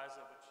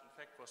supervisor, which in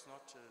fact was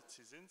not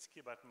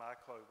Cisinski, but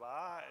Marco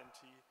Ferrante, and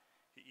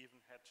he even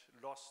had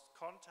lost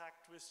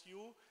contact with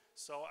you.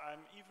 So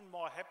I'm even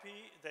more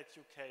happy that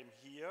you came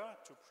here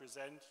to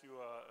present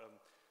your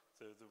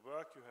the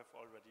work you have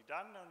already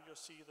done on your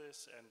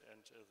thesis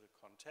and the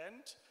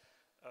content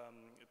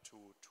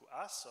to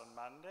us on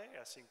Monday.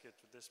 I think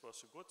this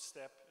was a good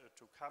step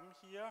to come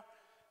here.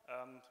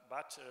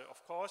 But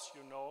of course,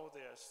 you know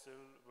there's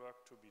still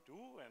work to be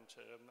done, and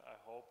I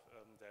hope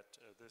that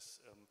this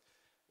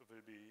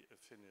will be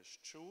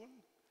finished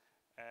soon.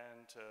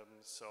 And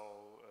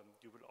so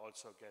you will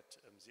also get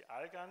the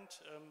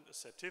Algant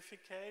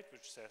certificate,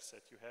 which says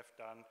that you have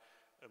done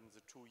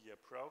the 2-year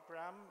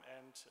program,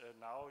 and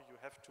now you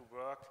have to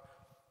work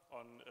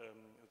on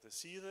the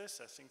thesis.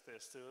 I think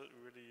there's still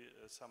really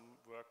some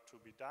work to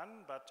be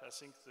done, but I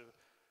think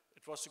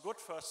it was a good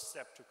first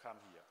step to come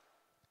here.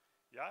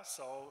 Yeah,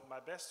 so my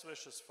best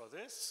wishes for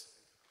this.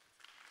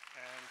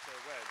 And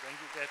well, then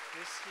you get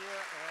this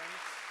here and...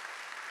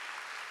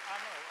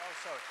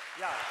 sorry.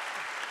 Yeah.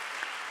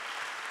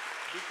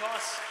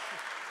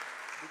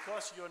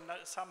 Because you're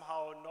not,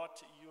 somehow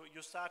not,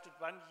 you started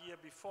 1 year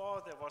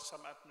before, there was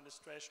some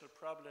administrative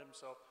problem,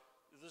 so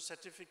the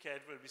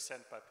certificate will be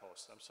sent by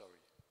post. I'm sorry.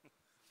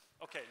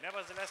 Okay,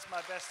 nevertheless,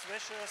 my best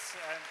wishes,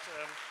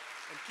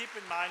 and keep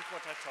in mind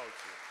what I told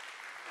you.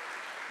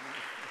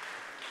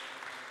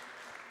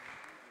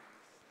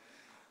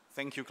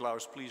 Thank you,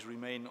 Klaus. Please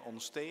remain on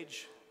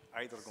stage.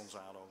 Either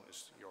Gonzalo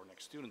is your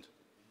next student.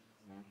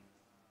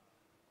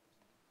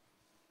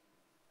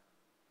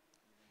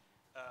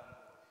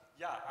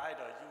 Yeah,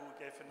 Ida, you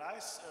gave a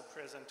nice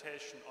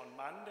presentation on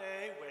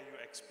Monday where you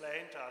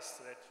explained to us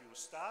that you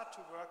start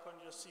to work on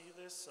your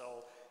thesis,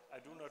 so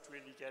I do not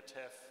really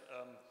have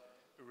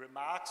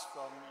remarks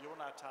from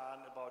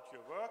Jonathan about your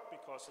work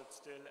because it's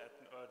still at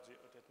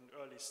an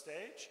early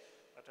stage,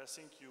 but I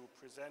think you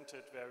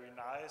presented very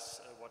nice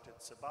what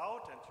it's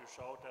about, and you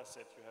showed us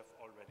that you have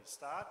already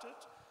started.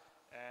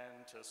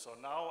 And so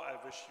now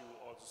I wish you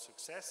all the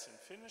success in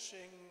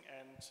finishing,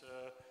 and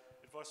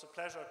it was a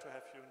pleasure to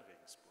have you in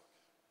Regensburg.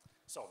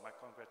 So, my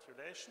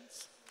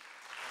congratulations.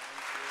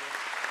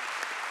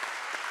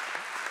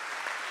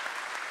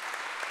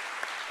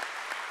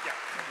 Yeah,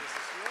 this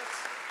is yours.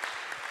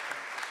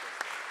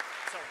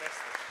 So, best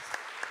wishes.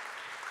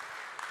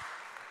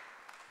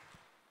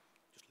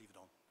 Just leave it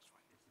on, that's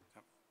fine.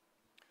 Yeah.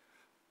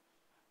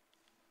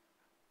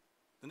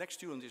 The next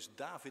student is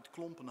David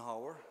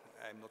Klompenhauer.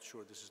 I'm not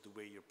sure this is the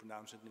way you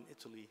pronounce it in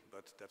Italy,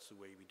 but that's the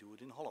way we do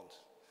it in Holland.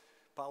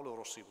 Paolo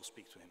Rossi will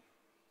speak to him.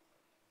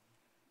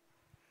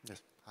 Yes,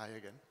 hi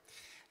again.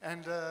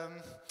 And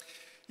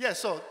yeah,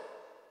 so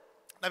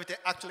Davide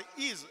actually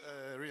is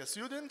a real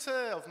student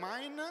of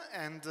mine,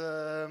 and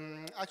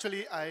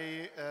actually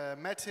I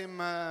met him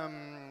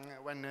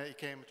when he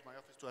came to my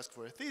office to ask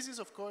for a thesis,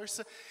 of course,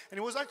 and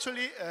he was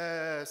actually,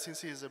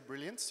 since he's a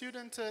brilliant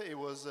student, he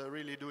was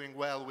really doing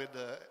well with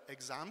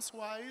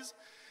exams-wise,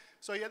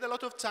 so he had a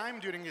lot of time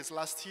during his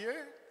last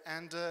year,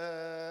 and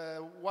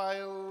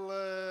while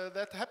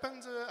that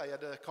happened, I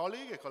had a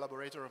colleague, a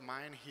collaborator of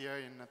mine here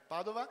in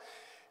Padova,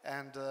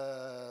 and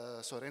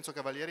so Renzo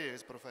Cavalieri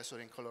is professor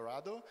in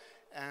Colorado,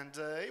 and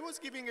he was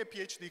giving a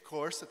PhD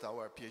course at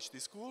our PhD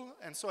school,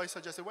 and so I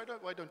suggested,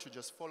 why don't you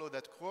just follow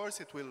that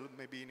course? It will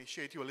maybe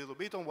initiate you a little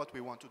bit on what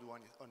we want to do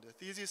on the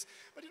thesis,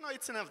 but you know,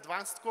 it's an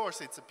advanced course,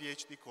 it's a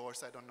PhD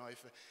course, I don't know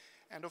if,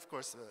 and of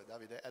course,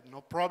 David had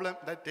no problem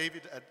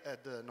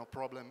no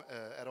problem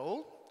at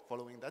all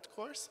following that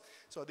course.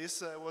 So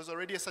this was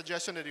already a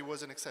suggestion that he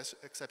was an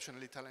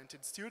exceptionally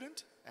talented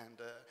student,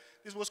 and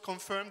this was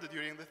confirmed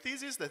during the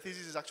thesis. The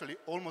thesis is actually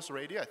almost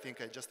ready. I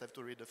think I just have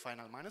to read the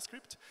final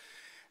manuscript.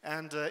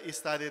 And he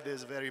studied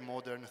this very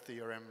modern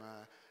theorem,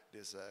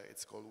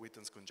 it's called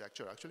Witten's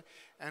conjecture, actually.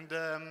 And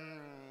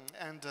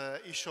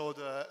he showed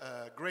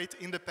great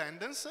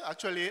independence.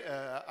 Actually,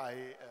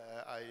 I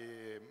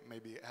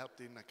maybe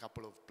helped in a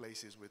couple of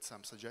places with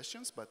some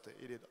suggestions, but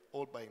he did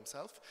all by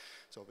himself,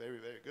 so very,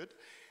 very good.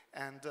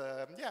 And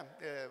yeah,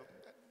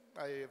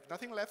 I have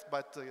nothing left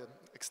but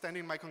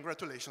extending my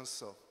congratulations.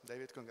 So,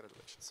 David,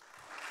 congratulations.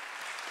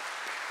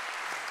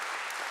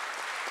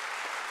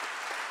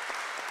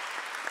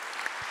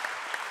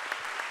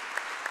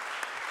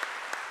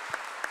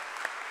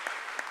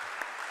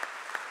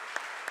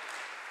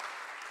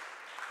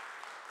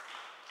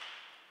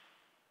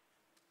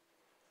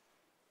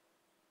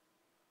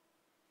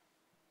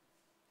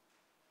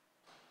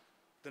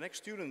 The next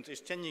student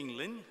is Chen-Ying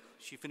Lin.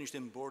 She finished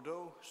in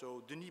Bordeaux,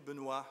 so Denis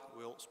Benoit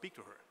will speak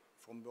to her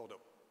from Bordeaux.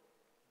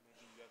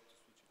 Maybe you have to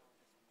switch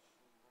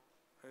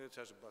it. It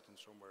has a button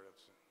somewhere.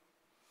 That's.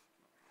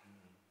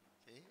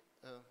 Okay.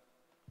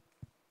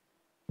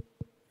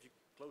 If you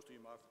close to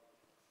your mouth.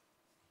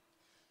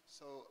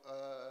 So,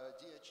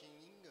 dear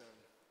Chen-Ying,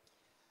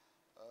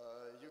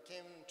 you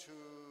came to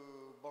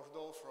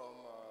Bordeaux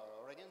from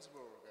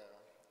Regensburg,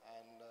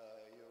 and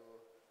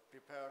you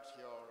prepared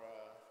your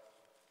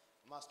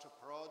master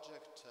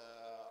project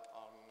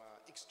on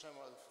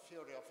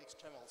theory of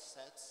extremal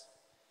sets,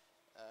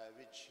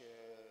 which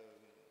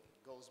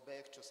goes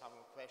back to some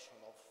question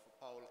of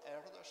Paul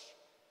Erdős.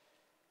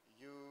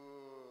 You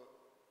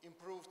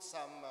improved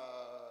some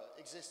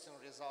existing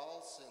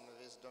results in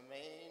this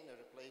domain,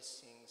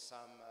 replacing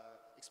some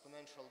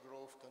exponential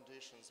growth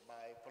conditions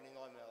by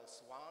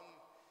polynomials 1,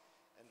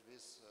 and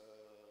this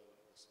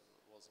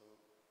was a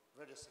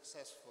very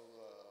successful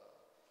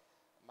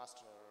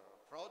master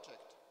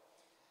project.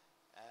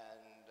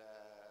 And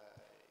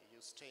you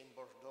stay in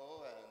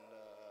Bordeaux, and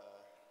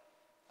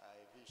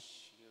I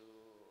wish you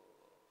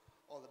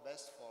all the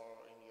best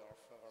in your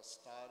further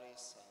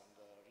studies and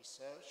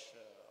research.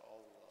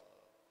 All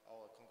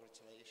our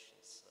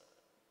congratulations.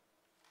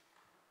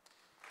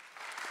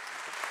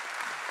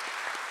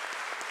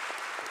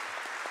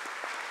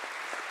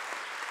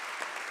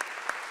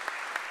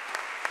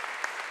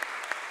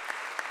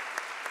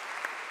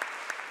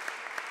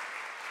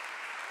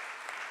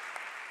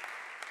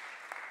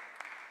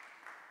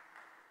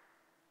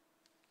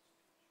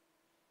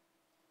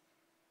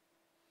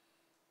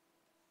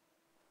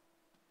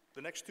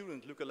 The next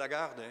student, Luca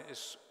Lagarde,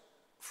 is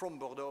from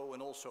Bordeaux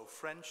and also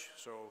French,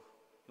 so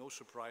no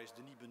surprise,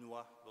 Denis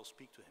Benoit will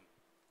speak to him.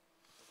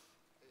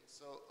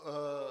 So,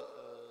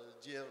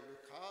 dear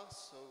Luca,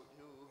 so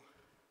you,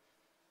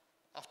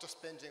 after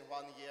spending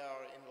 1 year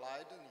in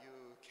Leiden,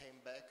 you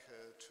came back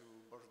to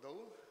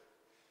Bordeaux,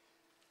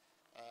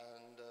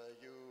 and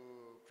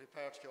you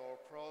prepared your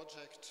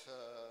project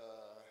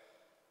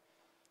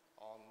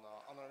on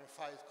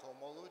ununified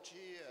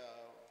cohomology.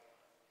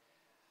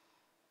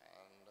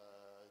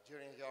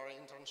 During your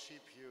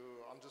internship,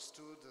 you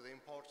understood the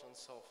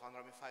importance of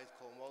unramified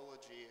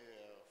cohomology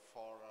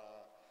for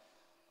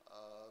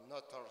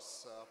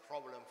Noether's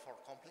problem for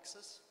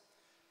complexes.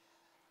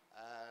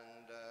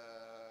 And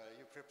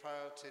you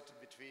prepared it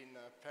between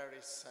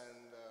Paris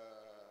and,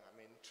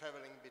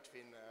 traveling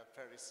between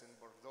Paris and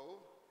Bordeaux.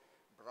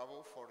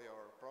 Bravo for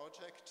your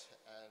project,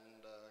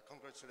 and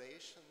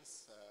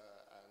congratulations,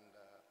 and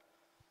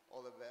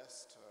all the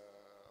best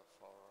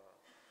for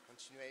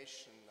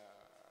continuation.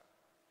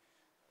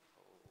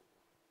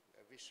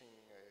 Wishing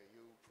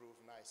you prove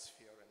nice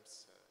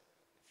theorems in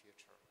the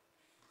future.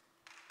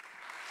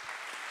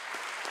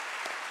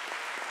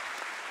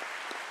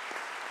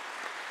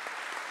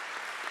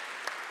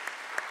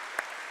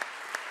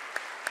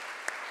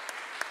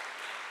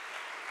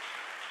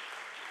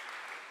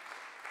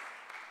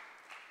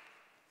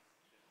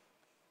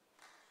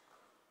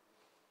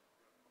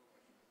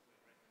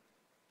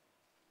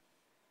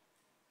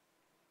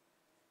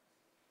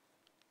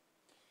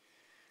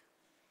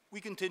 We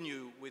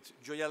continue with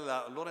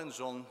Gioiella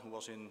Lorenzon, who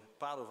was in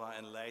Padova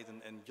and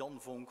Leiden, and Jan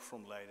Vonk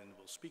from Leiden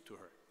will speak to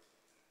her.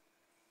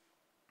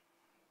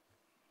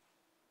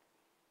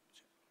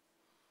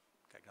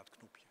 Kijk naar het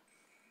knopje.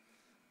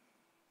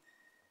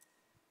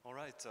 All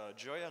right,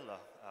 Gioiella,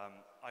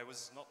 I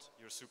was not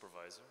your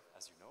supervisor,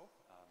 as you know,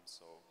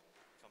 so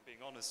if I'm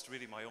being honest,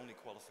 really my only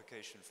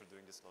qualification for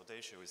doing this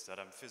laudatio is that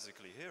I'm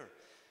physically here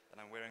and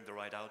I'm wearing the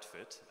right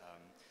outfit.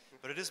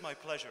 But it is my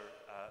pleasure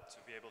to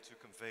be able to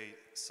convey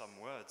some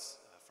words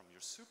from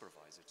your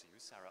supervisor to you,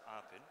 Sarah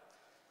Arpin,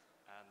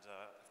 and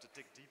I have to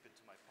dig deep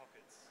into my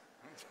pockets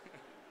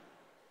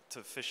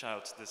to fish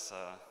out this.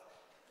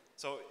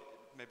 So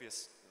maybe a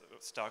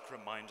stark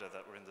reminder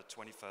that we're in the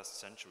 21st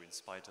century in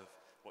spite of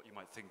what you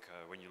might think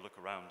when you look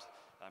around.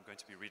 I'm going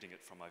to be reading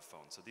it from my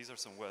phone. So these are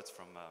some words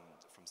from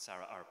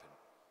Sarah Arpin.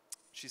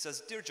 She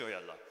says, "Dear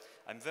Gioiella,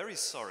 I'm very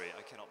sorry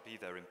I cannot be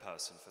there in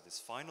person for this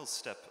final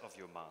step of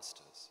your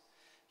master's.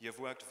 You have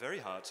worked very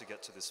hard to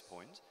get to this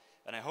point,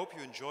 and I hope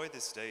you enjoy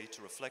this day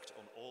to reflect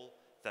on all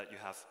that you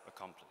have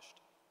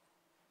accomplished.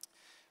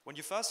 When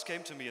you first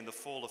came to me in the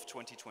fall of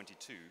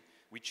 2022,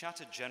 we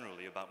chatted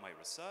generally about my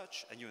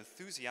research, and you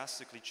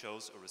enthusiastically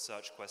chose a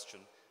research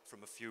question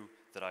from a few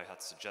that I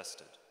had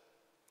suggested.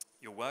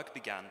 Your work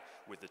began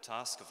with the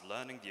task of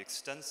learning the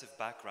extensive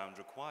background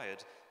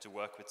required to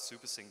work with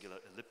supersingular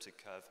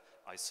elliptic curve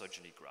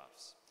isogeny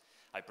graphs.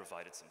 I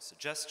provided some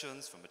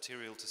suggestions for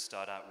material to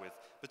start out with,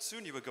 but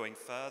soon you were going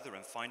further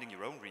and finding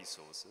your own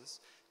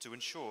resources to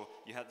ensure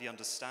you had the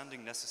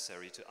understanding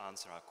necessary to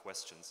answer our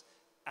questions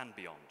and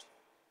beyond.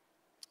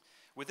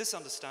 With this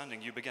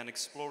understanding, you began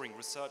exploring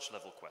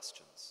research-level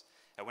questions.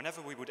 And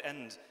whenever we would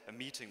end a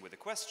meeting with a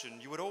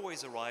question, you would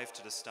always arrive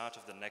to the start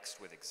of the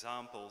next with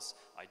examples,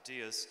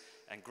 ideas,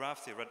 and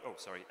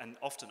and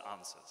often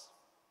answers.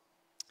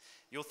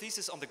 Your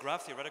thesis on the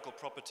graph theoretical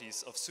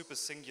properties of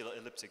supersingular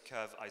elliptic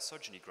curve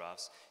isogeny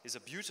graphs is a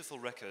beautiful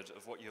record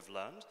of what you have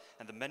learned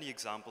and the many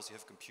examples you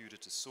have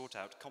computed to sort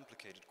out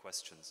complicated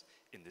questions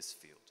in this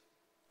field.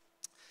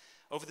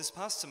 Over this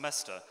past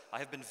semester, I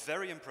have been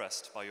very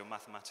impressed by your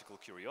mathematical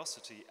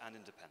curiosity and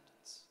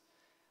independence.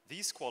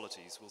 These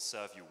qualities will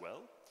serve you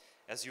well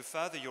as you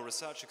further your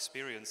research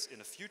experience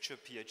in a future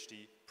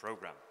PhD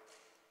program.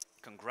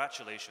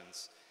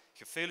 Congratulations,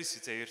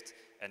 gefeliciteerd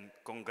en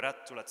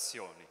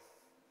congratulazioni.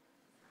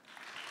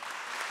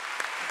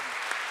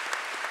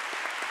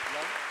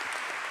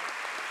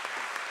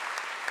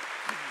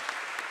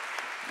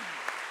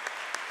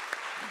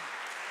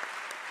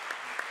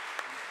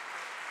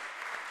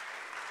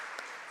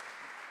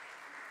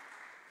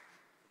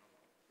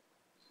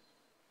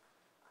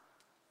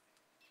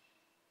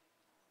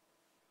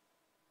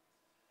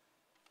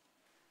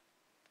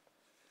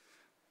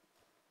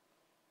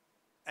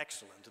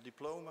 Excellent. A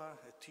diploma,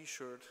 a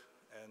t-shirt,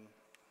 and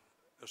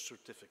a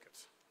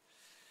certificate.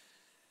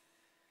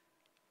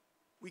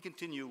 We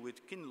continue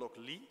with Kinloch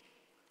Lee,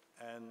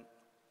 and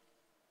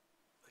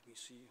let me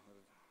see.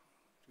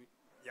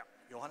 Yeah,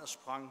 Johannes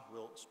Sprang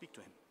will speak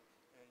to him.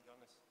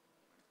 Johannes.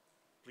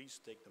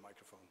 Please take the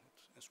microphone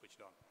and switch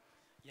it on.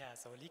 Yeah,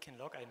 so Lee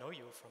Kinloch, I know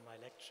you from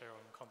my lecture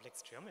on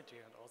complex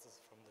geometry and also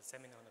from the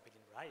seminar on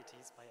abelian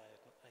varieties, but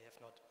I have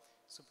not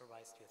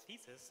supervised your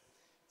thesis,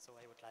 so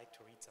I would like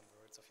to read some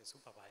words of your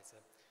supervisor,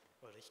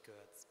 Ulrich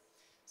Goertz.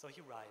 So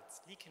he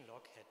writes, Lee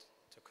Kinloch had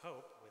to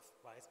cope with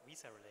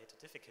visa-related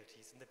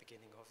difficulties in the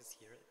beginning of his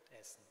year at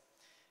Essen,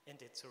 and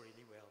did so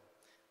really well.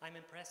 I'm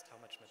impressed how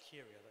much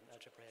material in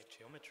algebraic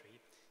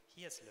geometry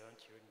he has learned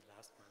during the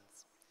last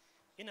months.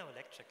 In our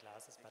lecture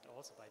classes, but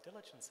also by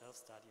diligent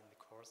self-study in the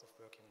course of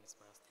working on his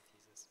master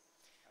thesis.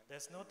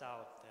 There's no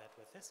doubt that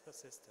with his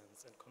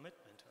persistence and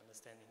commitment to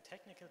understanding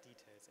technical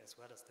details as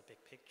well as the big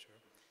picture,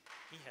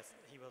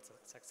 he will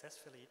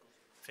successfully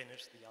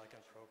finish the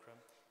Algant program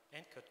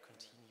and could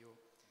continue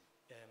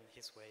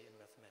his way in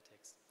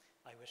mathematics.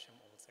 I wish him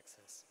all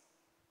success.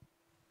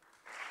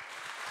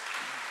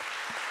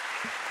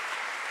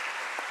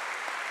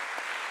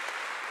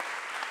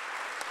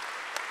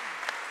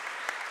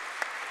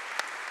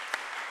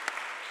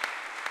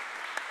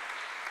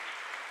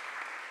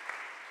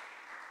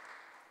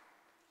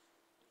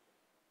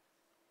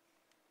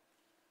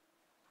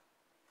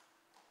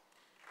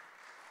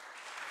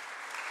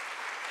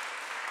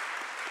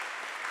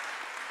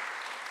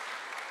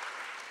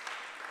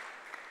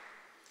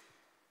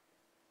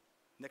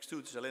 Next to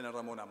it is Elena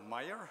Ramona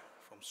Meyer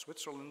from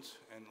Switzerland,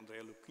 and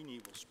Andrea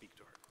Lucchini will speak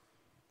to her.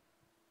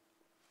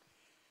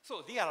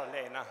 So, dear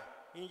Elena,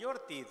 in your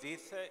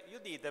thesis, you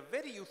did a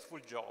very useful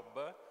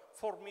job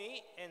for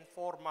me and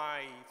for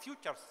my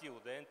future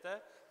student,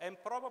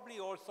 and probably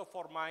also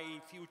for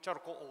my future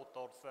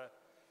co-authors.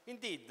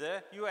 Indeed,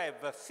 you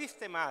have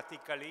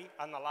systematically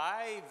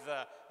analyzed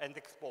and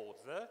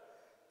exposed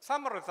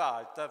some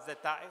results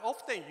that I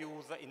often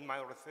use in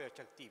my research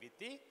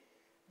activity,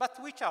 but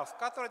which are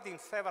scattered in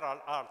several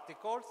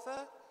articles.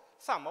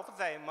 Some of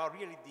them are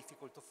really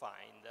difficult to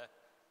find.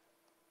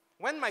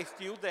 When my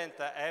students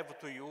have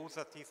to use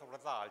this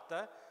result,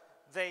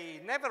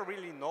 they never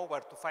really know where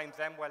to find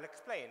them well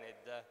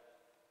explained.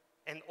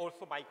 And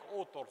also my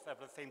authors have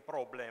the same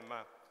problem.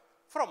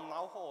 From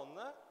now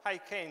on, I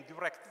can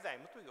direct them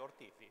to your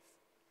thesis.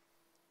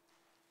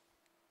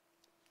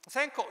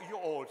 Thank you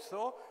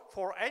also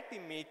for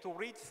helping me to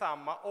read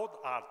some old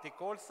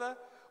articles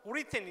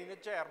written in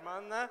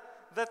German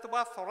that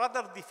was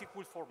rather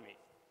difficult for me.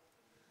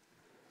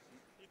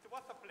 It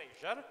was a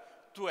pleasure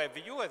to have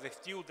you as a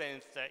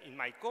student in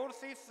my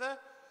courses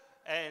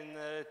and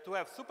to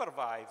have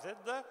supervised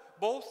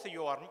both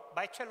your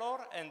bachelor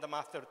and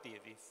master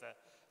thesis.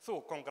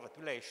 So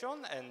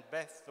congratulations and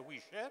best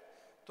wishes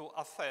to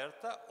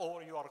assert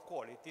all your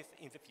qualities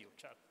in the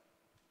future.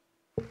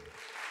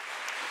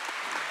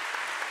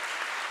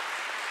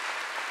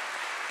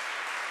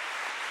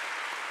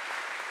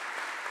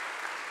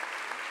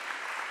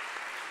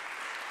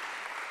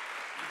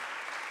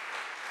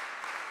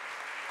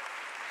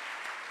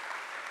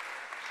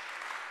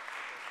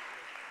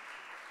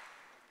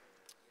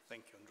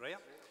 Thank you, Andrea.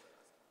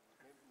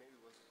 Maybe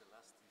it was the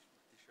last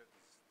t-shirt,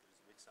 there's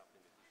a mix-up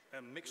in the t-shirt.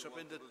 A mix-up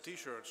in the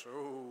t-shirts.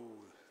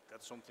 Oh,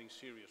 that's something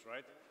serious,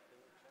 right?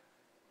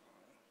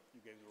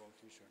 You gave the wrong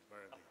t-shirt,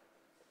 apparently.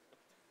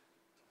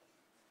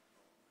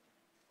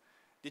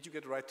 Did you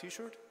get the right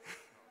t-shirt?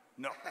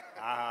 No.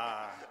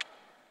 Ah.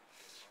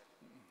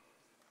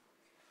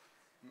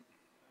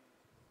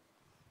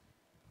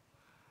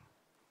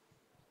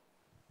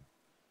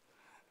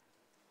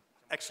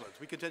 Excellent.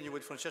 We continue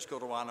with Francesco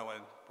Ruano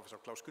and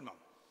Professor Klaus Kuhnmann.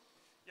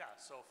 Yeah,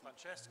 so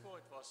Francesco,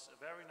 it was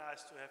very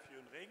nice to have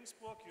you in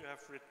Regensburg. You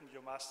have written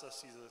your master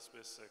thesis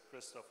with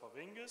Christopher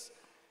Winges.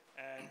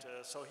 And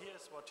so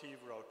here's what he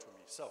wrote to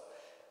me. So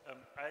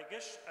I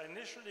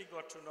initially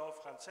got to know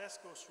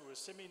Francesco through a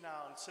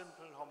seminar on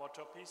simple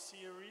homotopy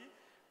theory,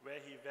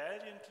 where he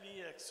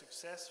valiantly and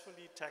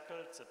successfully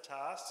tackled the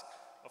task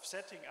of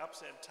setting up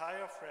the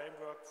entire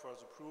framework for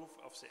the proof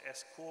of the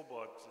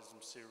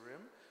S-cobordism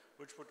theorem,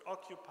 which would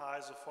occupy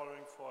the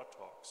following 4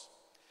 talks.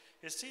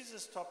 His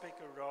thesis topic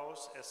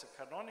arose as a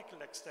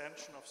canonical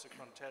extension of the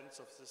contents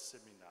of this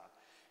seminar.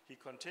 He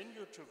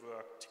continued to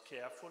work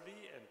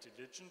carefully and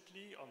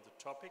diligently on the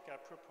topic I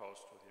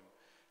proposed to him,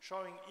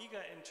 showing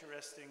eager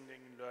interest in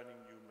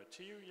learning new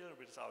material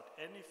without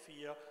any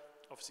fear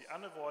of the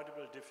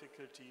unavoidable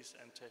difficulties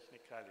and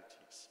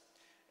technicalities.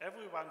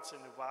 Every once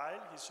in a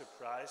while, he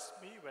surprised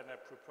me when I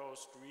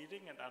proposed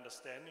reading and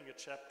understanding a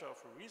chapter of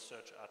a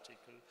research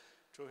article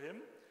to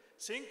him,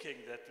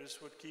 thinking that this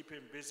would keep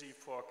him busy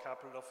for a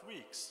couple of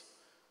weeks,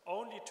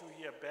 only to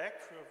hear back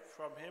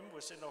from him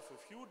within a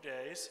few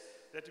days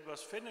that he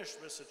was finished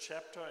with the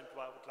chapter and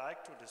I would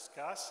like to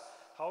discuss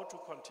how to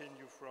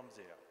continue from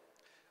there.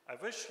 I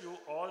wish you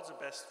all the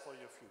best for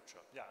your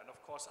future. Yeah, and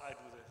of course I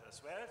do this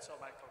as well, so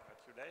my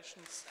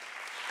congratulations.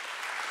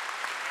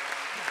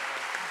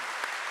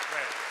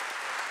 And, well,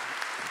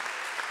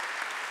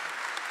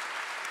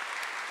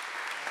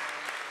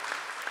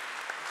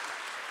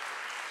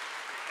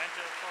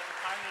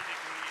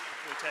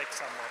 take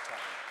some more time.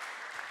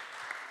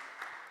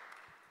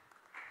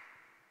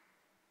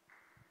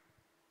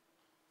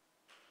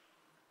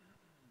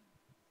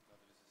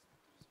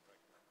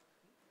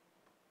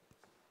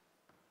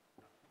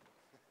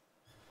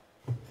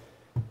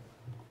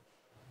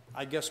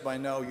 I guess by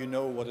now you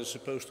know what is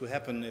supposed to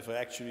happen if I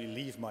actually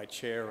leave my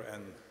chair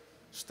and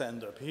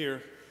stand up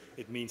here.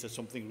 It means that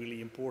something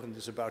really important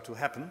is about to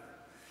happen.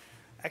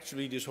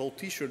 Actually, this whole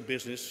t-shirt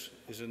business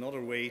is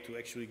another way to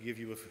actually give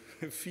you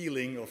a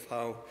feeling of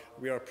how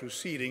we are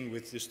proceeding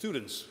with the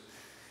students.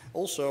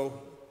 Also,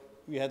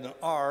 we had an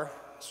R,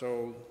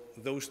 so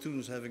those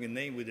students having a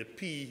name with a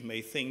P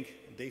may think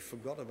they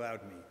forgot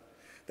about me.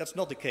 That's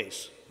not the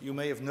case. You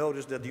may have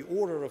noticed that the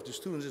order of the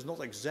students is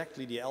not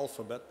exactly the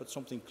alphabet, but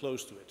something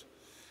close to it.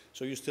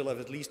 So you still have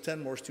at least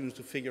 10 more students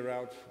to figure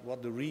out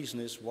what the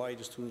reason is why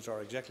the students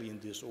are exactly in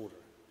this order.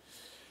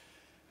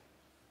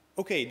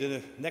 Okay,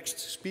 the next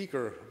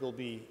speaker will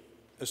be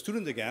a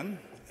student again,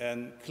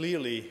 and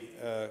clearly,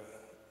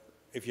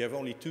 if you have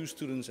only 2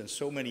 students and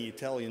so many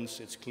Italians,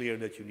 it's clear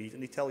that you need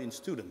an Italian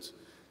student.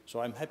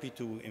 So I'm happy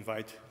to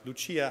invite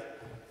Lucia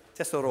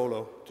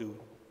Testarolo to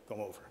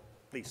come over.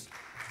 Please.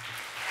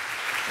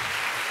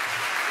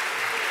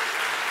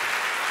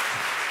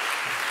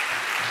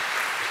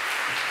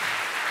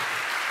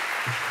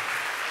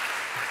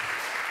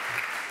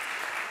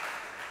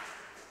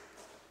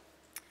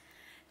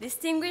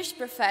 Distinguished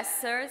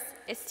professors,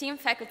 esteemed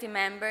faculty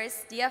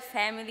members, dear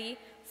family,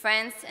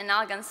 friends, and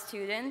Algant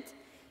students,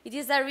 it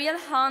is a real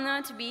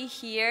honor to be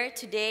here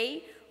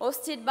today,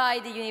 hosted by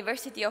the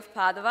University of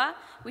Padova,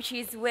 which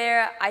is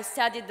where I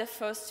studied the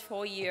first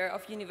 4 years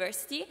of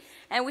university,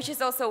 and which is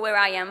also where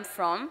I am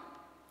from.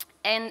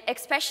 And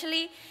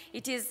especially,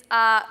 it is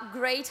a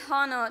great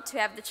honor to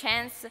have the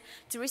chance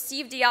to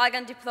receive the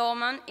Algant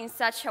diploma in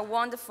such a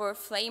wonderful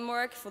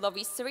framework full of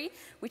history,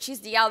 which is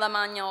the Aula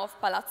Magna of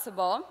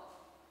Palazzo.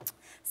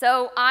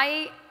 So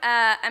I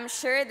am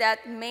sure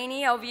that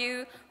many of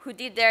you who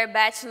did their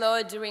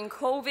bachelor during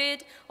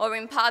COVID or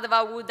in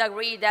Padova would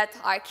agree that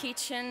our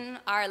kitchen,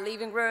 our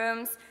living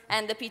rooms,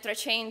 and the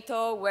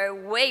Pietrocento were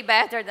way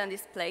better than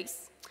this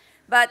place.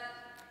 But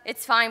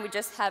it's fine, we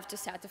just have to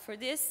settle for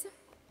this.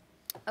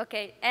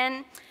 Okay,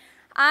 and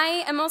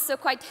I am also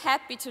quite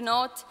happy to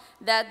note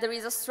that there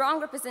is a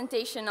strong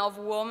representation of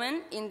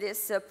women in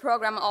this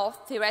program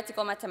of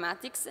theoretical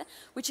mathematics,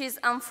 which is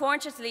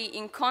unfortunately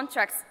in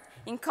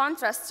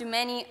contrast to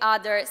many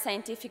other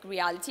scientific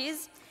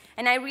realities.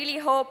 And I really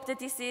hope that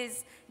this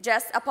is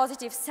just a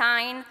positive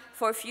sign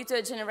for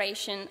future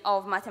generation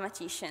of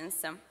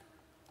mathematicians.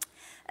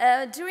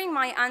 During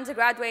my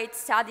undergraduate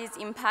studies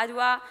in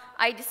Padua,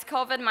 I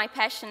discovered my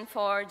passion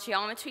for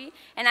geometry,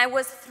 and I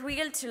was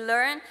thrilled to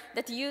learn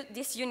that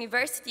this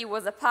university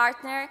was a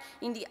partner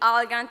in the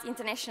Algant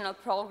International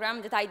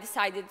Program that I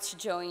decided to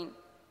join.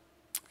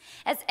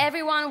 As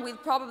everyone will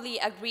probably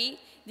agree,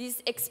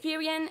 this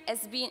experience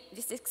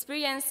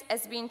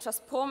has been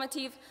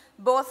transformative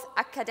both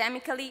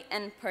academically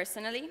and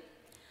personally.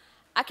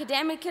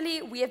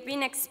 Academically, we have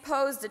been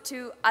exposed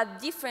to a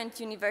different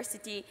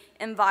university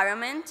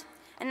environment,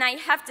 and I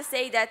have to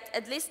say that,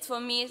 at least for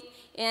me,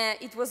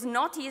 it was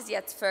not easy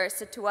at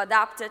first to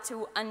adapt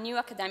to a new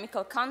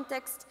academical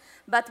context,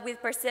 but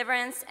with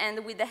perseverance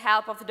and with the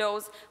help of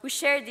those who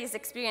shared this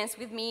experience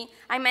with me,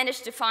 I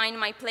managed to find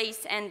my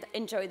place and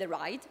enjoy the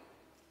ride.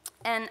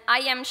 And I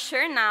am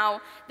sure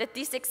now that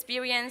this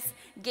experience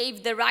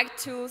gave the right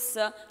tools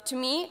to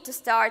me to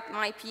start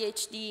my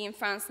PhD in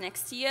France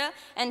next year,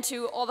 and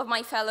to all of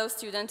my fellow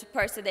students to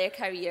pursue their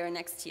career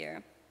next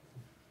year.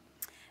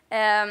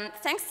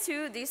 Thanks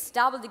to this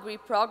double degree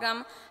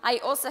program, I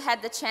also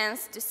had the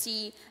chance to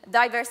see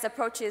diverse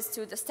approaches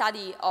to the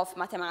study of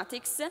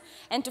mathematics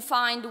and to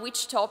find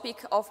which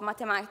topic of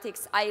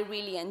mathematics I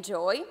really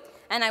enjoy.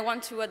 And I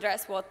want to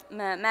address what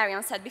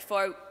Marian said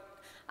before.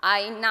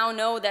 I now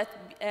know that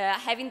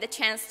having the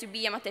chance to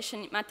be a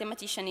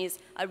mathematician is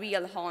a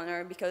real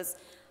honor, because,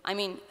 I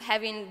mean,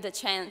 having the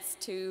chance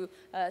to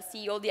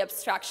see all the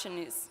abstraction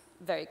is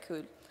very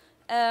cool.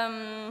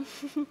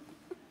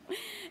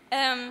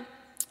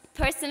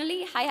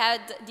 Personally, I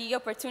had the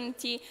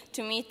opportunity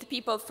to meet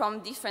people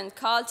from different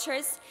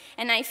cultures,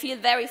 and I feel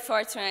very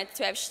fortunate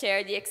to have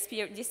shared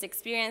this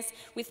experience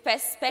with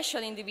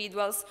special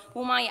individuals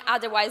whom I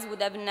otherwise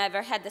would have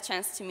never had the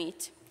chance to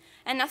meet.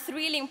 And a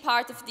thrilling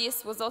part of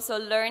this was also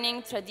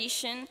learning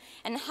tradition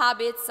and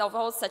habits of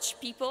all such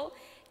people,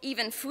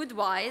 even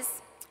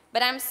food-wise.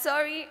 But I'm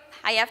sorry,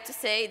 I have to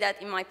say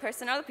that in my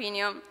personal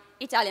opinion,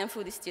 Italian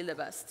food is still the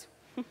best.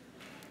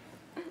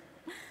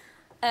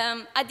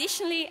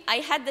 Additionally, I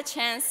had the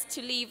chance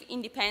to live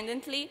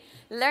independently,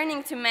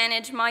 learning to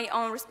manage my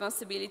own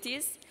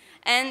responsibilities.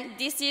 And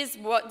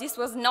this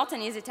was not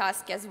an easy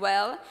task as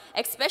well,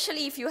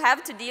 especially if you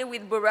have to deal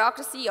with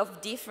bureaucracy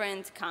of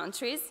different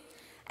countries.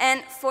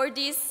 And for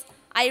this,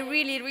 I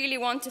really, really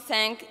want to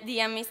thank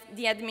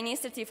the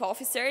administrative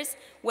officers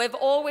who have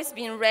always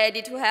been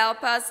ready to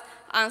help us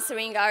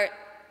answering our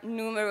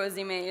numerous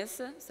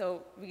emails,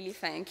 so really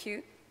thank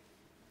you.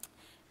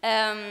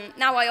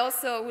 Now I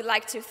also would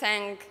like to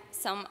thank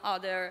some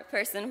other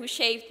person who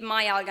shaped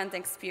my Algant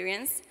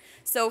experience.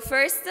 So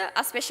first,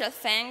 a special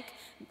thank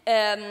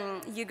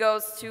you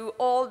goes to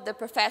all the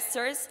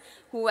professors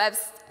who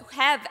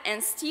have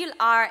and still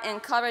are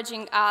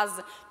encouraging us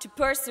to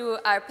pursue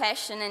our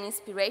passion and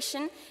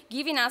inspiration,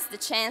 giving us the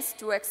chance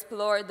to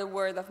explore the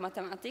world of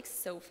mathematics,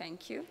 so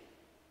thank you.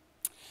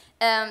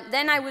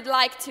 Then I would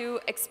like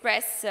to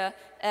express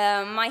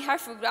my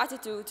heartfelt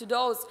gratitude to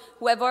those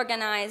who have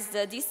organized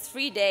these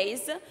 3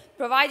 days,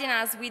 providing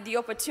us with the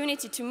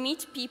opportunity to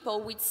meet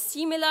people with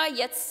similar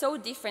yet so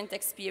different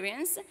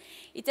experience.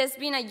 It has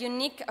been a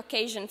unique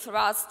occasion for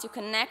us to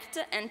connect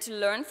and to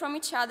learn from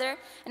each other,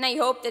 and I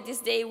hope that this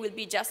day will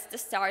be just the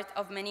start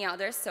of many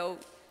others, so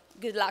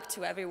good luck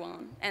to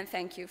everyone, and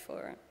thank you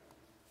for...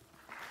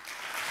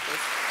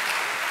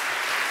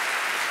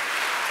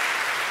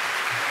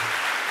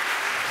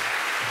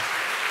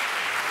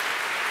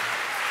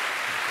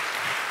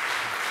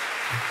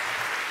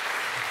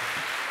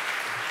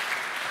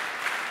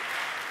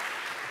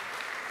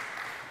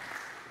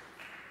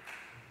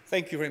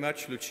 Thank you very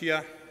much,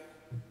 Lucia.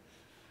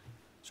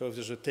 So if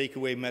there's a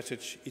takeaway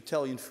message,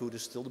 Italian food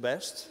is still the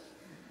best.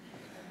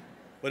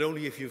 But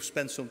only if you've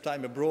spent some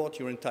time abroad,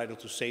 you're entitled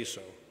to say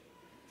so.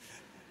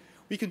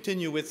 We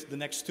continue with the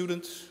next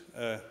student.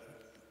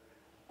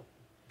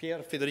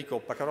 Pier Federico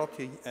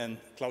Paccarotti and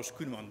Klaus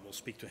Kuhlmann will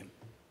speak to him.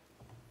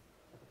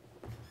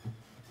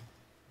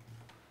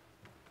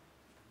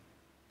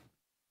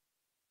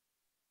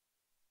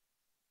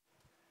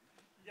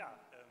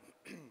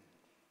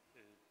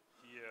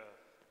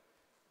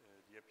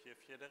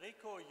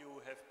 Federico, you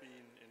have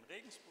been in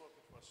Regensburg.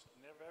 It was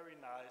very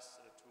nice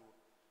to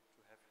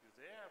have you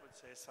there. I will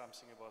say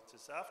something about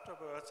this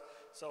afterwards.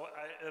 So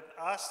I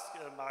asked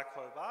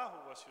Marco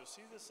Ferrante, who was your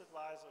thesis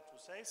advisor, to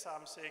say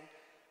something.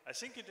 I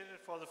think he did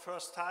it for the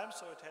first time,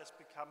 so it has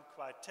become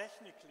quite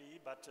technically,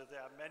 but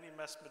there are many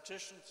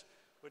mathematicians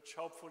which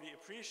hopefully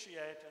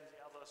appreciate, and the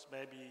others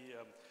maybe.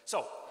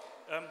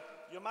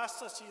 Your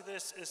master's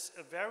thesis is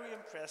a very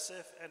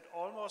impressive and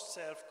almost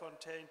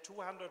self-contained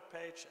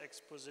 200-page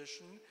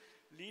exposition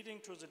leading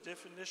to the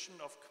definition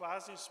of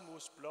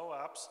quasi-smooth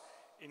blow-ups,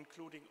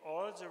 including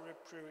all the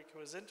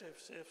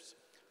prerequisites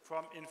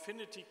from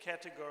infinity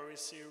category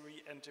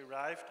theory and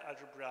derived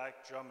algebraic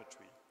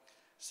geometry,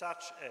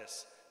 such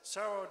as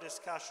thorough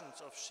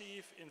discussions of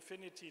sheaf,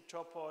 infinity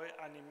topoi,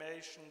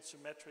 animation,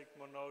 symmetric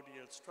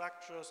monodial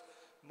structures,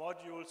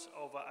 modules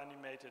over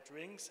animated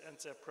rings, and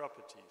their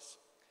properties.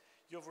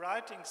 Your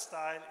writing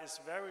style is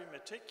very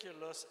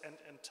meticulous and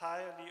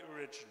entirely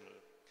original.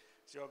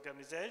 The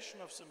organization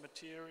of the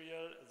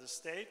material, the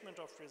statement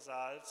of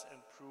results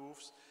and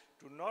proofs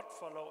do not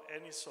follow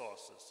any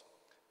sources.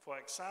 For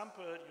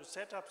example, you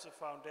set up the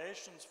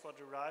foundations for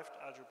derived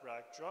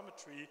algebraic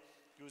geometry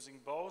using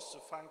both the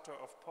functor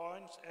of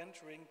points and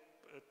ring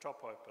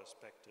topoi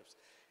perspectives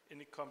in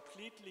a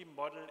completely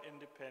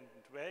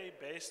model-independent way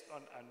based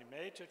on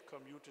animated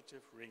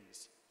commutative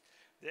rings.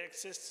 There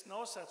exists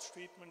no such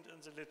treatment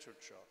in the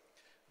literature.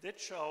 This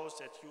shows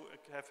that you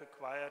have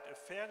acquired a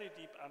fairly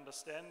deep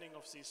understanding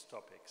of these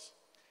topics.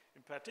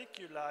 In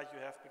particular, you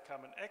have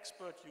become an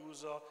expert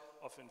user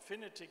of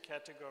infinity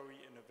category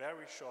in a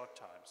very short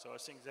time. So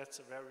I think that's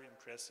a very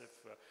impressive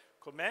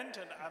comment,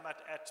 and I might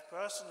add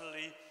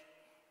personally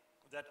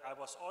that I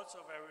was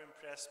also very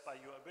impressed by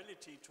your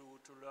ability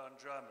to learn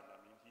German. I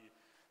mean,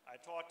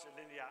 I taught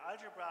linear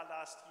algebra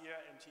last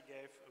year, and he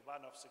gave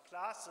one of the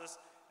classes,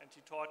 and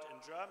he taught in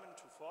German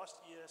to fourth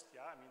years.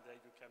 Yeah, I mean,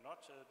 you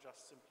cannot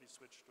just simply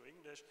switch to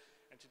English,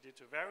 and he did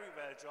a very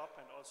well job,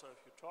 and also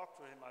if you talk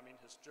to him, I mean,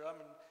 his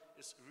German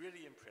is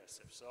really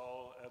impressive.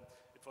 So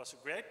it was a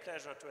great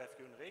pleasure to have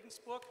you in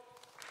Regensburg,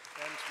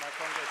 and my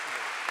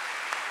congratulations.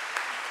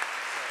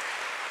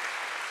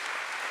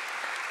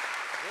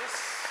 This,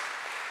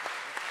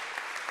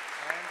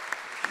 and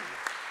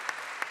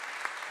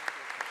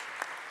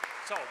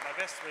so, my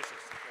best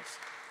wishes.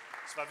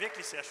 Es war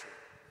wirklich sehr schön.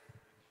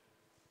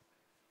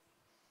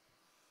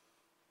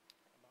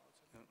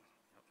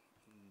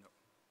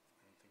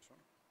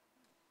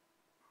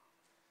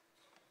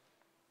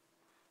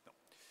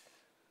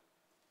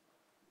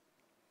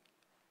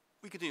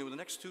 We continue with the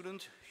next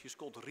student. She's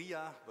called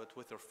Ria, but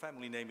with her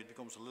family name it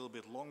becomes a little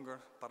bit longer.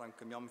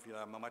 Parankanyam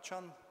Vira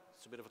Mamachan.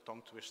 It's a bit of a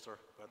tongue twister,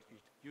 but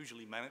we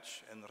usually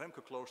manage. And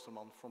Remke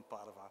Kloosterman from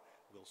Padova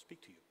will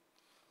speak to you.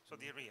 So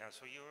dear Ria,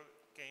 so you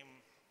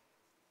came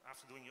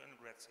after doing your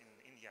undergrads in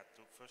India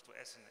first to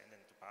Essen and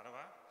then to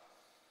Padova.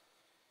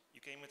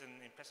 You came with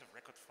an impressive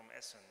record from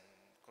Essen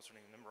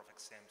concerning the number of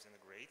exams and the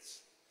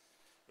grades.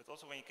 But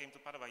also when you came to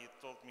Padova, you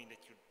told me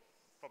that you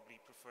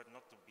probably preferred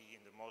not to be in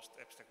the most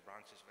abstract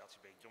branches of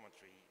algebraic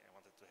geometry and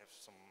wanted to have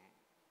some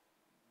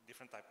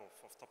different type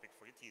of topic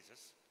for your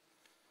thesis.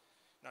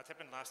 Now it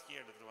happened last year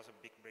that there was a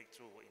big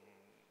breakthrough in,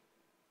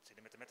 say,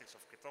 the mathematics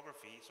of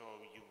cryptography, so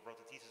you wrote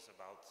a thesis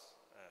about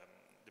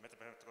the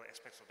mathematical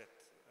aspects of that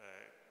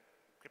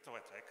crypto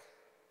attack.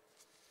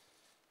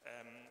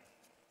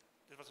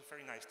 It was a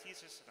very nice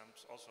thesis, and I'm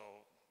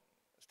also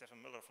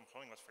Stefan Muller from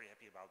Groningen was very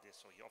happy about this,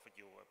 so he offered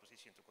you a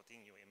position to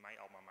continue in my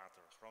alma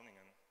mater,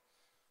 Groningen.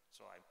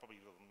 So I probably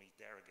will meet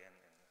there again,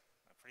 and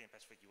I'm very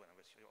impressed with you, and I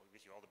wish you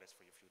all the best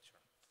for your future.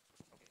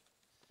 Okay.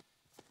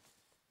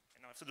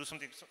 And now I have to do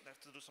something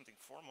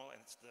formal,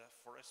 and it's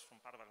for us from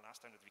Padova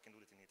last time that we can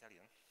do it in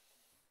Italian.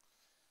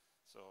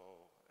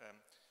 So,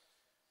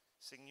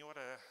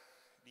 Signore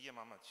Dia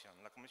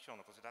Mamachan, la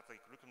Commissione considerata il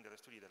curriculum degli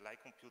studi dell'AI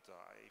Computer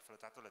e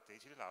fletato la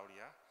tesi di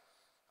laurea,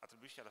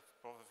 attribuisce alla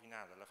prova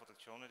finale la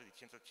votazione di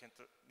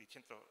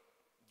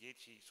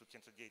 110 su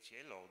 110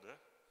 e lode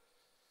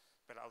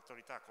per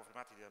l'autorità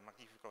confermata del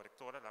magnifico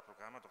Rector la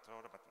programma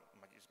dottore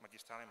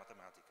magistrale in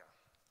matematica.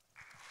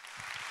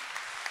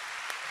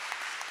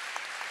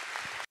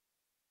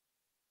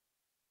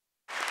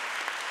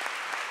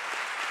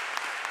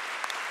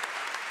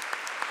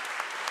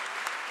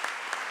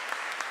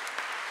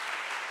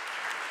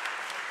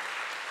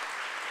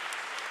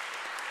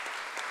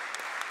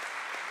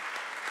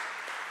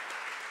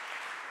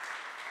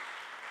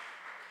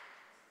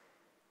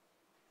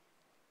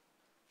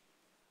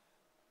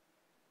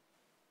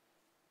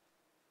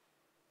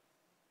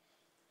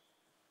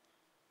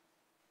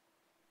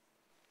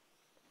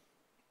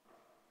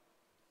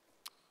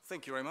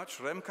 Thank you very much,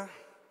 Remke.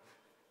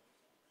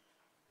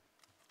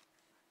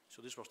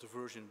 So this was the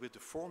version with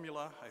the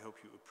formula. I hope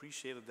you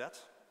appreciated that.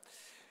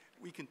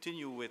 We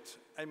continue with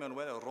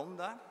Emanuele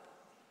Ronda.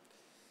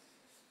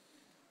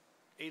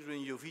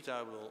 Adrian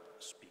Jovita will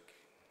speak.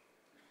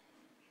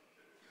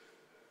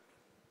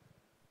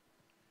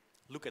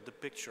 Look at the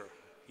picture.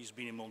 He's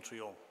been in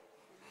Montreal.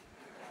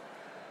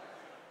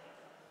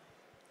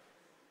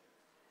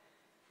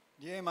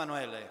 Dear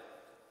Emanuele,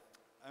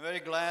 I'm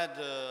very glad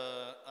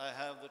I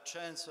have the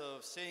chance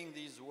of saying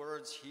these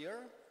words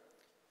here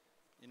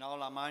in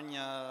Aula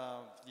Magna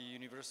of the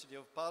University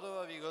of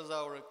Padova, because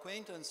our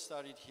acquaintance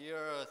started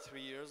here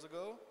 3 years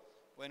ago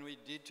when we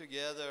did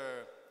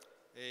together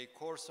a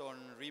course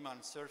on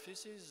Riemann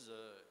surfaces,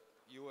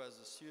 you as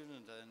a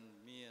student and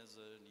me as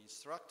an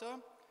instructor.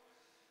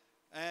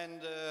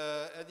 And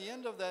at the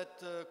end of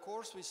that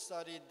course we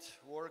started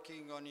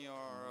working on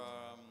your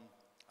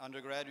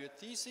undergraduate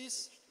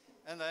thesis,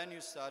 and then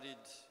you studied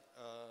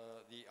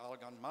the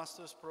Algant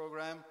master's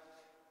program,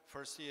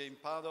 first year in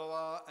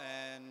Padova,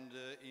 and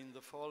in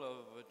the fall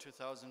of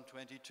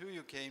 2022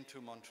 you came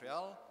to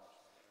Montreal.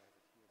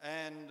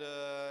 And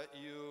I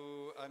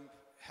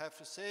have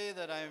to say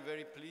that I'm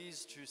very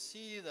pleased to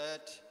see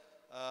that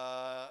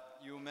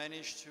you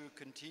managed to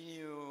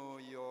continue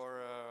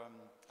your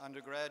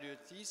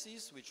undergraduate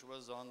thesis, which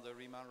was on the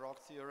Riemann-Roch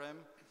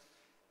theorem,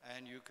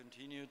 and you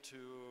continue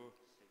to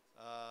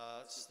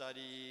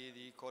study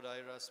the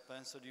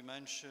Kodaira-Spencer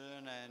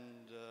dimension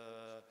and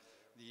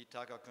the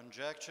Taka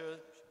conjecture.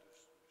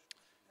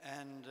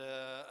 And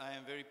I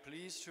am very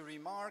pleased to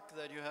remark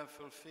that you have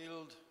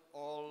fulfilled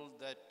all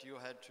that you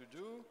had to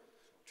do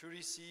to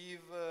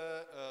receive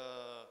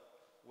a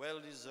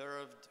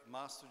well-deserved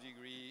master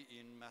degree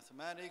in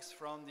mathematics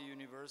from the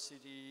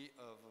University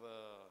of,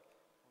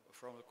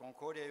 from the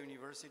Concordia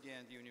University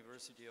and the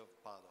University of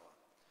Padova.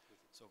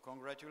 So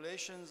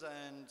congratulations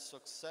and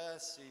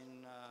success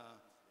in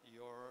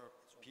your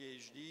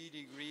PhD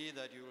degree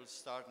that you will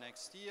start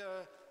next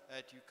year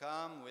at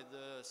UQAM with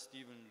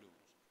Stephen Liu.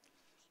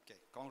 Okay,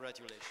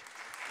 congratulations.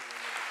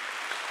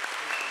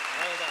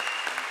 Well done.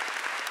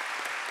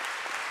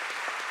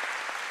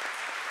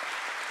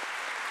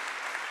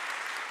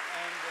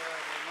 And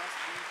they must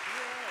be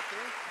here,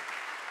 okay?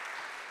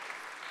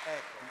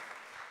 Ecco.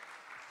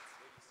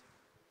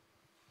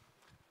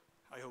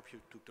 I hope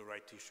you took the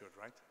right t-shirt,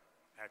 right?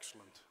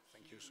 Excellent,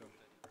 thank you. So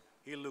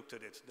he looked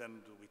at it,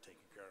 then it will be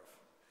taken care of.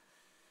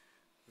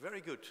 Very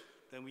good.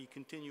 Then we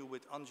continue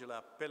with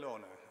Angela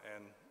Pellone,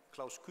 and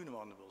Klaus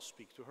Kuhnemann will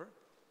speak to her.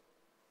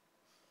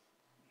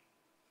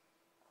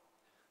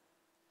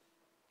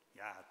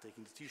 Yeah,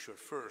 taking the t-shirt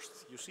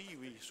first. You see,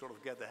 we sort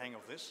of get the hang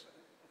of this.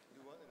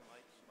 You want the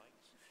mic?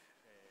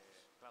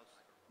 Klaus.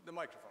 The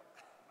microphone.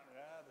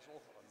 Yeah, there's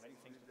also many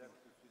things to do.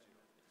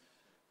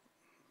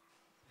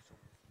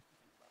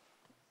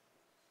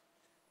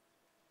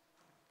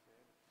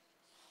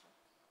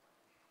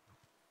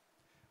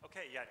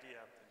 Okay, yeah,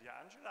 dear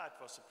Angela, it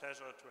was a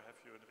pleasure to have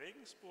you in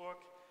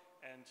Regensburg,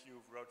 and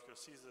you wrote your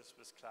thesis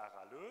with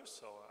Clara Löh,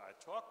 so I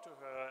talked to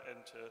her,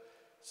 and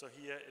so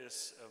here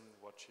is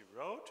what she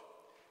wrote.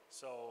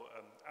 So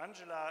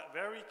Angela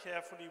very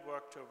carefully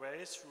worked her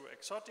way through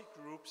exotic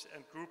groups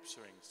and group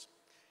strings.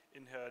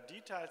 In her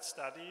detailed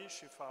study,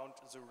 she found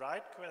the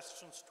right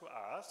questions to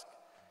ask,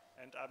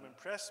 and I'm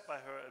impressed by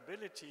her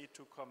ability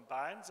to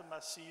combine the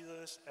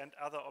matrices and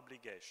other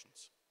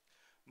obligations.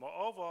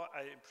 Moreover,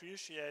 I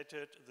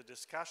appreciated the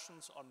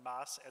discussions on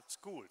math at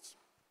schools,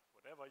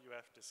 whatever you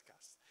have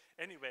discussed.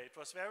 Anyway, it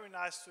was very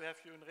nice to have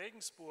you in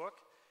Regensburg,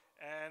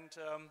 and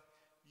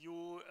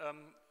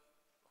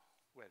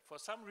well,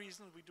 for some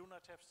reason we do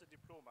not have the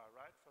diploma,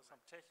 right? For some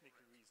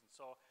technical reason.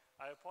 So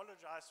I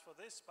apologize for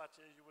this, but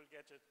you will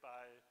get it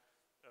by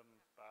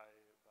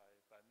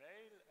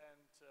mail,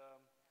 and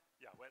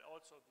yeah, well,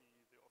 also the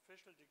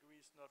official degree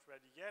is not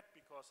ready yet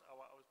because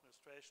our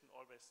administration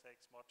always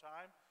takes more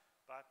time,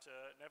 but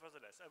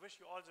nevertheless, I wish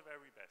you all the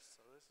very best.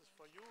 So this is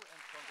for you, and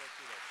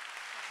congratulations.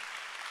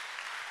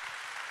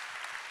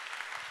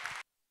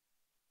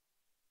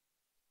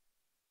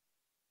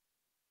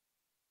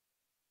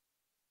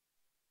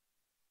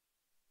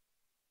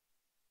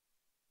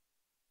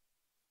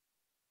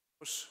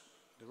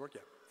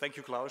 Thank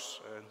you,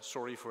 Klaus.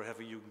 Sorry for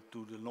having you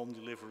do the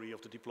non-delivery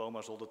of the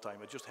diplomas all the time.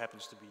 It just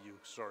happens to be you.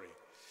 Sorry.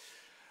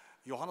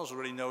 Johannes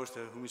already knows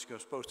who he's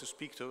supposed to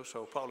speak to,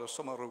 so Paulo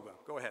Sommaruga,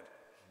 go ahead.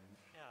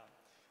 Yeah.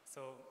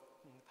 So,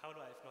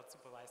 Paulo, I have not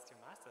supervised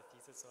your master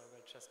thesis, so I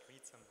will just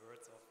read some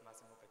words of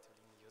Massimo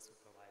Bertolini, your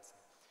supervisor.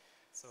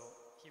 So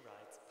he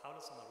writes, Paulo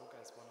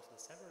Sommaruga is one of the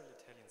several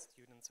Italian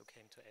students who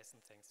came to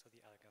Essen thanks to the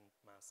Algant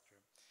master.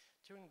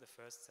 During the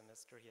first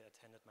semester, he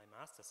attended my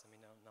master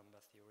seminar on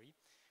number theory,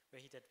 where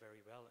he did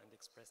very well and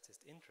expressed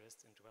his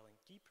interest in dwelling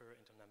deeper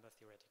into number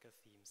theoretical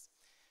themes.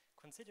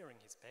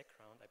 Considering his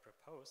background, I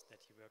proposed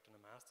that he worked on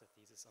a master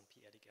thesis on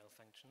p-adic L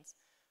functions,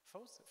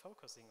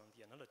 focusing on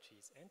the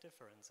analogies and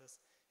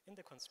differences in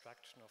the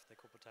construction of the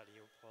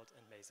Kopotal-Leopold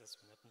and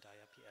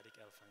Maser-Summerton-Dyer p-adic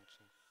L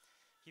function.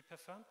 He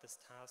performed this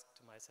task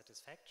to my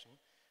satisfaction,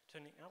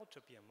 turning out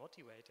to be a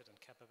motivated and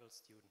capable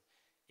student,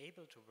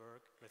 able to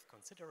work with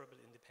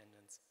considerable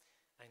independence.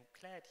 I'm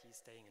glad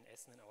he's staying in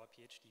Essen in our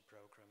PhD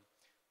program,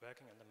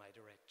 working under my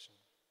direction.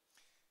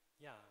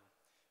 Yeah,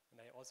 and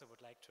I also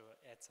would like to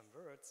add some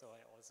words. So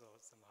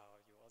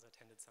you also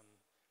attended some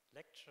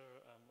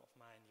lecture of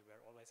mine. You were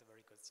always a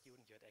very good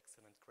student. You had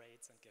excellent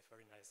grades and gave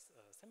very nice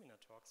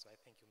seminar talks. So I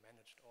think you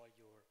managed all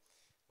your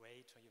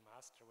way to your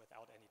master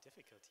without any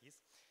difficulties.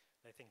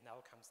 And I think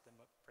now comes the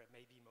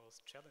maybe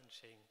most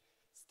challenging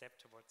step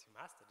towards your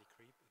master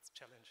degree. It's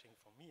challenging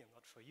for me and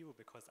not for you,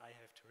 because I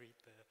have to read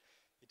the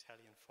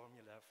Italian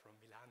formula from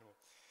Milano.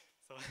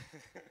 So,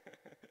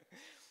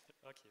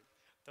 ok.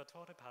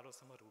 Dottore Paolo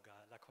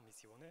Sommaruga, la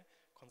Commissione,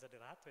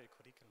 considerato il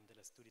curriculum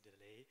della studi di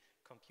lei,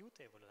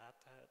 compiuta e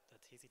valutata la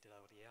tesi di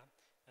laurea,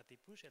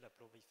 attribuisce alla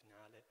prova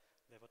finale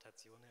la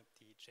votazione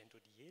di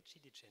 110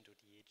 di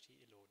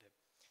 110 e lode.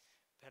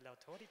 Per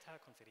l'autorità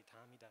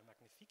conferitami dal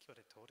magnifico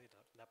rettore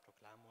la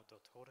proclamo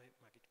dottore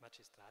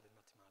magistrale in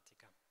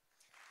matematica.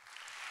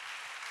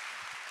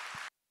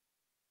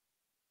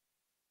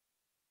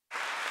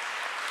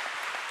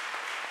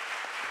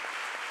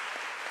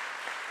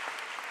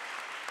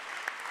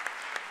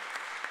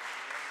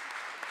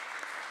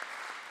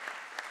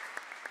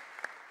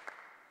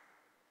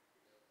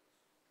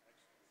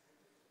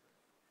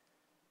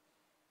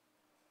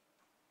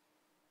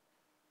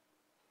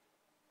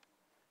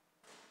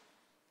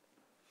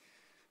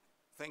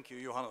 Thank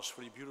you, Johannes,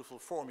 for the beautiful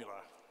formula.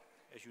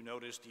 As you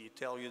notice, the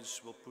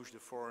Italians will push the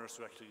foreigners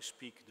to actually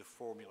speak the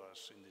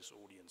formulas in this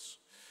audience.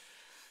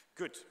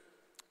 Good.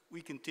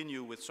 We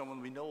continue with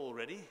someone we know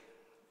already,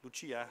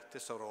 Lucia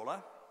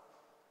Tessarola.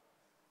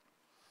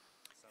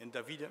 And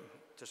Davide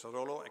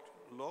Tessarolo.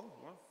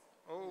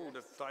 Oh,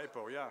 the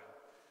typo, yeah.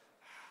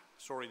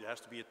 Sorry, there has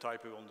to be a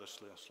typo on the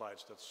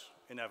slides. That's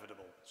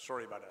inevitable.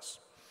 Sorry about this.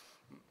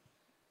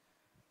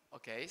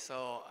 Okay,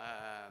 so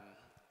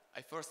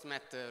I first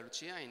met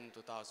Lucia in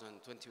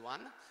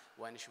 2021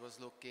 when she was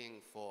looking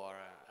for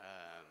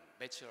a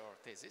bachelor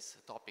thesis,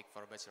 a topic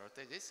for a bachelor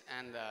thesis,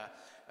 and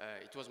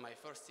it was my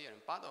first year in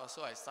Padova,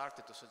 so I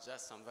started to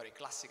suggest some very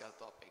classical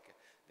topic,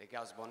 the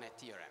Gauss-Bonnet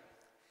theorem.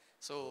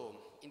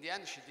 So in the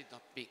end, she did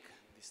not pick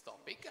this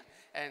topic,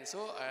 and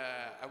so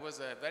I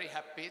was very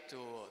happy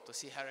to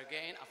see her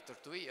again after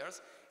 2 years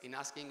in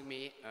asking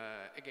me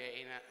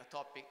again a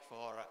topic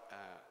for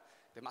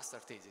the master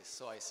thesis.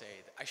 So I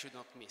said I should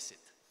not miss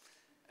it.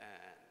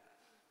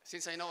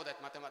 Since I know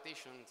that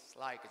mathematicians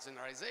like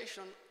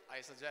generalization,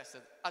 I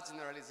suggested a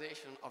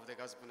generalization of the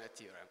Gauss-Bonnet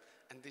theorem,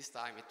 and this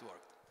time it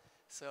worked.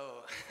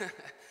 So,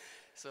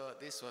 so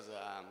this was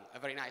a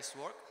very nice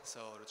work.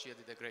 So Lucia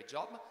did a great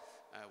job.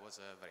 I was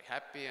very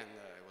happy, and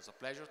it was a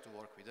pleasure to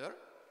work with her.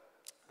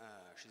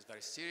 She's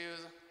very serious.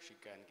 She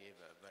can give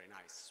very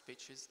nice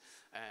speeches,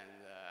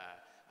 and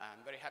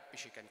I'm very happy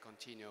she can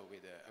continue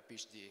with a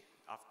PhD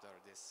after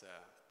this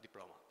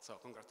diploma. So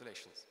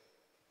congratulations.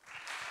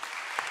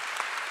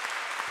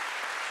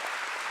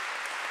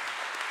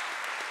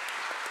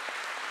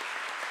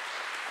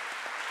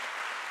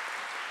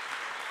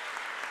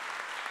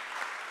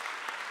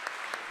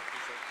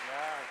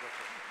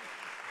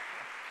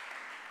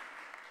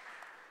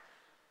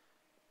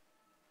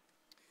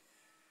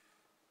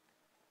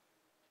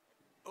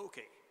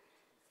 Okay.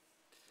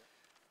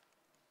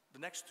 The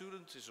next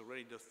student is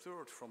already the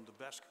third from the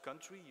Basque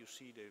country. You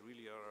see they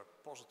really are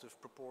a positive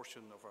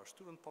proportion of our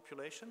student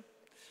population.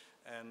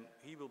 And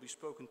he will be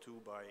spoken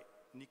to by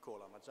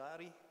Nicola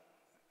Mazzari.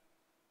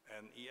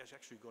 And he is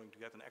actually going to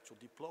get an actual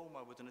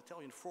diploma with an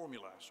Italian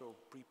formula. So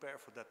prepare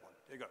for that one.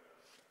 There you go.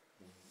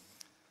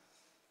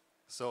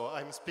 So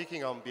I'm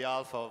speaking on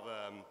behalf of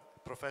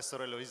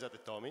Professor Eloisa De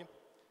Tomi.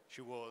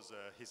 She was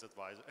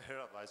her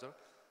advisor,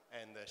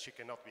 and she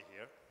cannot be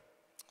here.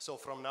 So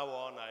from now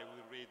on, I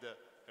will read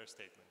her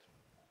statement.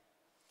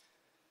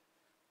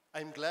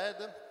 I'm glad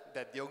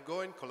that the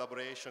ongoing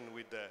collaboration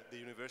with the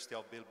University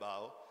of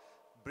Bilbao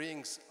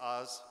brings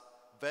us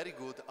very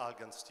good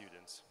Algant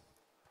students.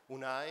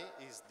 Unai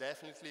is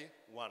definitely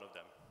one of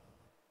them.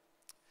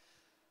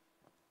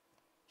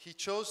 He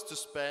chose to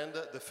spend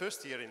the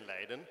first year in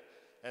Leiden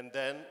and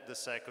then the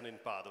second in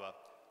Padova,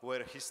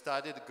 where he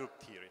studied group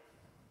theory.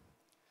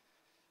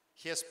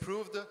 He has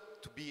proved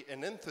to be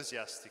an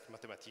enthusiastic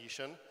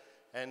mathematician,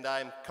 and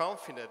I'm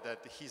confident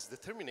that his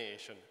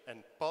determination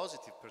and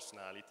positive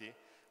personality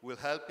will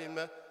help him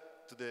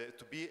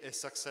to be as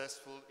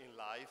successful in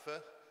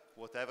life,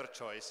 whatever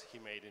choice he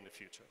made in the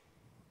future.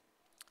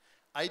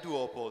 I do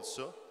hope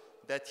also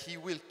that he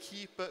will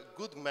keep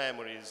good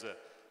memories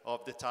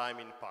of the time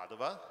in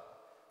Padova,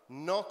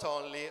 not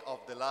only of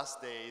the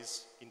last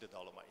days in the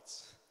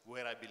Dolomites,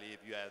 where I believe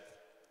you had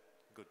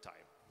good time.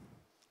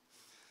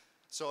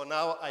 So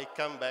now I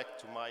come back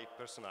to my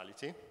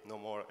personality, no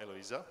more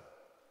Eloisa,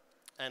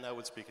 and I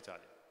will speak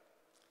Italian.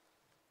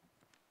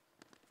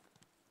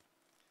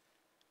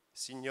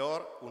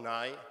 Signor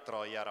Unai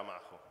Troia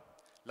Ramajo,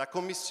 la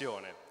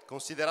Commissione,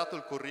 considerato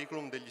il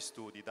curriculum degli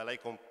studi da lei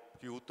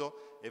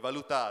compiuto e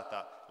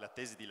valutata la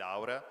tesi di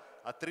laurea,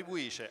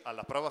 attribuisce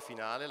alla prova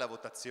finale la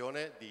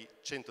votazione di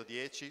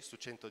 110 su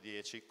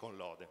 110 con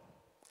lode.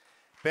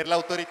 Per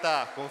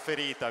l'autorità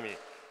conferitami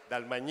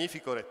dal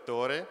magnifico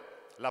rettore,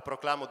 la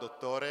proclamo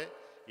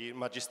dottore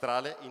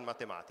magistrale in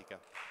matematica.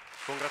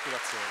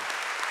 Congratulazioni.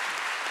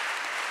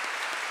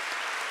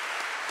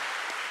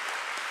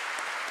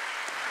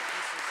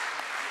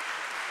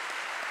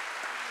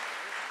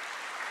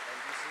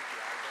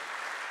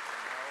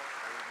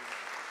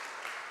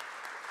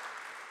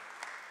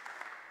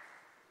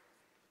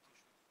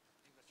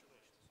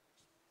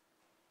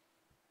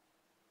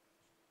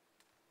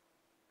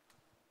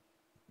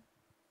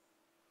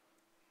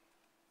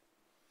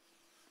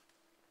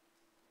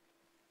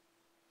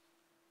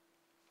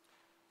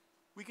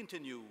 We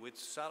continue with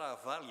Sara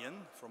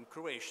Valjen from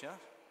Croatia.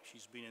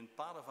 She's been in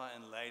Padova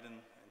and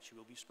Leiden, and she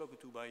will be spoken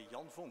to by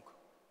Jan Vonk.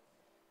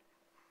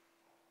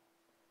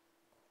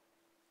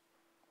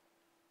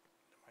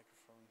 The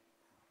microphone.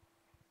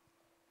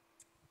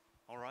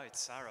 All right,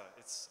 Sarah,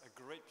 it's a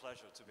great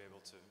pleasure to be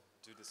able to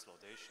do this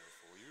laudation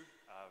for you.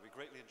 We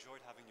greatly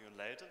enjoyed having you in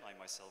Leiden. I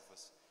myself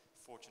was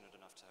fortunate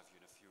enough to have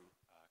you in a few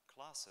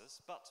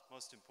classes, but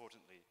most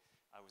importantly,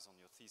 I was on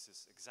your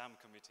thesis exam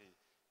committee,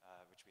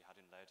 which we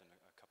had in Leiden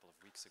a couple of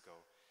weeks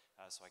ago.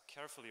 So I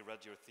carefully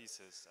read your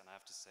thesis, and I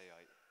have to say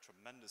I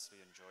tremendously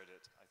enjoyed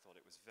it. I thought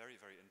it was very,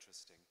 very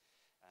interesting,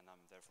 and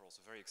I'm therefore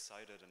also very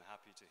excited and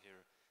happy to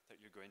hear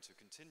that you're going to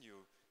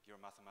continue your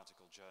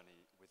mathematical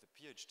journey with a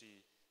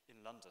PhD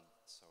in London.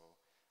 So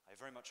I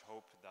very much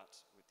hope that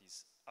with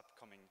these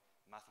upcoming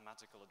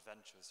mathematical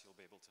adventures, you'll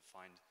be able to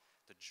find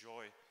the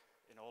joy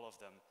in all of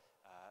them,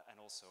 and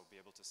also be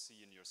able to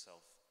see in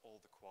yourself all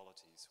the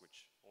qualities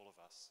which all of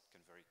us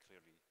can very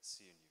clearly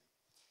see in you.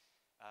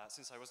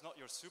 Since I was not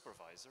your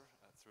supervisor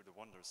through the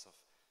wonders of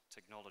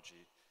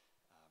technology,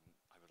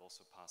 I would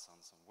also pass on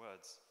some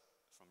words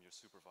from your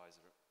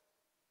supervisor,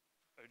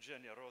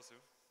 Eugenia Rosu.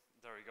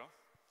 There we go.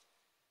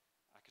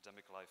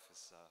 Academic life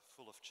is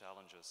full of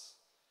challenges,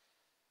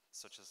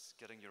 such as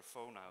getting your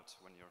phone out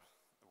when you're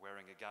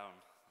wearing a gown.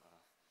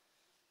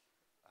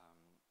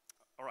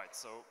 All right,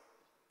 so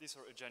these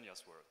are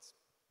Eugenia's words.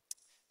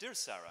 Dear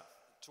Sarah,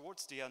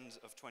 towards the end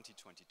of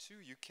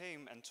 2022, you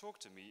came and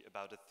talked to me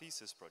about a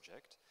thesis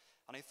project,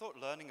 and I thought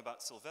learning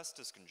about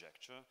Sylvester's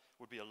conjecture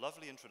would be a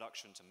lovely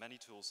introduction to many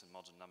tools in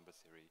modern number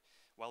theory,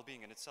 while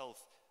being in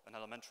itself an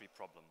elementary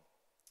problem.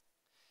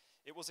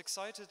 It was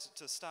excited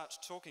to start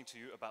talking to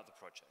you about the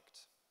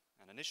project.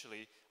 And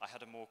initially, I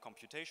had a more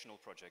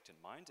computational project in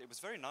mind. It was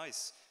very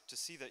nice to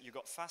see that you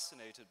got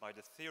fascinated by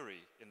the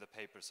theory in the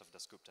papers of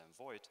Dasgupta and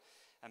Voigt,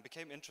 and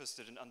became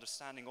interested in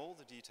understanding all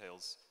the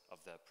details of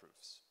their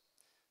proofs.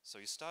 So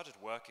you started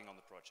working on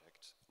the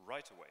project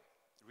right away,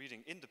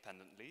 reading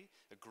independently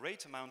a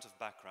great amount of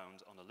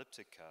background on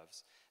elliptic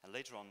curves, and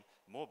later on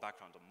more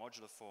background on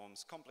modular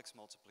forms, complex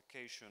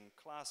multiplication,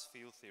 class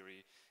field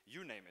theory,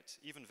 you name it,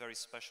 even very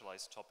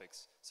specialized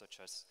topics such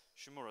as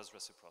Shimura's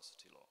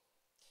reciprocity law.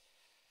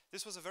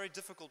 This was a very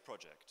difficult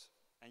project,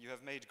 and you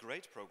have made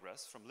great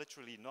progress from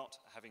literally not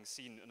having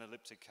seen an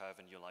elliptic curve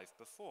in your life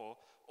before,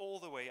 all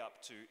the way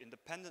up to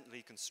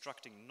independently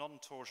constructing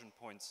non-torsion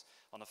points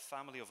on a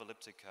family of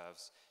elliptic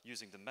curves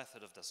using the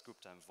method of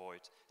Dasgupta and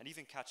Voigt, and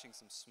even catching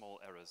some small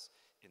errors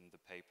in the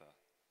paper.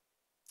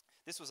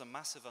 This was a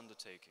massive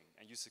undertaking,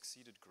 and you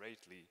succeeded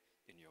greatly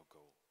in your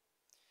goal.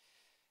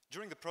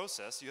 During the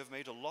process, you have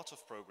made a lot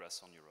of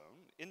progress on your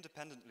own,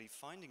 independently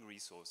finding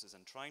resources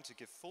and trying to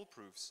give full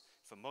proofs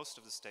for most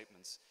of the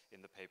statements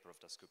in the paper of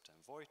Dasgupta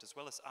and Voigt, as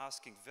well as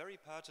asking very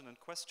pertinent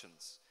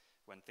questions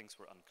when things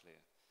were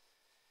unclear.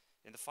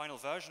 In the final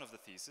version of the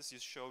thesis, you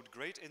showed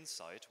great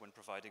insight when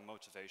providing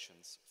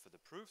motivations for the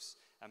proofs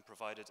and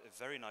provided a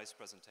very nice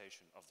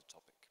presentation of the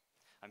topic.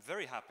 I'm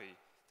very happy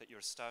that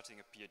you're starting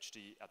a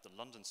PhD at the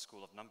London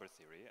School of Number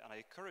Theory, and I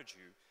encourage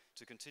you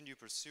to continue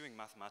pursuing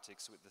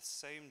mathematics with the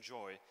same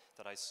joy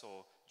that I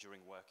saw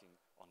during working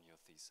on your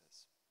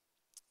thesis.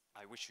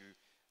 I wish you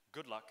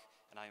good luck,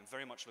 and I am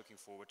very much looking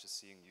forward to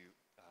seeing you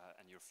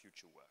and your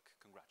future work.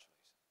 Congratulations.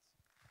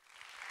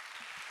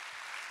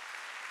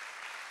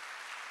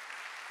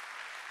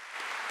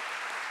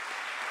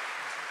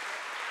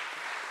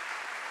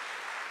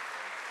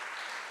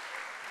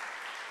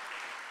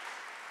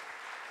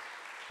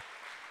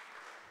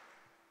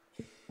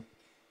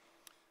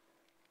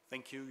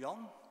 Thank you,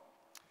 Jan.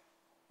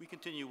 We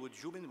continue with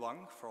Zhubin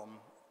Wang from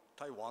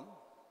Taiwan.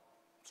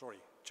 Sorry,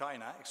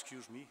 China,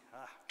 excuse me.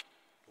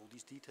 All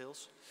these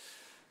details.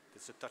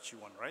 It's a touchy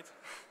one, right?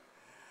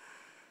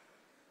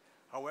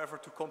 However,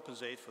 to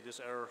compensate for this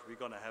error, we're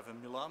going to have a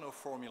Milano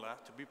formula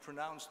to be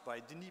pronounced by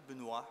Denis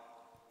Benoit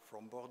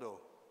from Bordeaux.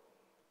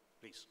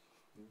 Please.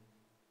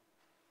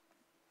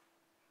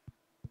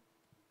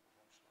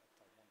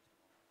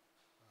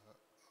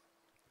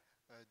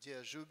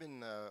 Dear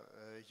Zhubin,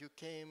 you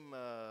came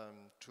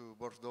to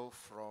Bordeaux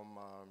from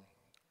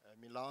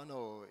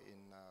Milano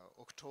in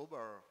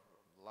October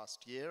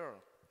last year,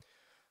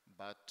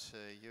 but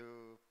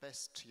you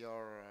passed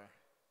your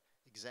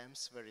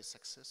exams very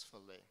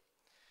successfully.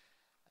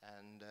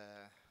 And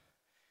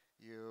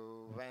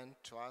you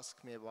went to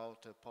ask me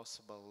about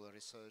possible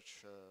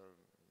research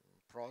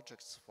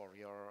projects for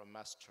your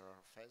master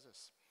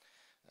thesis.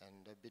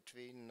 And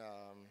between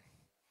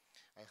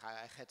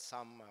I had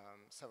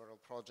several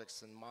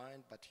projects in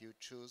mind, but you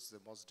chose the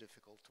most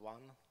difficult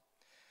one.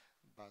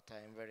 But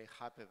I am very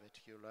happy that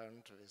you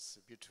learned this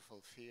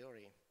beautiful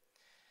theory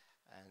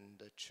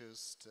and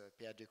chose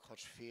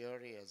Pierre-Descartes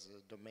theory as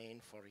a domain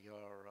for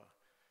your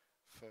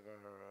further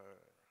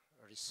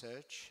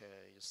research.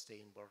 You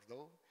stay in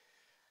Bordeaux,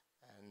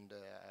 and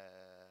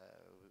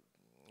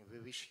we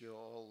wish you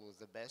all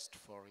the best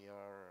for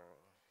your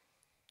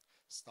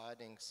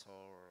studies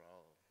or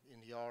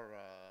in your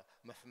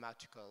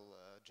mathematical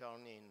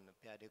journey in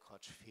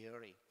Pierre-Descartes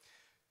theory.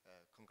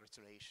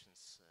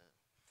 Congratulations.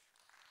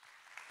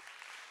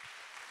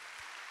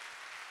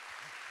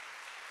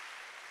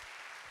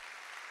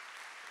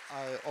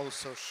 I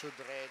also should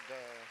read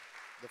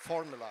the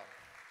formula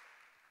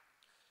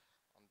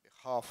on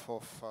behalf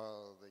of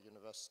the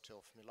University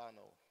of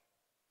Milano.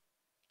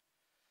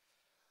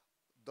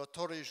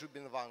 Dottore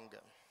Zhubin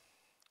Wang,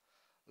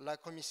 la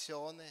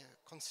Commissione,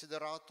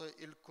 considerato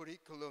il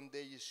curriculum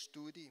degli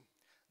studi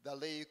da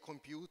lei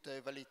compiuta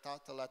e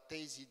validata la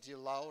tesi di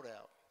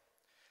laurea,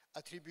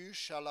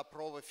 attribuisce alla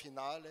prova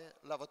finale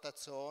la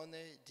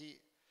votazione di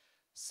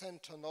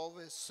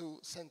 109 su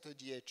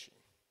 110.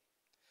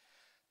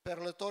 Per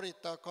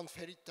l'autorità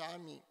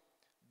conferitami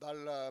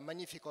dal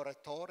magnifico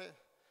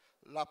rettore,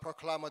 la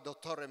proclama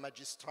dottore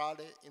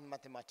magistrale in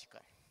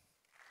matematica.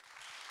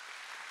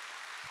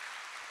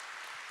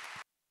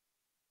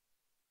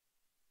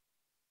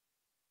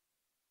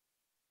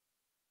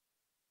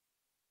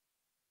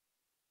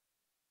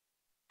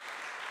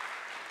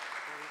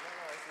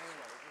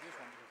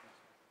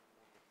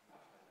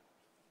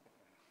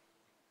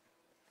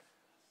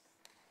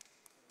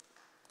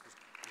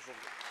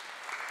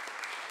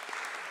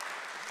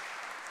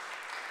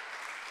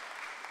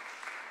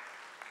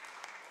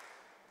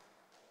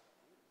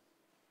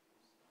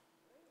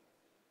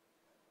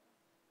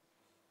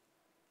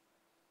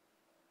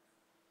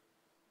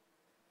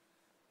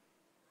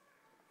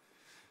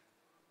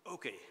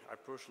 Okay, I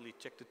personally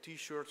checked the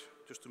t-shirt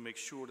just to make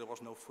sure there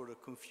was no further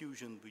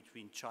confusion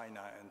between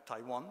China and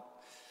Taiwan.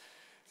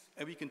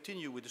 And we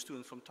continue with the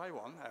student from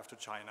Taiwan after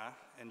China,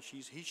 and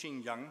she's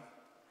Hixing Yang,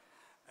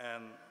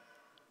 and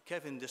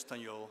Kevin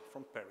Destagnol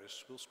from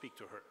Paris will speak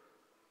to her.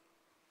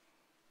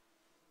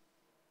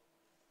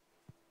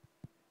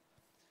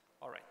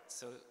 All right,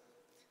 so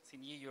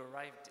Signy, you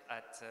arrived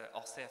at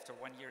Orsay after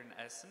 1 year in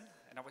Essen,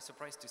 and I was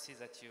surprised to see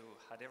that you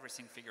had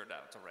everything figured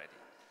out already.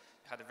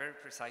 You had a very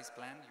precise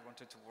plan. You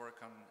wanted to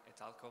work on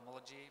étale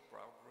cohomology,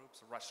 Brauer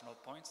groups, rational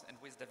points, and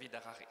with David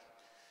Harari.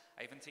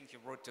 I even think you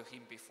wrote to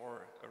him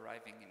before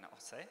arriving in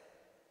Orsay.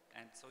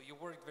 And so you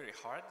worked very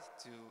hard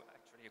to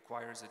actually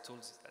acquire the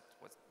tools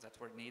that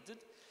were needed.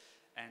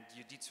 And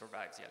you did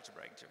survive the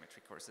algebraic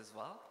geometry course as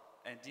well.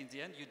 And in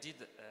the end, you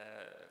did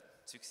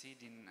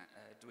succeed in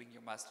doing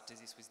your master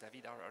thesis with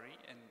David Harari.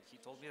 And he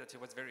told me that he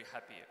was very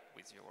happy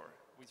with your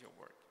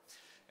work.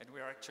 And we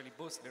are actually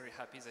both very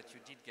happy that you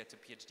did get a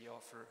PhD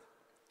offer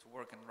to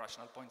work on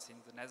rational points in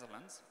the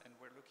Netherlands, and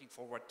we're looking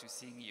forward to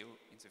seeing you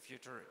in the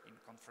future in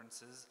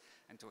conferences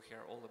and to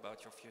hear all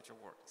about your future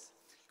works.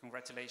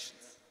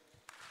 Congratulations.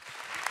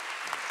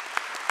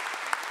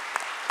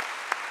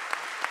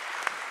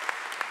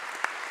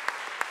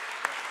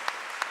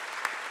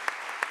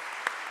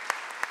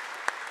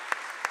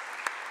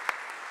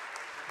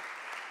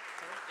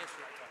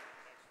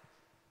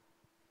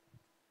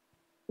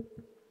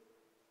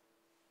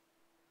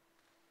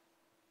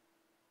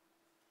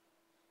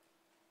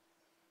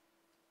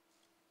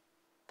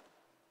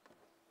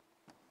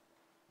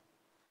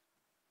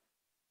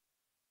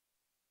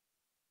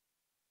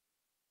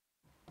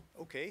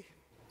 Okay.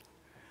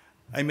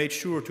 I made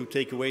sure to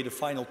take away the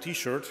final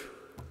t-shirt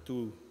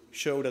to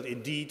show that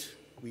indeed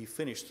we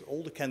finished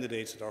all the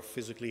candidates that are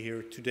physically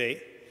here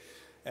today.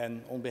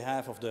 And on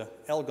behalf of the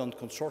Algant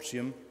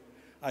consortium,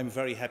 I'm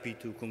very happy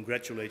to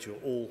congratulate you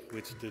all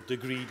with the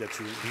degree that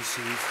you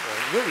receive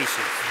or will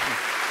receive.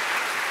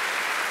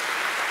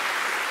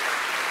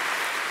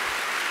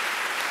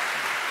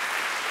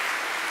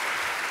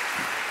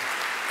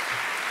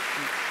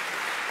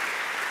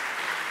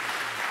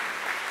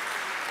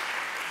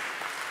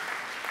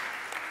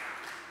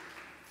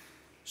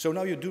 So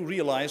now you do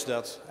realize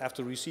that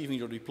after receiving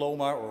your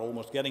diploma, or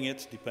almost getting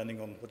it,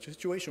 depending on what your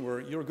situation were,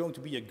 you're going to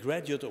be a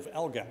graduate of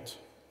Algant.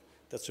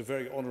 That's a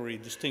very honorary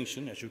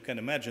distinction, as you can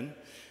imagine.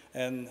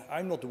 And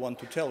I'm not the one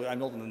to tell you, I'm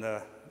not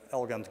an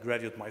Algant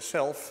graduate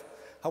myself.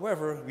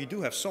 However, we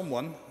do have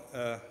someone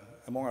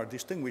among our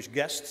distinguished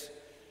guests,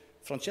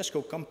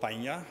 Francesco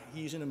Campagna.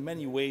 He's in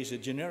many ways a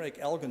generic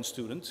Algant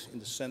student, in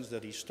the sense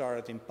that he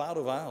started in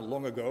Padova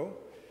long ago,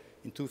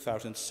 in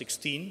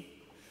 2016.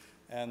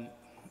 And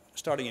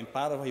starting in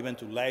Padova, he went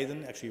to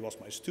Leiden. Actually, he was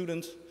my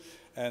student.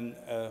 And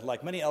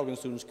like many Algant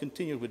students,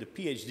 continued with a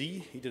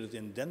PhD. He did it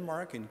in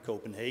Denmark, in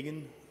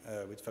Copenhagen,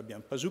 with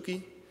Fabien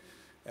Pazuki.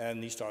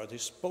 And he started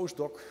his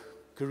postdoc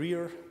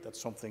career.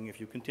 That's something, if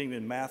you continue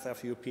in math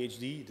after your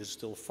PhD, this is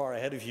still far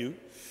ahead of you.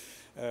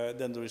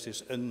 Then there is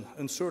this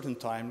uncertain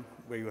time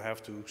where you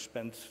have to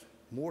spend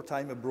more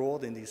time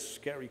abroad in these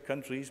scary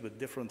countries with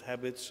different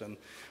habits and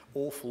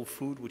awful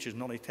food, which is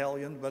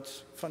non-Italian. But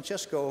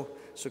Francesco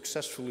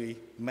successfully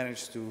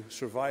managed to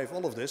survive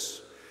all of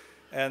this.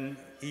 And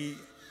he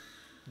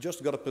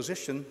just got a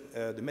position,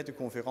 the Maître de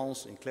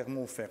Conférence in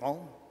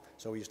Clermont-Ferrand.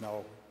 So he's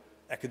now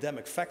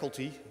academic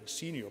faculty,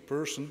 senior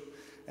person.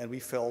 And we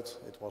felt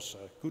it was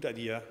a good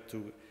idea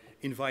to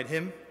invite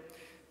him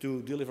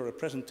to deliver a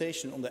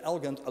presentation on the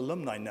Algant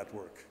Alumni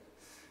Network.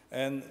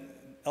 And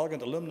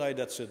Algant Alumni,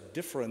 that's a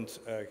different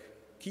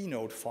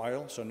keynote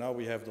file. So now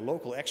we have the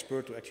local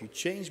expert to actually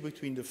change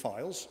between the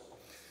files.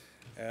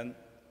 And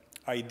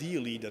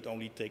ideally, that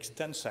only takes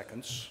 10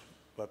 seconds,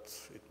 but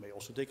it may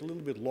also take a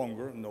little bit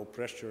longer. No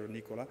pressure,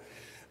 Nicola.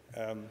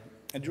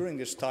 And during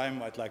this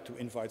time, I'd like to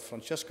invite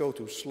Francesco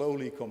to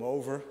slowly come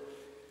over,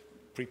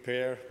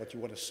 prepare what you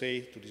want to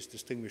say to this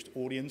distinguished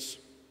audience,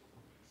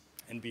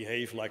 and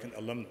behave like an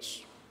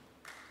alumnus.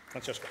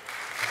 Francesco.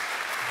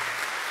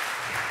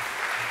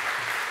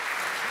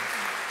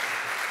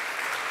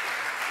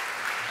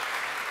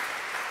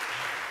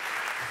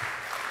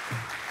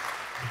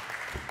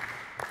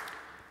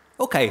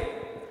 Okay,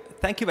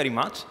 thank you very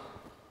much.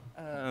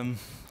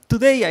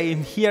 Today I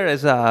am here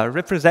as a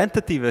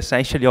representative,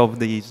 essentially, of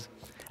this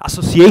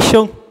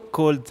association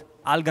called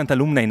Algant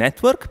Alumni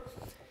Network,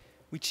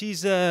 which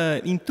is,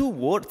 in two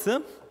words,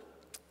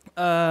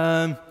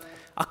 a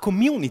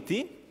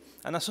community,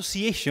 an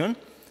association,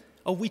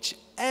 of which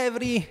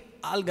every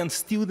Algant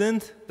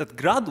student that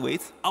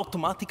graduates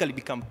automatically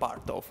become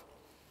part of.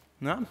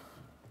 No?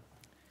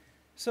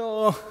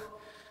 So,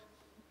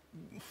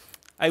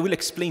 I will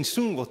explain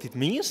soon what it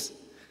means,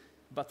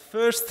 but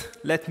first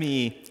let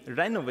me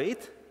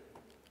renovate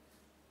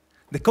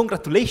the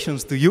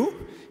congratulations to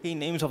you in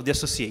names of the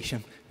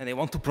association. And I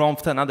want to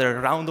prompt another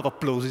round of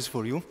applauses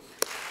for you.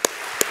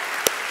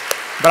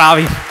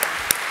 Bravi.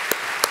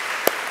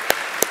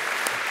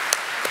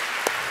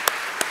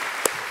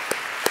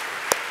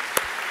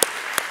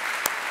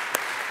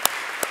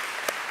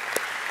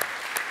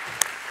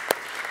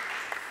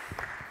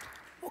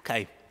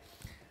 Okay.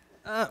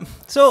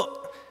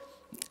 So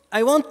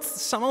I want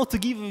somehow to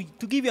give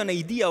you an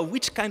idea of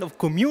which kind of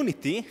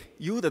community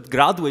you that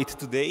graduate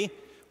today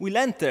will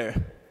enter,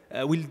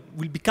 will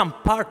become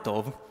part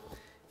of.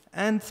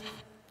 And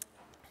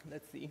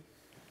let's see.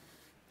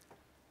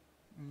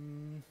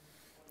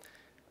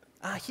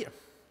 Here.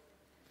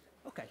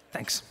 Okay,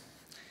 thanks.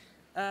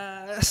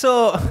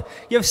 So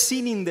you have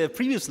seen in the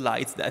previous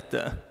slides that,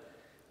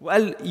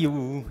 well,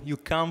 you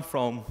come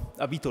from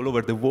a bit all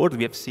over the world.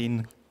 We have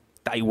seen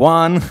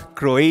Taiwan,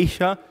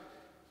 Croatia,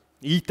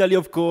 Italy,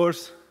 of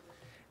course.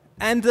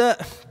 And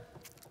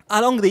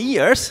along the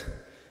years,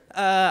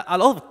 a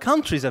lot of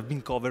countries have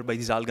been covered by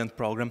this Algant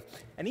program.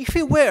 And if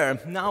we were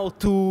now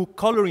to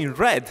color in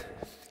red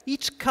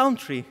each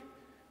country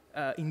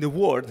in the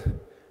world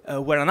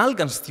where an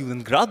Algant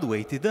student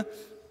graduated,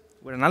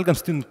 where an Algant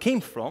student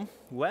came from,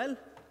 well,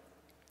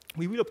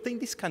 we will obtain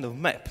this kind of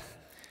map.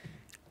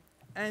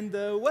 And,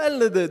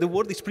 well, the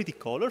world is pretty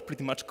colored,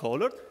 pretty much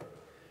colored.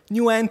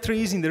 New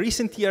entries in the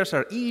recent years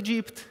are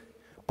Egypt,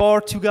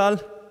 Portugal,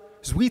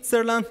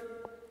 Switzerland.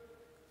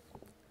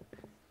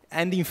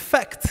 And in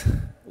fact,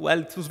 well,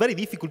 it was very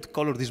difficult to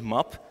color this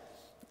map.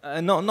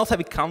 Not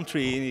every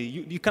country,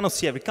 you cannot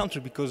see every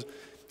country because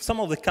some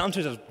of the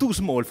countries are too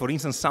small. For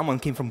instance, someone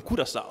came from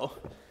Curaçao,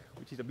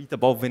 which is a bit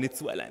above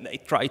Venezuela, and I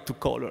tried to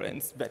color, and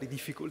it's very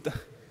difficult.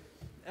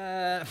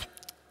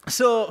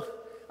 So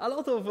a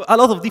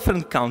lot of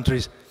different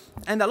countries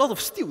and a lot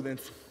of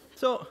students.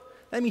 So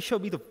let me show a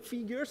bit of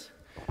figures.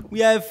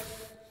 We have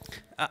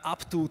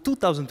up to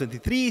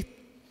 2023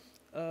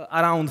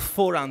 around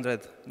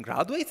 400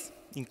 graduates,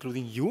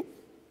 including you.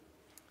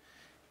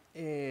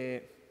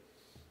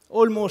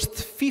 Almost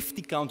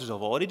 50 countries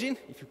of origin,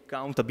 if you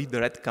count a bit the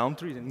red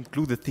countries and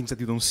include the things that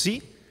you don't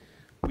see.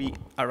 We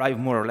arrive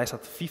more or less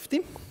at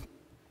 50.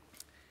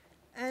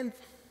 And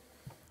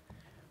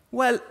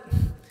Well,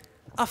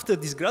 after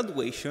this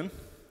graduation,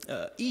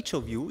 each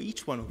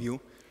one of you,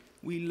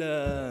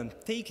 will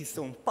take its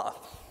own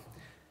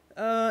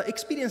path.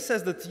 Experience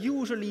says that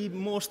usually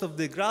most of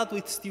the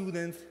graduate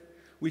students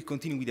will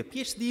continue with a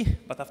PhD,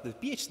 but after the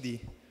PhD,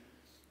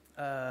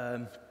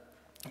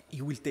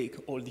 you will take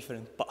all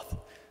different paths.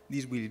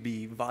 This will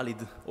be valid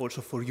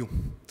also for you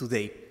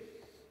today.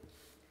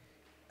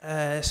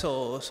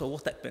 So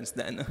what happens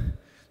then?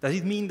 Does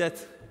it mean that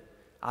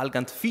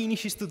Algant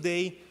finishes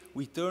today,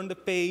 we turn the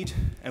page,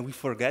 and we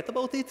forget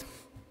about it?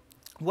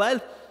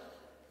 Well,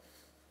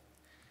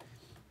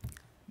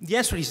 the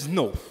answer is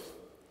no.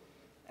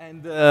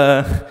 And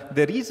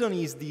the reason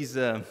is this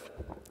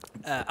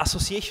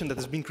association that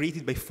has been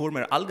created by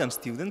former Algant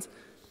students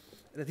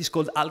that is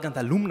called Algant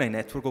Alumni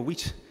Network, of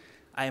which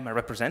I am a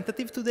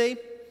representative today.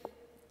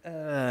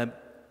 And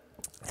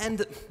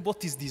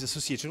what is this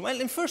association?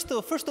 Well, and first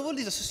of all,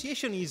 this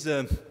association is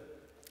a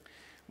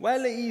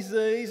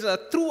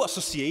true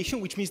association,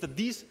 which means that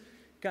this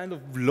kind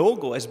of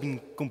logo has been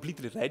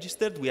completely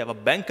registered. We have a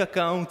bank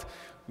account.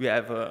 We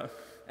have,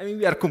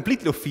 we are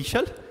completely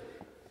official.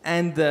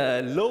 And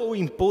law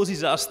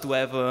imposes us to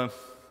have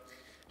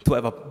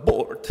a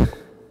board.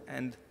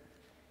 And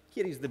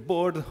here is the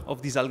board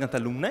of this Algant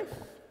alumni.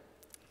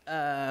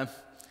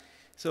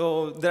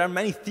 So there are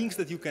many things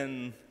that you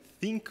can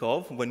think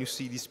of when you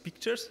see these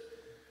pictures.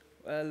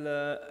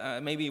 Well,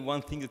 maybe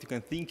one thing that you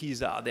can think is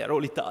they are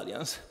all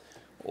Italians.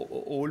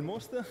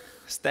 Almost.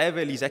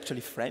 Stevel is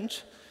actually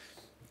French.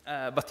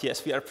 But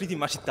yes, we are pretty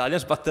much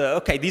Italians. But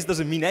okay, this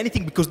doesn't mean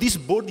anything because this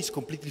board is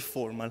completely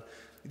formal.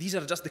 These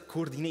are just the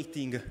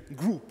coordinating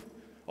group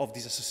of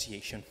this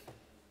association.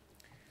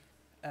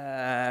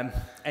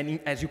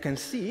 As you can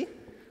see,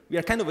 we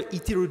are kind of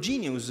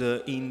heterogeneous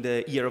in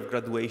the year of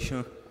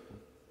graduation.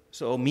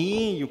 So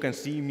me, you can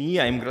see me,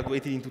 I'm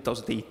graduated in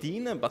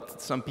 2018,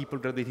 but some people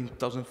graduated in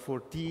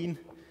 2014,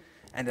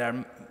 and there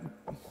are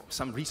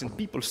some recent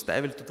people,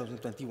 Stevel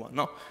 2021,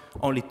 no,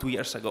 only 2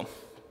 years ago.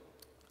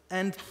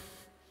 And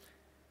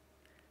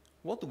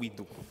what do we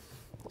do?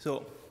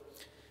 So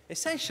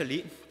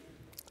essentially,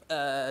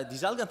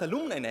 this Algant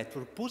alumni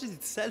network poses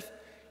itself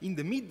in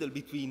the middle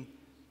between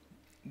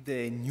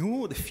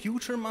the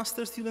future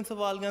master students of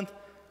Algant,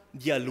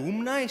 the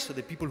alumni, so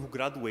the people who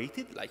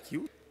graduated, like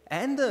you,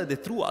 and the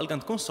true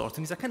Algant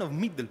consortium is a kind of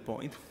middle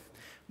point.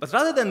 But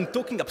rather than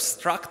talking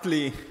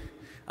abstractly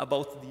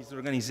about this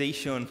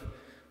organization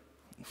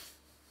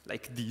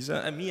like this,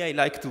 I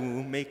like to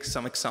make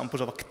some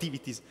examples of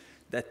activities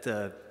that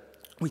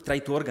we try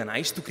to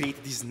organize to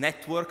create this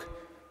network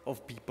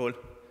of people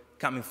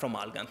coming from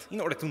Algant, in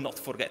order to not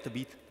forget a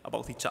bit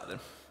about each other.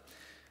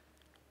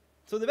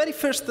 So the very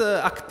first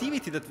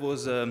activity that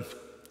was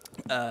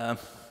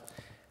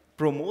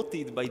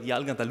promoted by the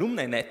Algant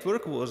Alumni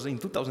Network was in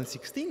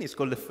 2016. It's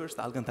called the first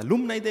Algant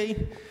Alumni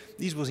Day.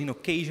 This was in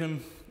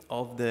occasion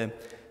of the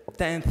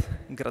 10th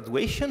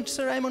graduation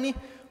ceremony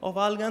of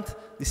Algant.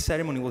 This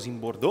ceremony was in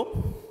Bordeaux.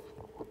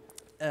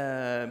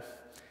 Well,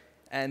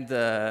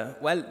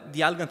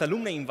 the Algant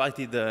alumni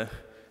invited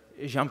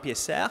Jean-Pierre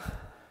Serre,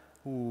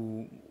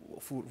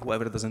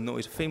 whoever doesn't know,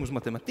 is a famous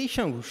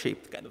mathematician who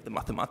shaped kind of the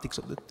mathematics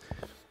of the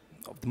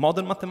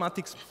modern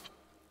mathematics.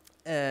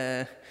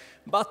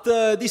 But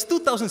this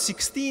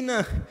 2016,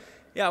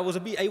 I was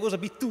a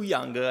bit too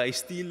young. I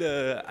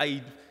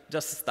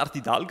just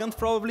started Algant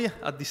probably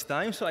at this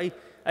time, so I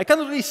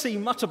cannot really say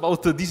much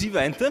about this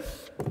event.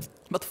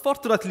 But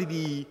fortunately,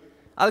 the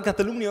Algant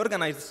alumni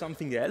organized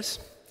something else,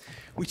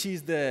 which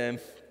is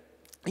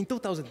in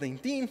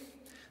 2019,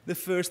 the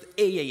first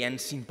AAN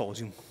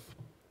symposium.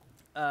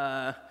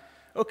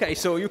 Okay,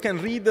 so you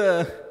can read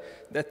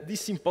that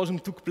this symposium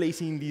took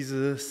place in this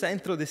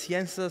Centro de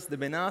Ciencias de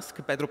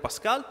Benasque, Pedro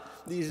Pascal.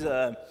 This is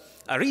a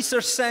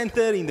research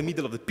center in the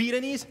middle of the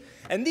Pyrenees.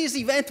 And this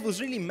event was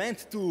really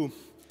meant to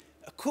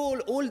call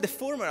all the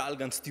former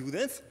Algant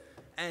students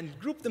and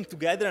group them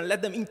together and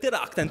let them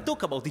interact and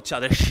talk about each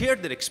other, share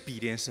their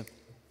experience.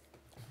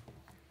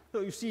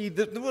 So you see,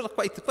 there was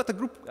quite a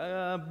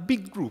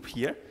big group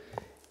here.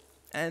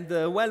 And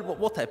well,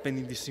 what happened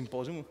in this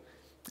symposium?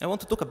 I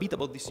want to talk a bit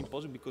about this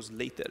symposium because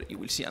later you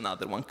will see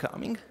another one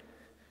coming.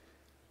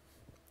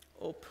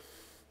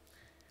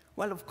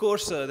 Well, of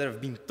course, there have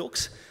been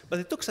talks, but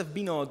the talks have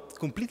been of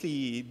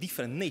completely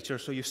different nature.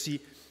 So you see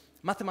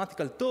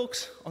mathematical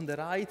talks on the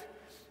right.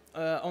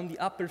 On the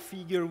upper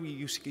figure,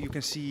 you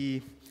can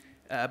see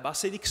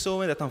Basedik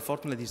Soe, that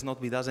unfortunately is not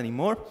with us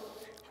anymore,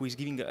 who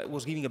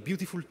was giving a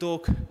beautiful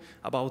talk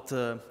about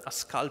a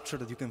sculpture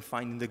that you can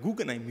find in the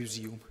Guggenheim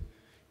Museum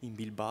in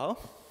Bilbao.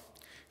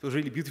 It was a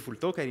really beautiful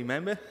talk, I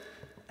remember.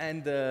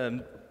 And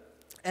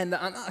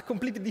a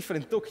completely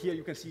different talk here.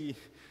 You can see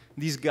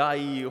this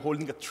guy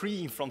holding a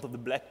tree in front of the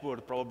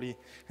blackboard, probably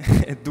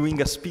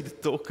doing a speed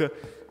talk.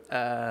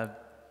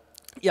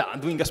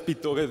 Doing a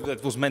speed talk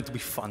that was meant to be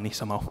funny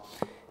somehow.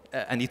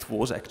 And it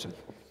was, actually.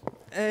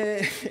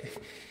 This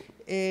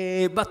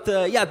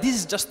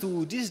is just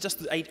to,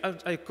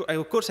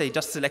 of course, I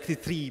just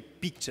selected 3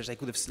 pictures. I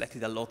could have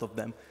selected a lot of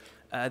them.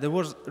 there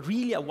was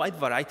really a wide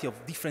variety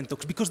of different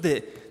talks, because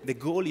the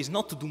goal is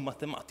not to do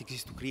mathematics,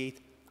 it's to create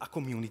a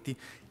community.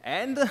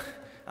 And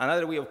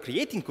another way of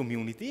creating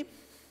community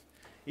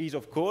is,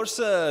 of course,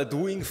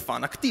 doing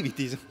fun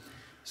activities.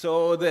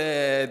 So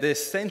the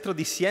Centro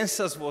di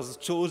Ciencias was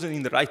chosen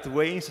in the right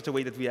way, in such a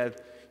way that we had,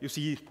 you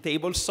see,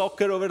 table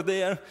soccer over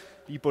there,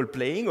 people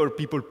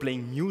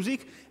playing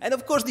music. And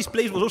of course, this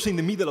place was also in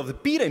the middle of the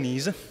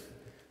Pyrenees.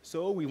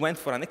 So we went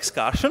for an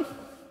excursion.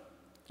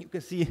 You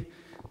can see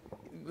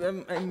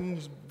I'm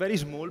very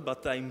small,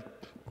 but I'm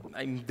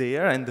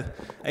there, and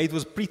it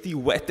was pretty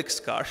wet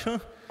excursion.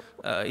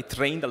 It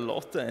rained a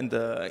lot, and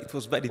it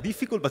was very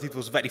difficult, but it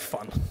was very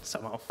fun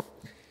somehow.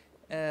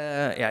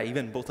 Yeah, I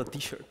even bought a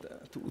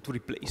T-shirt to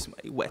replace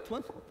my wet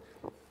one.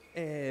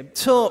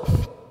 So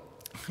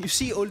you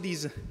see, all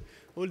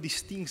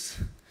these things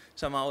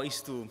somehow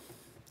is to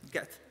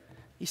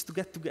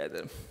get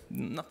together,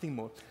 nothing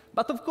more.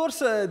 But of course,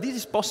 this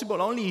is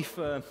possible only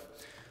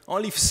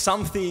if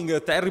something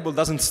terrible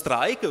doesn't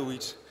strike,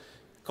 which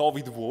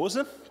COVID was.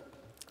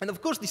 And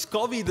of course, this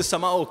COVID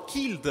somehow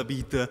killed a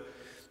bit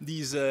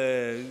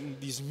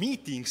these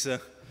meetings.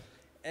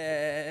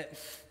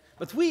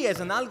 But we, as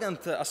an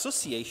Algant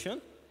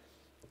association,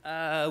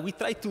 we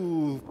try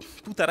to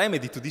put a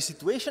remedy to this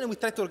situation, and we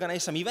try to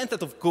organize some event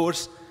that, of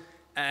course,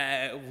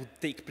 would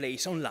take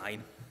place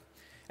online.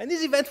 And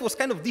this event was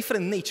kind of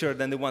different nature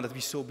than the one that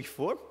we saw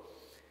before.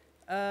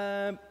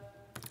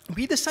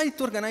 We decided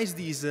to organize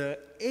these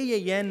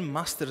AAN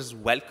Masters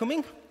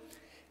Welcoming.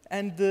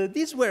 And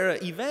these were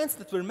events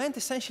that were meant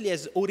essentially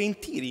as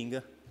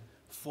orienteering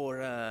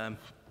for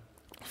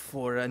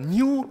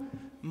new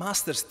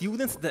master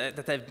students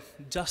that have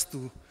just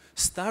to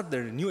start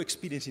their new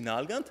experience in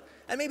Algant.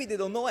 And maybe they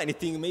don't know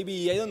anything.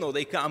 Maybe, I don't know,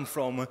 they come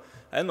from,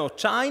 I don't know,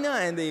 China,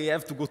 and they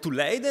have to go to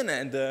Leiden,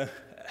 and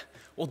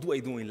what do I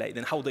do in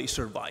Leiden? How do I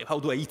survive? How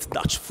do I eat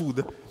Dutch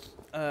food?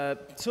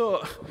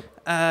 So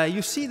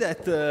you see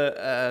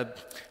that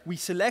we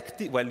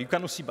selected, well, you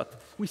cannot see, but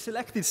we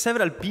selected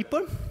several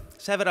people,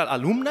 several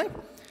alumni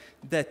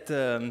that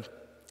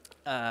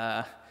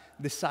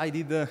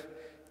decided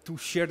to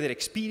share their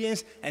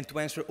experience and to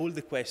answer all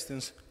the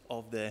questions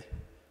of the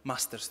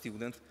master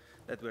students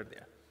that were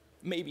there.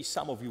 Maybe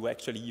some of you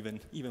actually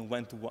even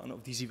went to one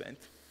of these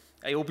events.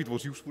 I hope it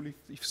was useful,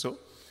 if so.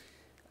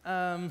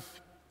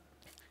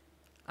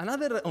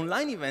 Another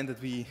online event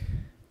that we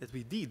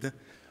did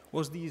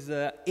was these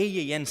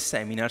AAN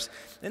seminars.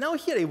 And now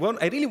here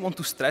I really want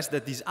to stress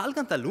that this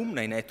Algant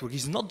alumni network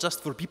is not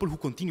just for people who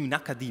continue in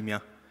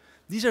academia.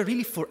 These are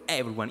really for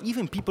everyone,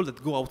 even people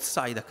that go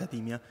outside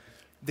academia.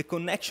 The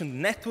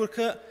connection network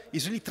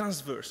is really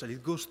transversal.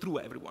 It goes through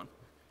everyone.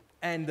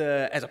 And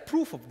as a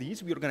proof of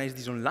this, we organized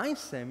these online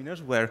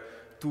seminars where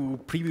two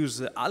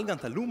previous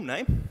Algant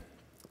alumni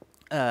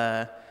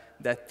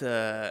that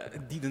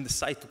didn't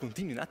decide to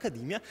continue in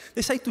academia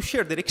decided to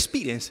share their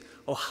experience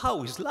of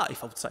how is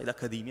life outside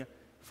academia.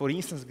 For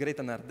instance,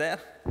 Greta Narder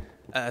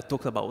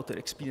talked about her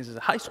experience as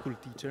a high school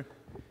teacher,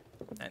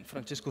 and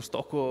Francesco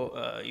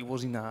Stocco, he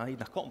was in a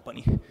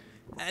company.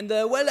 And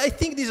well, I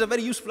think these are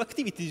very useful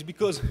activities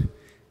because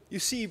you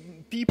see,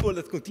 people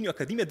that continue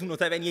academia do not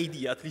have any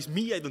idea, at least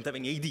me, I don't have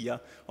any idea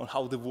on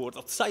how the world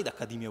outside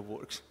academia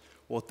works,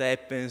 what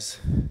happens,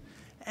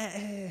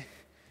 and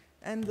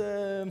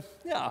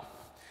yeah.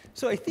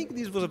 So I think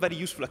this was a very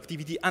useful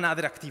activity,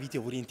 another activity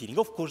of orienteering.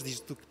 Of course, this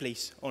took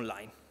place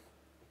online.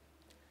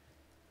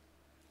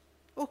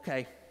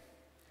 Okay.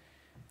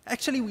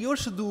 Actually, we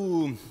also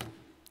do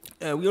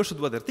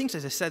other things.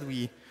 As I said,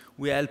 we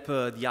help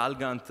the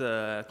Algant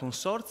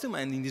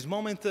consortium, and in this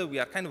moment we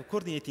are kind of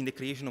coordinating the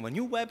creation of a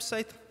new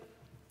website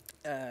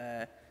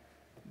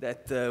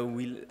that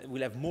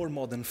will have more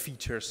modern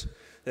features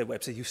than the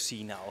website you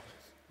see now.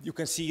 You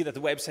can see that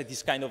the website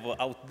is kind of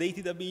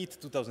outdated a bit,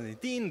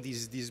 2018,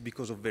 this is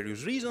because of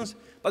various reasons,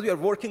 but we are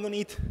working on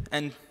it,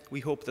 and we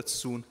hope that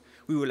soon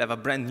we will have a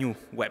brand new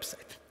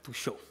website to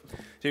show.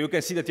 So you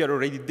can see that you are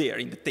already there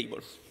in the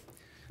table,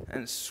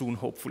 and soon,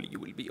 hopefully, you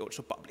will be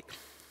also public.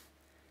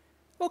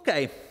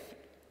 Okay,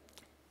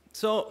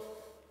 so,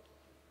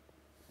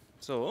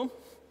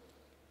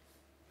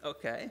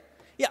 okay,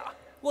 yeah,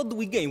 what do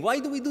we gain?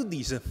 Why do we do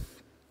this?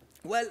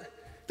 Well,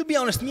 to be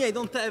honest, I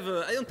don't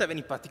have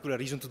any particular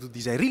reason to do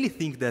this. I really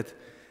think that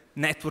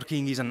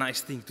networking is a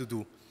nice thing to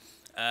do.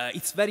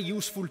 It's very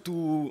useful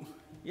to,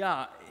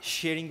 yeah,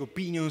 sharing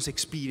opinions,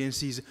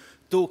 experiences,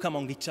 talk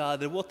among each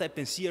other. What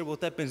happens here?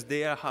 What happens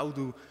there? How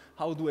do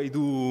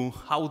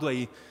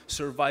I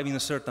survive in a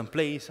certain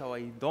place? How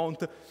I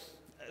don't?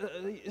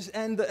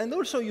 And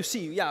also, you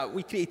see, yeah,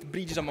 we create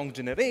bridges among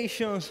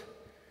generations.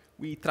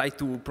 We try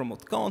to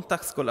promote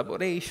contacts,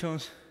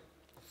 collaborations,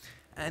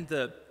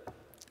 and.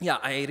 Yeah,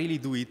 I really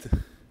do it,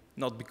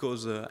 not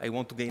because I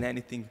want to gain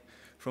anything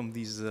from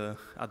this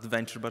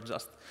adventure, but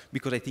just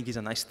because I think it's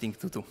a nice thing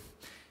to do.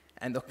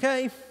 And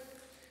okay,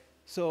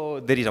 so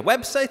there is a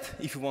website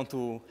if you want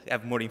to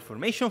have more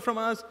information from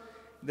us.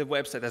 The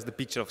website has the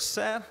picture of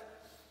Ser,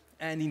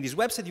 and in this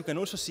website you can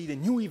also see the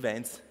new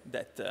events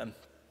that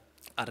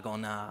are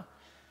gonna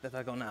that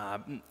are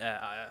gonna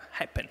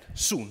happen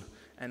soon.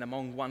 And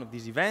among one of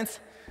these events,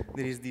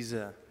 there is this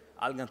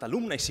Algant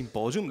Alumni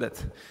Symposium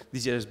that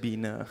this year has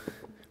been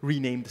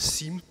renamed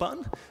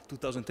SIMPAN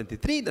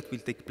 2023, that will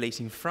take place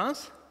in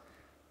France.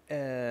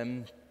 Yeah,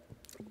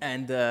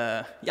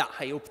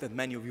 I hope that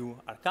many of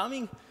you are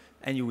coming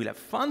and you will have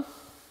fun.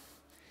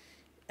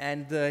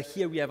 And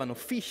here we have an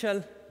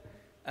official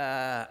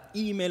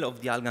email of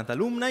the Algant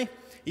alumni.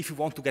 If you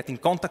want to get in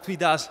contact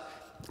with us,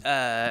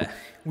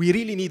 we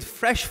really need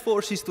fresh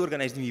forces to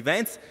organize new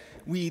events.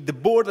 The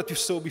board that you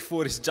saw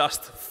before is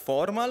just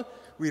formal.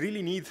 We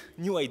really need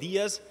new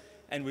ideas,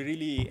 and we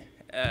really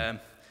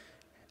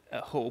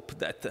hope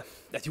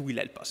that you will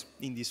help us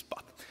in this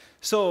path.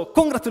 So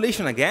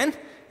congratulations again.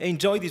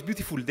 Enjoy this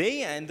beautiful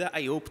day, and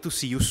I hope to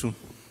see you soon.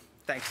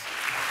 Thanks.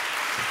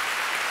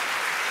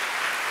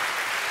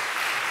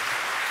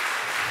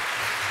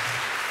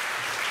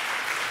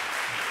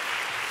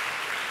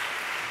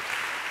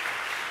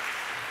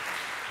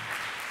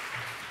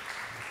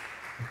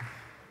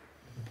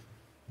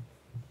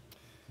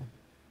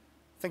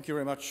 Thank you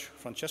very much,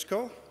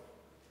 Francesco.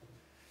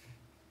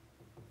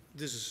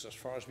 This is as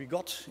far as we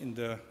got in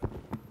the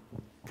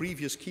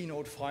previous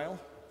keynote file.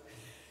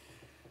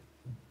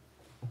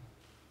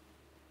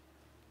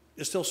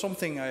 There's still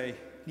something I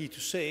need to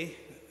say.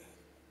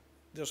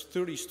 There's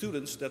 30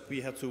 students that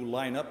we had to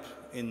line up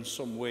in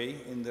some way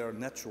in their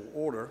natural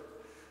order.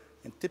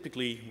 And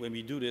typically, when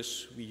we do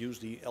this, we use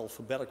the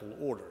alphabetical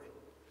order.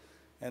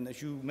 And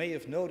as you may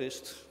have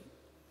noticed,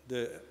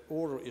 the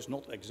order is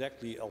not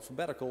exactly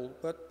alphabetical,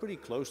 but pretty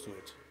close to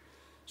it.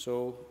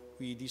 So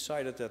we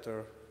decided that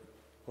there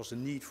was a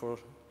need for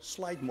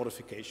slight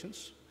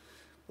modifications,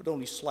 but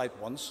only slight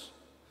ones.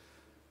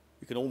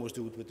 You can almost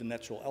do it with the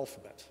natural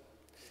alphabet.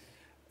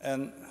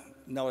 And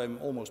now I'm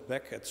almost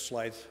back at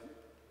slide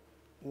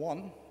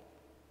 1.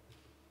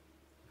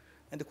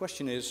 And the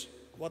question is,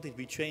 what did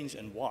we change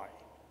and why?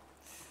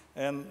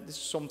 And this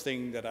is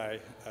something that I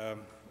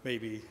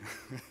maybe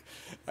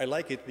I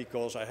like it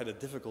because I had a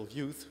difficult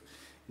youth.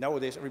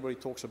 Nowadays everybody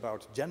talks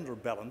about gender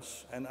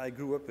balance, and I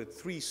grew up with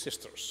 3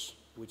 sisters,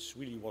 which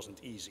really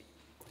wasn't easy.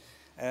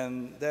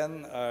 And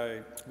then I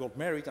got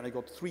married and I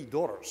got 3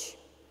 daughters.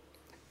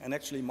 And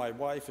actually my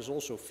wife is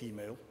also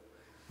female,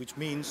 which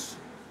means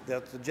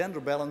that the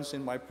gender balance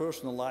in my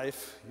personal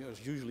life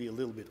is usually a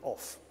little bit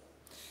off.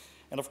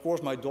 And of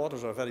course my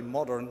daughters are very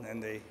modern,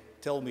 and they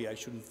tell me I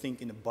shouldn't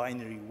think in a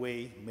binary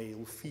way,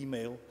 male,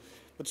 female.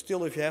 But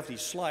still, if you have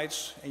these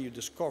slides and you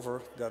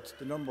discover that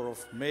the number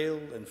of male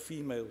and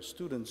female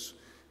students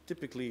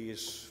typically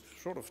is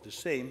sort of the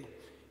same,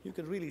 you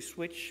can really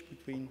switch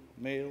between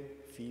male,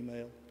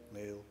 female,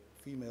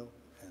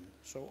 and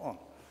so on.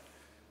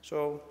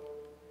 So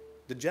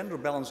the gender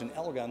balance in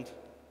Algant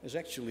is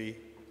actually,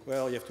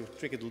 well, you have to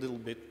trick it a little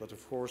bit, but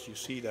of course you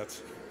see that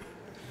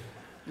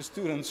the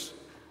students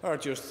are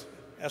just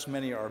as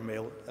many are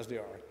male as they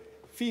are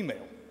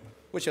female,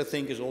 which I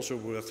think is also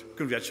worth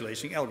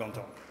congratulating Algant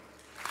on.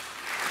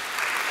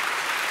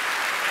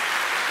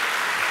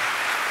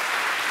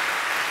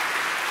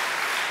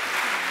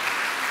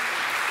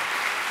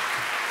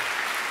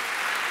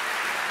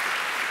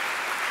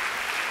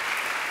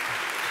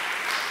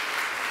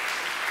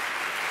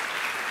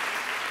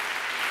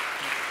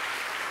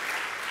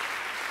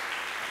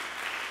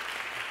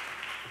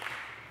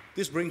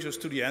 This brings us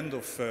to the end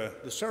of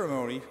the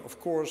ceremony. Of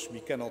course,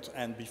 we cannot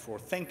end before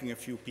thanking a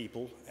few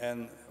people.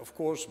 And of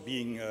course,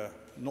 being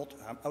not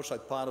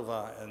outside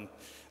Padova and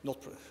not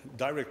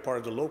direct part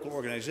of the local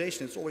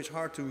organization, it's always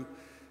hard to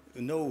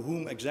know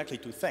whom exactly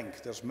to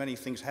thank. There's many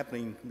things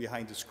happening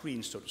behind the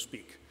screen, so to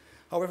speak.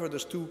 However,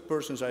 there's 2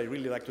 persons I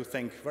really like to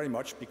thank very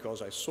much,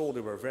 because I saw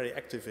they were very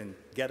active in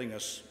getting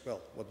us,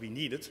 well, what we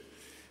needed.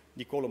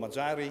 Nicola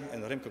Mazzari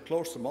and Remco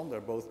Kloosterman, they're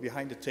both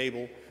behind the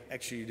table.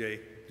 Actually, they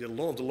did a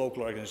lot of the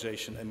local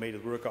organization and made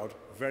it work out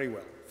very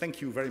well.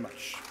 Thank you very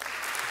much.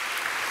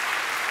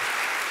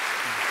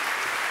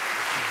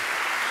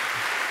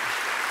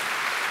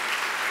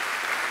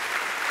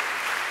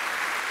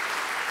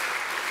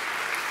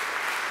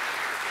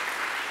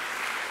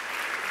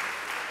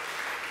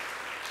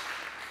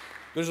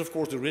 There's of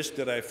course the risk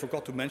that I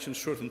forgot to mention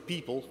certain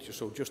people,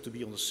 so just to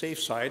be on the safe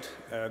side,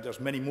 there's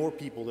many more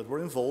people that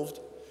were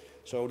involved.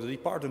 So the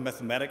Department of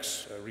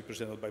Mathematics,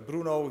 represented by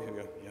Bruno,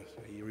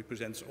 he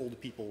represents all the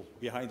people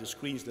behind the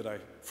screens that I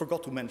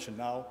forgot to mention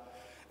now.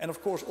 And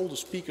of course all the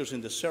speakers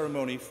in the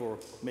ceremony for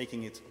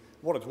making it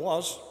what it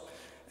was.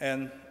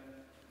 And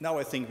now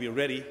I think we're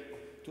ready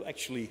to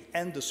actually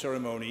end the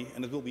ceremony,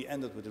 and it will be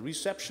ended with a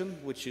reception,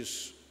 which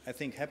is, I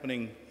think,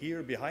 happening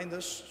here behind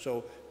us.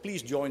 So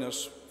please join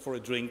us for a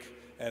drink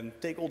and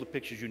take all the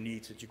pictures you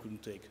need that you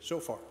couldn't take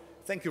so far.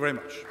 Thank you very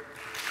much.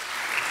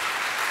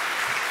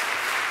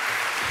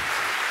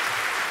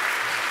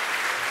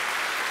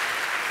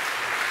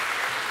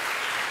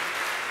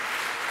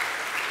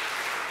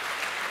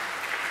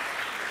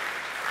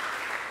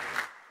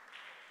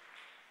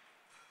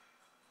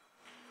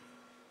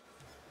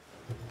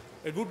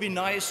 It would be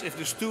nice if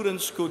the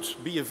students could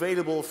be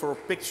available for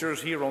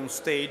pictures here on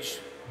stage.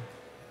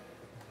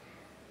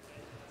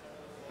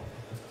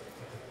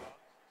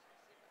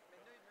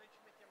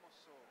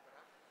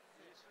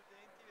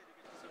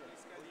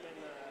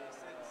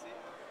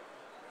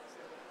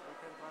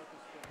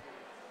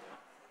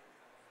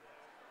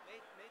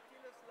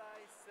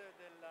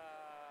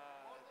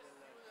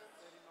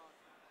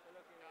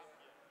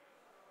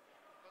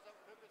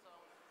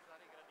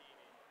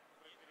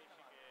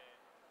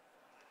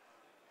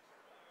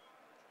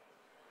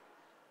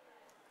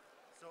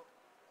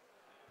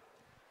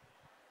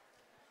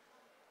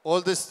 All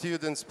the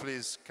students,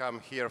 please come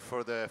here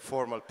for the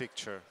formal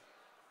picture.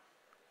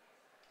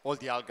 All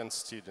the Algant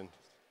students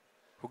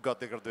who got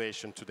the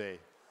graduation today.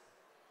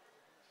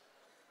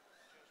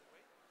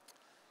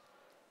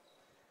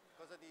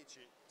 Cosa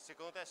dici?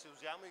 Secondo te se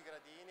usiamo i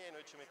gradini e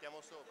noi ci mettiamo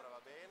sopra va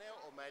bene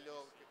o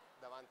meglio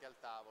davanti al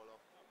tavolo?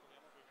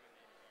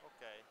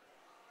 Ok.